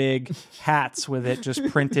wear big hats with it just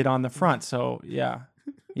printed on the front. So, yeah,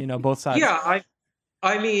 you know, both sides. Yeah,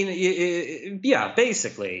 I mean, yeah,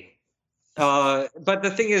 basically. But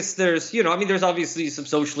the thing is, there's obviously some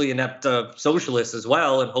socially inept socialists as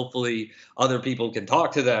well, and hopefully other people can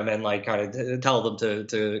talk to them and like kind of tell them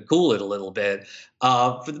to cool it a little bit.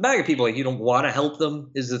 For the MAGA people, like, you don't want to help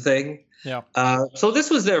them is the thing. Yeah. So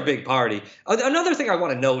this was their big party. Another thing I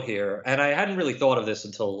want to note here, and I hadn't really thought of this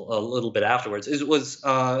until a little bit afterwards, was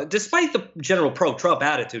despite the general pro-Trump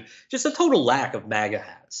attitude, just a total lack of MAGA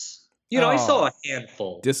hats. You know, I saw a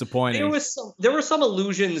handful. Disappointing. There were some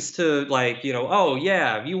allusions to, like, you know, oh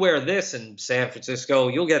yeah, if you wear this in San Francisco,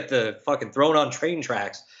 you'll get the fucking thrown on train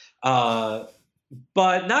tracks. But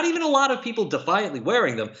not even a lot of people defiantly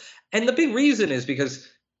wearing them. And the big reason is because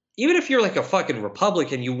even if you're like a fucking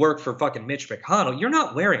Republican, you work for fucking Mitch McConnell, you're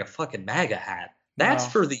not wearing a fucking MAGA hat. That's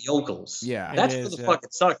for the yokels. Yeah, that's for the fucking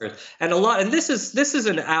suckers. And this is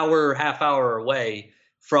an half hour away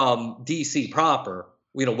from DC proper,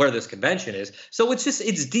 you know, where this convention is. So it's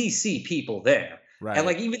DC people there. Right. And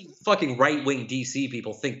like even fucking right-wing DC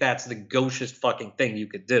people think that's the gauchest fucking thing you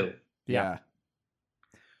could do. Yeah.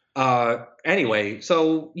 Anyway,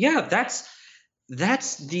 so yeah, that's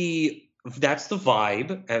the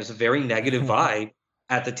vibe. It was a very negative vibe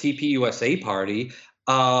at the TPUSA party.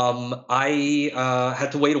 I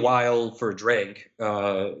had to wait a while for a drink.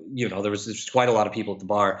 You know, there's quite a lot of people at the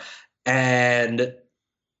bar, and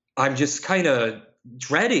I'm just kind of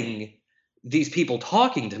dreading these people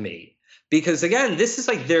talking to me because, again, this is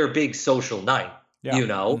like their big social night. Yeah. You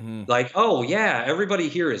know, like, oh yeah, everybody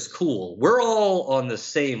here is cool. We're all on the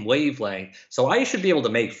same wavelength, so I should be able to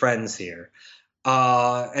make friends here.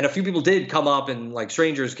 And a few people did come up, and like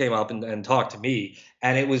strangers came up and talked to me,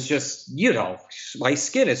 and it was just, you know, my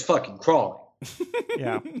skin is fucking crawling.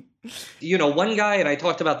 Yeah. You know, one guy, and I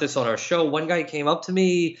talked about this on our show, one guy came up to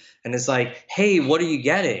me and is like, hey, what are you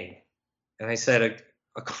getting? And I said,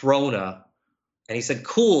 a Corona. And he said,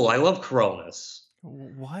 cool, I love Coronas.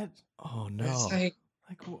 What? Oh, no. It's like,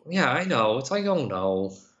 yeah, I know. It's like, oh,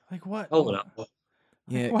 no. Like what? Oh, no.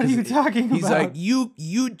 Yeah, What are you talking He's about? like,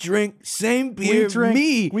 you drink same beer, drink-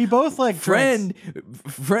 me. we both like friend,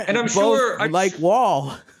 And I'm both sure- like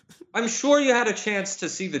Wall. I'm sure you had a chance to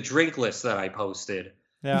see the drink list that I posted.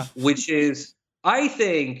 Yeah. Which is, I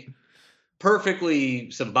think,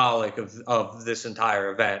 perfectly symbolic of this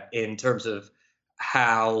entire event in terms of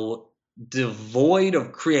how devoid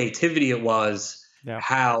of creativity it was,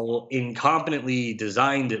 how incompetently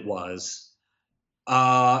designed it was,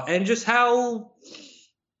 and just how,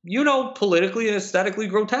 you know, politically and aesthetically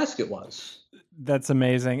grotesque it was. That's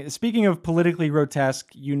amazing. Speaking of politically grotesque,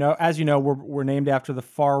 you know, as you know, we're named after the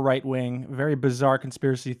far right wing, very bizarre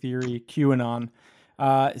conspiracy theory, QAnon.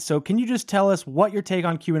 So can you just tell us what your take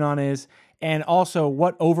on QAnon is, and also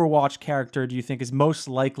what Overwatch character do you think is most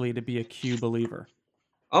likely to be a Q believer?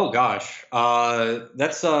 Oh gosh,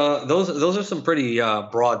 that's those are some pretty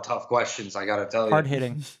broad, tough questions. I gotta tell you, Hard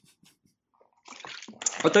hitting.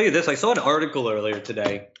 I'll tell you this: I saw an article earlier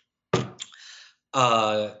today.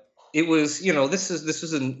 It was, you know, this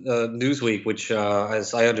was in Newsweek, which,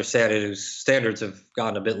 as I understand it, whose standards have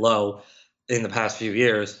gotten a bit low in the past few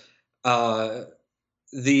years.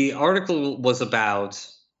 The article was about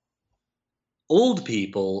old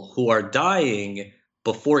people who are dying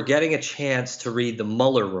before getting a chance to read the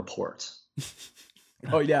Mueller report.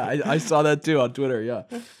 Oh yeah, I saw that too on Twitter. Yeah.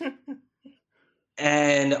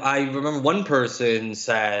 And I remember one person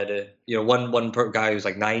said, guy who's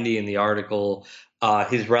like 90 in the article,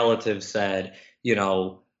 his relative said,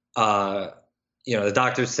 the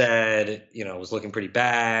doctor said, it was looking pretty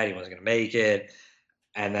bad. He wasn't going to make it.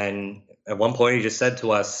 And then at one point he just said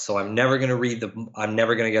to us, so I'm never going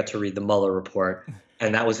to get to read the Mueller report.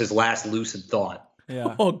 And that was his last lucid thought.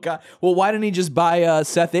 Yeah. Oh God. Well, why didn't he just buy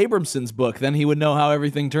Seth Abramson's book? Then he would know how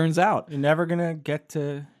everything turns out. You're never gonna get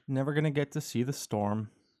to see the storm.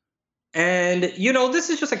 And this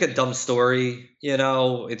is just like a dumb story.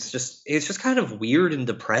 It's just kind of weird and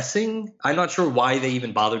depressing. I'm not sure why they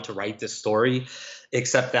even bothered to write this story,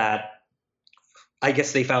 except that I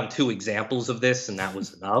guess they found 2 examples of this, and that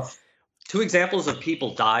was enough. 2 examples of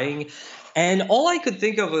people dying, and all I could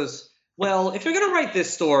think of was, well, if you're going to write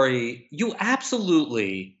this story, you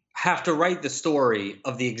absolutely have to write the story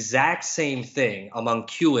of the exact same thing among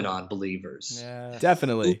QAnon believers. Yeah.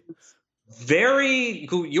 Definitely.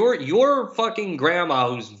 Your fucking grandma,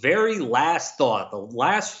 whose very last thought, the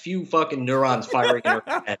last few fucking neurons firing in her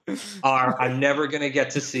head are, I'm never going to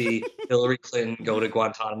get to see Hillary Clinton go to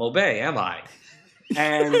Guantanamo Bay, am I?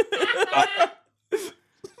 And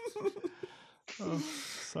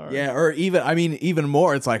sorry. Yeah, or even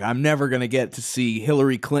more, it's like I'm never gonna get to see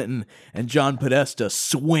Hillary Clinton and John Podesta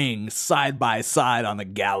swing side by side on the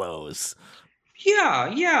gallows. Yeah,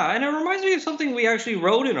 and it reminds me of something we actually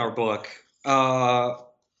wrote in our book, The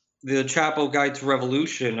Chapo Guide to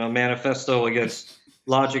Revolution, a manifesto against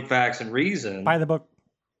logic, facts, and reason. Buy the book.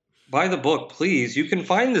 Buy the book, please. You can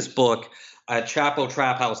find this book at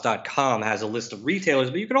chapotraphouse.com. Has a list of retailers,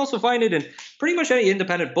 but you can also find it in pretty much any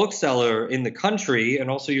independent bookseller in the country, and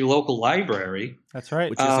also your local library. That's right.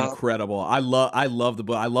 Which is incredible. I love the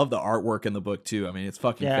book. I love the artwork in the book too. I mean, it's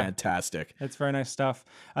fucking fantastic. It's very nice stuff.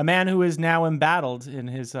 A man who is now embattled in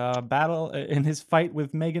his in his fight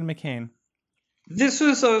with Meghan McCain. This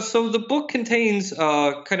is so the book contains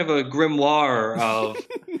kind of a grimoire of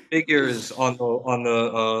figures on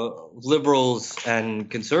the liberals and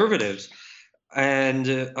conservatives. And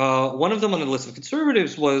one of them on the list of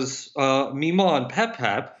conservatives was Mima and Pep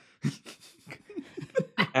Pep.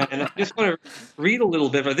 And I just want to read a little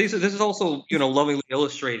bit. But this is also, lovingly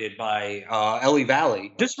illustrated by Ellie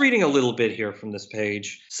Valley. Just reading a little bit here from this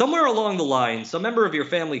page. Somewhere along the line, some member of your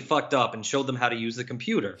family fucked up and showed them how to use the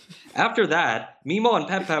computer. After that, Mima and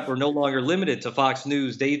Pep Pep were no longer limited to Fox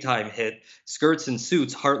News daytime hit Skirts and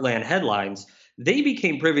Suits Heartland headlines. They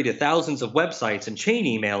became privy to thousands of websites and chain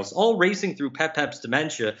emails, all racing through Pep Pep's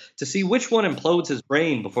dementia to see which one implodes his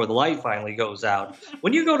brain before the light finally goes out.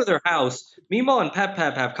 When you go to their house, Mima and Pep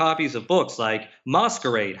Pep have copies of books like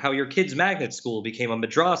Masquerade, How Your Kid's Magnet School Became a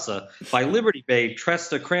Madrasa by Liberty Babe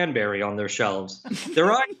Tresta Cranberry on their shelves.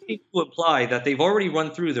 Their eyes seem to imply that they've already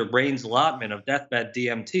run through their brain's allotment of deathbed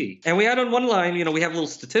DMT. And we had on one line, we have little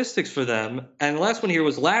statistics for them. And the last one here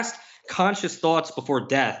was last conscious thoughts before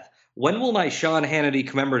death. When will my Sean Hannity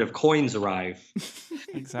commemorative coins arrive?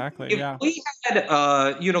 Exactly. If we had,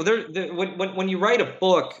 when you write a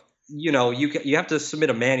book, you have to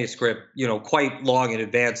submit a manuscript, quite long in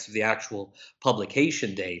advance of the actual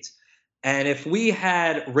publication date. And if we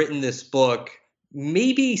had written this book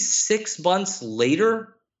maybe 6 months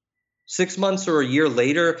later, 6 months or a year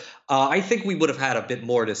later, I think we would have had a bit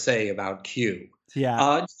more to say about Q.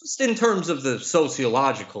 Yeah. Just in terms of the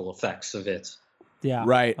sociological effects of it. Yeah,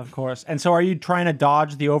 right. Of course. And so are you trying to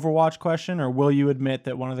dodge the Overwatch question, or will you admit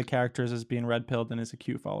that one of the characters is being red-pilled and is a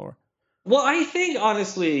Q follower? Well, I think,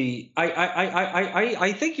 honestly,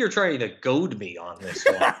 I think you're trying to goad me on this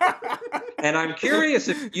one. And I'm curious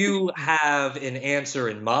if you have an answer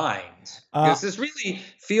in mind. Because this really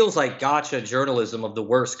feels like gotcha journalism of the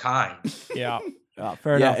worst kind. Yeah.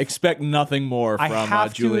 Fair enough. Expect nothing more from I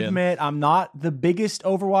have Julian. to admit, I'm not the biggest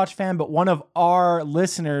Overwatch fan, but one of our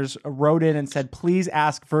listeners wrote in and said, please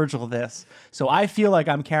ask Virgil this. So I feel like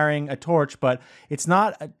I'm carrying a torch, but it's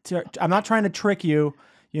not. I'm not trying to trick you,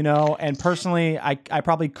 and personally, I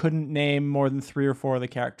probably couldn't name more than 3 or 4 of the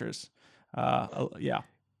characters. Yeah.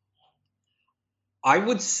 I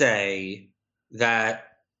would say that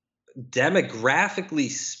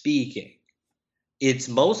demographically speaking, it's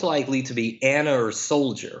most likely to be Anna or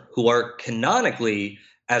Soldier, who are canonically,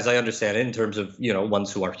 as I understand it, in terms of,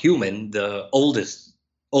 ones who are human, the oldest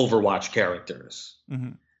Overwatch characters.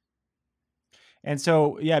 Mm-hmm. And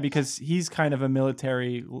so, because he's kind of a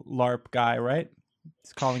military LARP guy, right?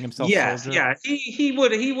 He's calling himself Soldier. Yeah. He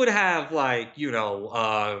would have,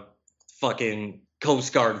 fucking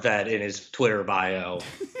Coast Guard vet in his Twitter bio.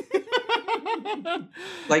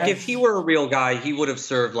 If he were a real guy, he would have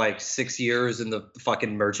served 6 years in the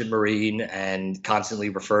fucking Merchant Marine and constantly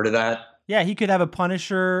refer to that. Yeah, he could have a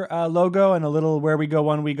Punisher logo and a little "Where we go,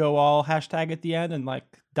 one we go all" hashtag at the end, and like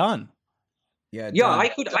done. Yeah, I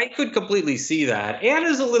could completely see that.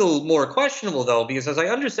 Anna's a little more questionable though, because as I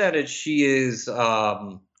understand it, she is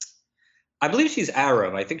I believe she's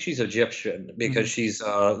Arab. I think she's Egyptian because she's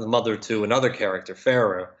the mother to another character,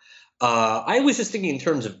 Pharaoh. I was just thinking in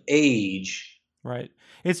terms of age. Right.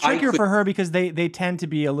 It's trickier for her because they tend to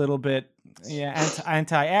be a little bit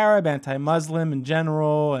anti-Arab, anti-Muslim in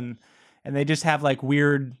general, and they just have like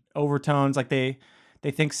weird overtones. Like they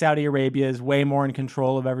think Saudi Arabia is way more in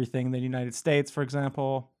control of everything than the United States, for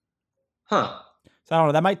example. Huh. So I don't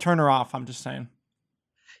know. That might turn her off. I'm just saying.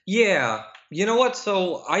 Yeah. You know what?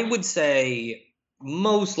 So I would say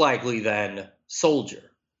most likely then Soldier.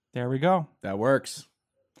 There we go. That works.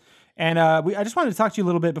 And I just wanted to talk to you a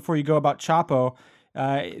little bit before you go about Chapo.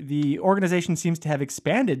 The organization seems to have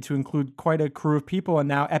expanded to include quite a crew of people, and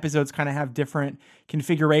now episodes kind of have different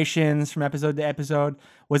configurations from episode to episode.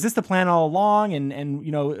 Was this the plan all along? And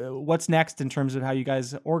you know, what's next in terms of how you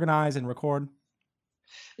guys organize and record?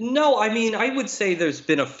 No, I mean, I would say there's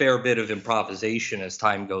been a fair bit of improvisation as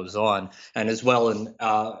time goes on, and as well an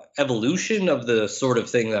evolution of the sort of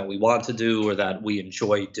thing that we want to do or that we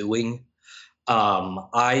enjoy doing.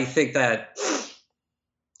 I think that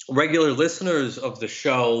regular listeners of the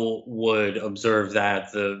show would observe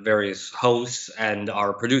that the various hosts and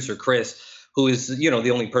our producer, Chris, who is, you know,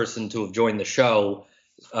 the only person to have joined the show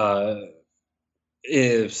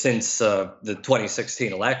since the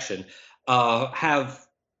 2016 election, have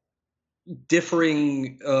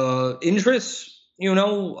differing interests, you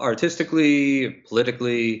know, artistically,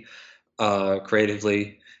 politically,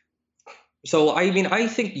 creatively. So, I mean, I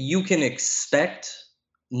think you can expect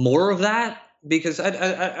more of that because at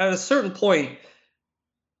a certain point,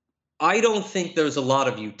 I don't think there's a lot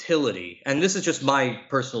of utility. And this is just my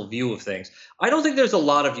personal view of things. I don't think there's a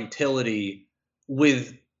lot of utility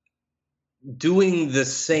with doing the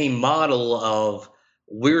same model of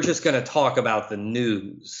we're just going to talk about the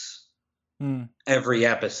news every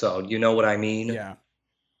episode. You know what I mean? Yeah.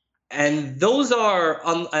 And those are,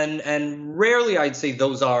 and rarely I'd say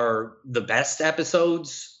those are the best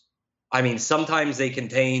episodes. I mean, sometimes they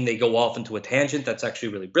go off into a tangent that's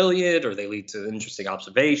actually really brilliant, or they lead to interesting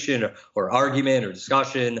observation or argument or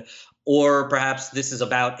discussion, or perhaps this is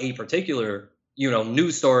about a particular, you know,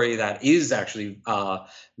 news story that is actually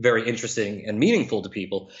very interesting and meaningful to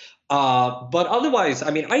people. But otherwise,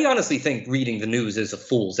 I mean, I honestly think reading the news is a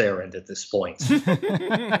fool's errand at this point.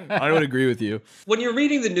 I would agree with you. When you're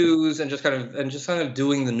reading the news and just kind of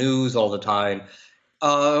doing the news all the time,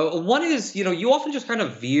 one is, you know, you often just kind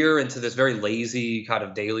of veer into this very lazy kind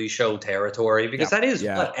of Daily Show territory because that is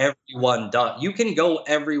what everyone does. You can go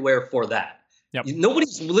everywhere for that. Yep.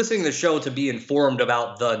 Nobody's listening to the show to be informed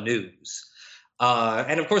about the news.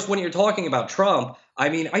 And of course, when you're talking about Trump, I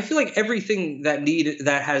mean, I feel like everything that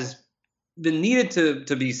has been needed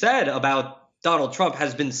to be said about Donald Trump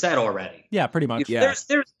has been said already. Yeah, pretty much.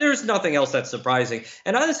 There's nothing else that's surprising.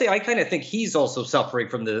 And honestly, I kind of think he's also suffering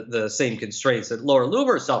from the same constraints that Laura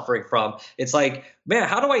Loomer is suffering from. It's like, man,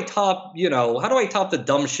 how do I top the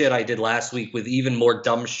dumb shit I did last week with even more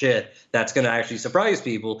dumb shit that's going to actually surprise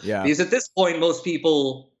people? Yeah. Because at this point, most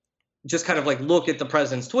people just kind of like look at the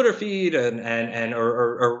president's Twitter feed or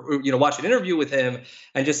you know, watch an interview with him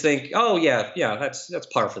and just think, oh yeah, that's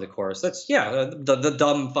par for the course. That's the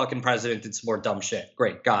dumb fucking president did some more dumb shit.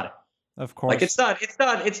 Great, got it. Of course. Like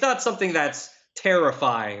it's not something that's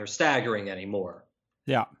terrifying or staggering anymore.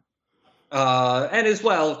 Yeah. And as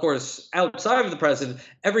well, of course, outside of the president,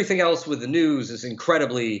 everything else with the news is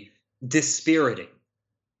incredibly dispiriting.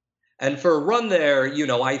 And for a run there, you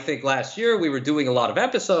know, I think last year we were doing a lot of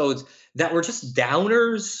episodes that were just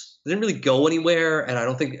downers. They didn't really go anywhere. And I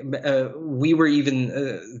don't think we were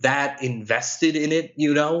even that invested in it,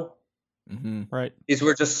 you know? Mm-hmm. Right. Is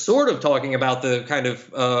we're just sort of talking about the kind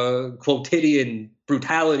of quotidian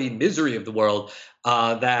brutality and misery of the world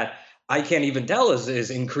that I can't even tell is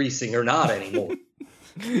increasing or not anymore.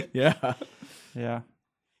 Yeah. Yeah.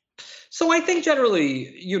 So I think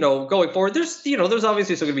generally, you know, going forward, there's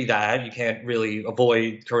obviously still going to be that. You can't really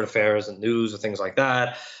avoid current affairs and news or things like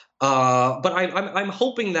that. But I'm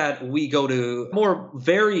hoping that we go to more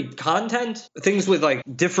varied content, things with like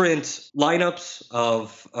different lineups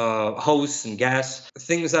of hosts and guests,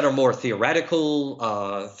 things that are more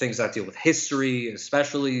theoretical, things that deal with history,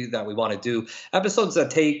 especially that we want to do, episodes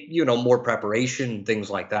that take, you know, more preparation,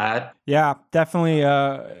 things like that. Yeah, definitely.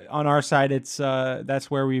 On our side, it's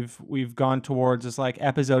that's where we've gone towards is like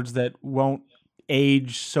episodes that won't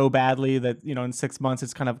age so badly that, in 6 months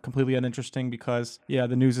it's kind of completely uninteresting because, the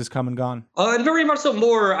news is come and gone? And very much so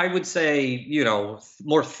more, I would say,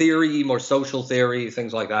 more theory, more social theory,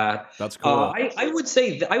 things like that. That's cool. I would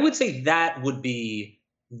say that would be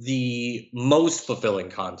the most fulfilling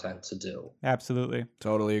content to do. Absolutely.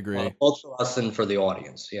 Totally agree. Both for us and for the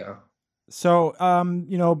audience, yeah. So,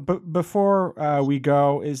 before we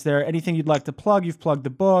go, is there anything you'd like to plug? You've plugged the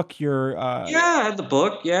book. The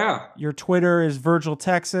book, yeah. Your Twitter is Virgil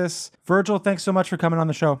Texas. Virgil, thanks so much for coming on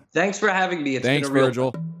the show. Thanks for having me. Thanks,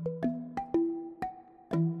 Virgil.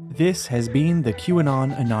 This has been the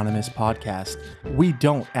QAnon Anonymous podcast. We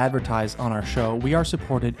don't advertise on our show. We are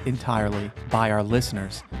supported entirely by our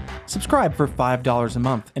listeners. Subscribe for $5 a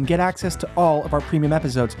month and get access to all of our premium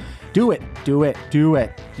episodes. Do it. You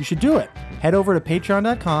should do it. Head over to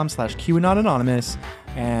patreon.com/QAnonAnonymous.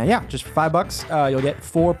 And just for $5, you'll get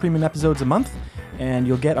 4 premium episodes a month and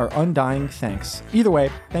you'll get our undying thanks. Either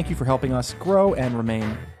way, thank you for helping us grow and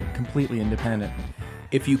remain completely independent.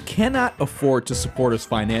 If you cannot afford to support us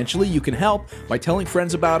financially, you can help by telling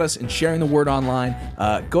friends about us and sharing the word online.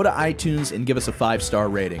 Go to iTunes and give us a 5-star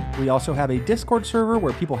rating. We also have a Discord server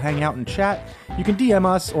where people hang out and chat. You can DM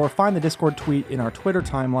us or find the Discord tweet in our Twitter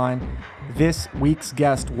timeline. This week's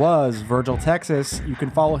guest was Virgil Texas. You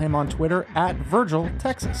can follow him on Twitter at Virgil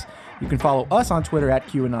Texas. You can follow us on Twitter at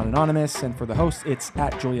QAnon Anonymous, and for the host, it's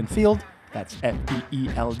at Julian Field. That's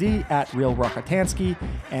FEELD, at Real Rockatansky,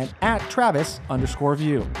 and at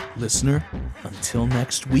Travis_View. Listener, until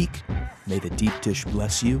next week, may the deep dish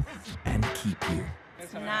bless you and keep you.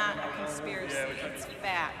 It's not a conspiracy, it's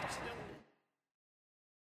fact.